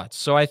 2 plots.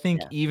 So I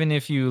think yeah. even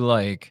if you,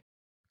 like,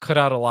 cut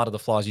out a lot of the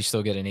flaws, you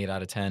still get an 8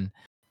 out of 10.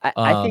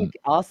 I think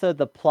also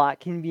the plot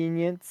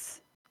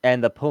convenience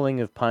and the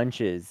pulling of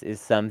punches is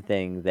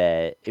something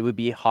that it would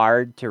be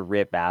hard to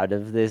rip out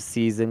of this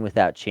season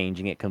without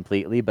changing it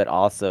completely, but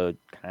also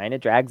kind of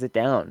drags it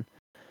down.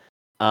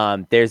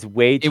 There's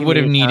way It too would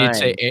have many needed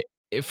times.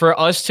 to for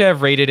us to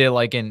have rated it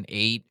like an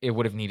 8, it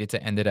would have needed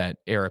to end it at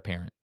heir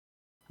apparent,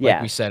 like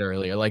Yeah. we said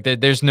earlier. Like,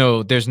 there's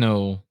no But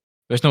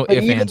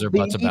if, ands, or but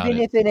buts about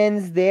even it. if it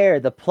ends there,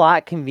 the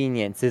plot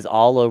convenience is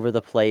all over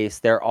the place.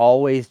 They're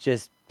always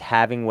just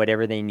having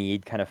whatever they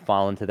need kind of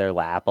fall into their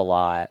lap a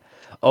lot.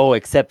 Oh,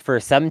 except for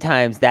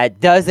sometimes that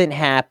doesn't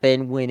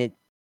happen when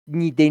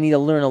they need to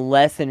learn a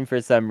lesson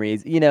for some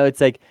reason. You know,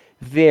 it's like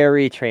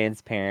very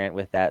transparent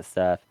with that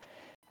stuff.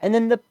 And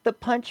then the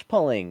punch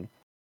pulling.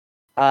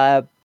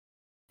 Uh,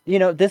 you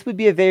know, this would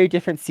be a very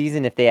different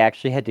season if they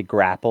actually had to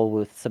grapple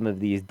with some of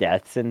these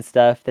deaths and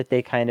stuff that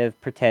they kind of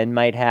pretend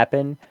might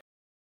happen.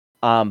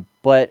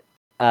 But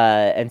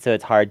and so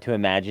it's hard to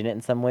imagine it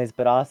in some ways,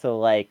 but also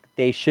like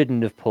they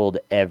shouldn't have pulled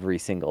every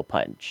single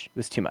punch. It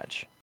was too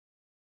much.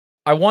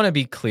 I wanna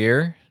be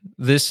clear,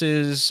 this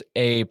is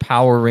a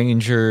Power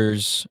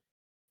Rangers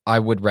I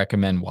would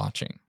recommend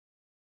watching.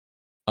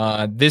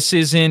 This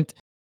isn't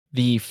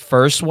the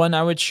first one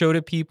I would show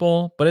to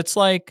people, but it's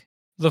like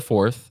the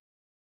 4th.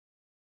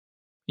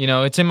 You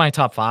know, it's in my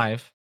top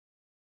 5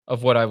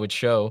 of what I would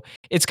show.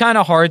 It's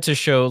kinda hard to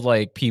show,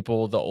 like,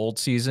 people the old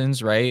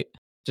seasons, right?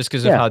 Just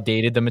because of Yeah. how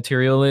dated the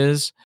material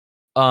is.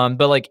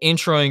 But, like,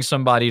 introing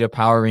somebody to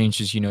Power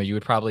Rangers, you know, you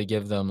would probably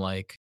give them,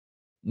 like,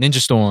 Ninja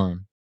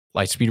Storm,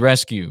 Lightspeed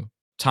Rescue,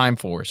 Time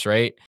Force,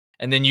 right?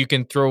 And then you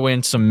can throw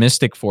in some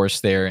Mystic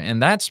Force there,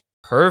 and that's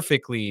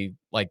perfectly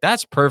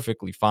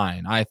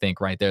fine, I think,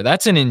 right there.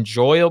 That's an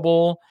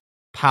enjoyable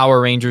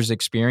Power Rangers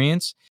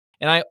experience.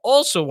 And I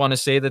also wanna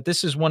say that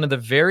this is one of the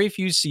very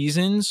few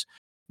seasons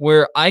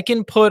where I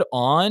can put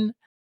on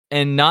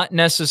and not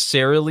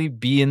necessarily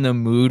be in the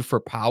mood for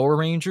Power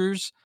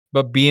Rangers,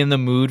 but be in the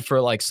mood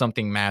for, like,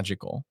 something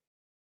magical.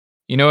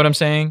 You know what I'm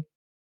saying?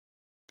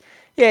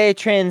 Yeah, it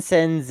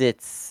transcends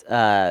its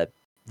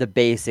the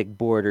basic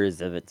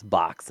borders of its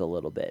box a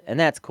little bit, and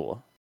that's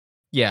cool.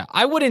 Yeah,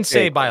 I wouldn't say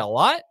Very by cool. a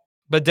lot,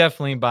 but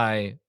definitely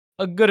by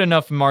a good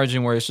enough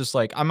margin where it's just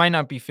like, I might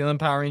not be feeling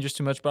Power Rangers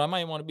too much, but I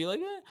might wanna be like,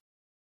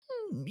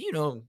 you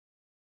know,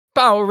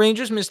 Power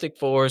Rangers, Mystic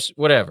Force,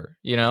 whatever,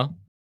 you know?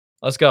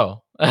 Let's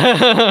go.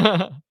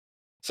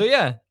 So,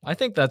 yeah, I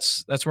think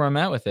that's where I'm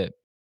at with it.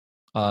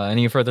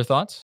 Any further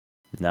thoughts?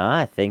 No,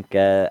 I think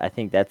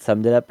that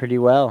summed it up pretty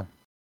well.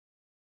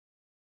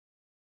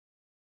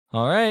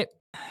 Alright,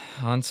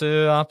 on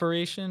to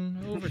Operation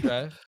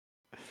Overdrive.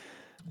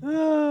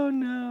 Oh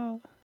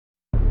no.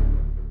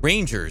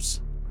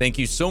 Rangers, thank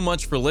you so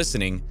much for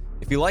listening.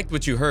 If you liked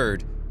what you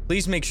heard,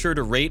 please make sure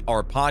to rate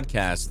our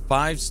podcast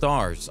 5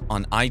 stars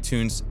on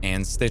iTunes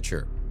and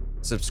Stitcher.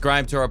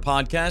 Subscribe to our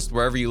podcast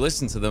wherever you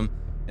listen to them,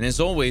 And as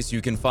always,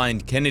 you can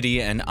find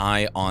Kennedy and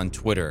I on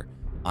Twitter.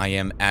 I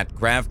am at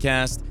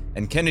Gravcast,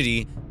 and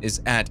Kennedy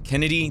is at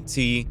Kennedy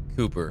T.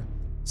 Cooper.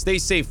 Stay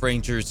safe,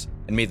 Rangers,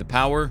 and may the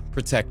power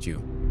protect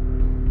you.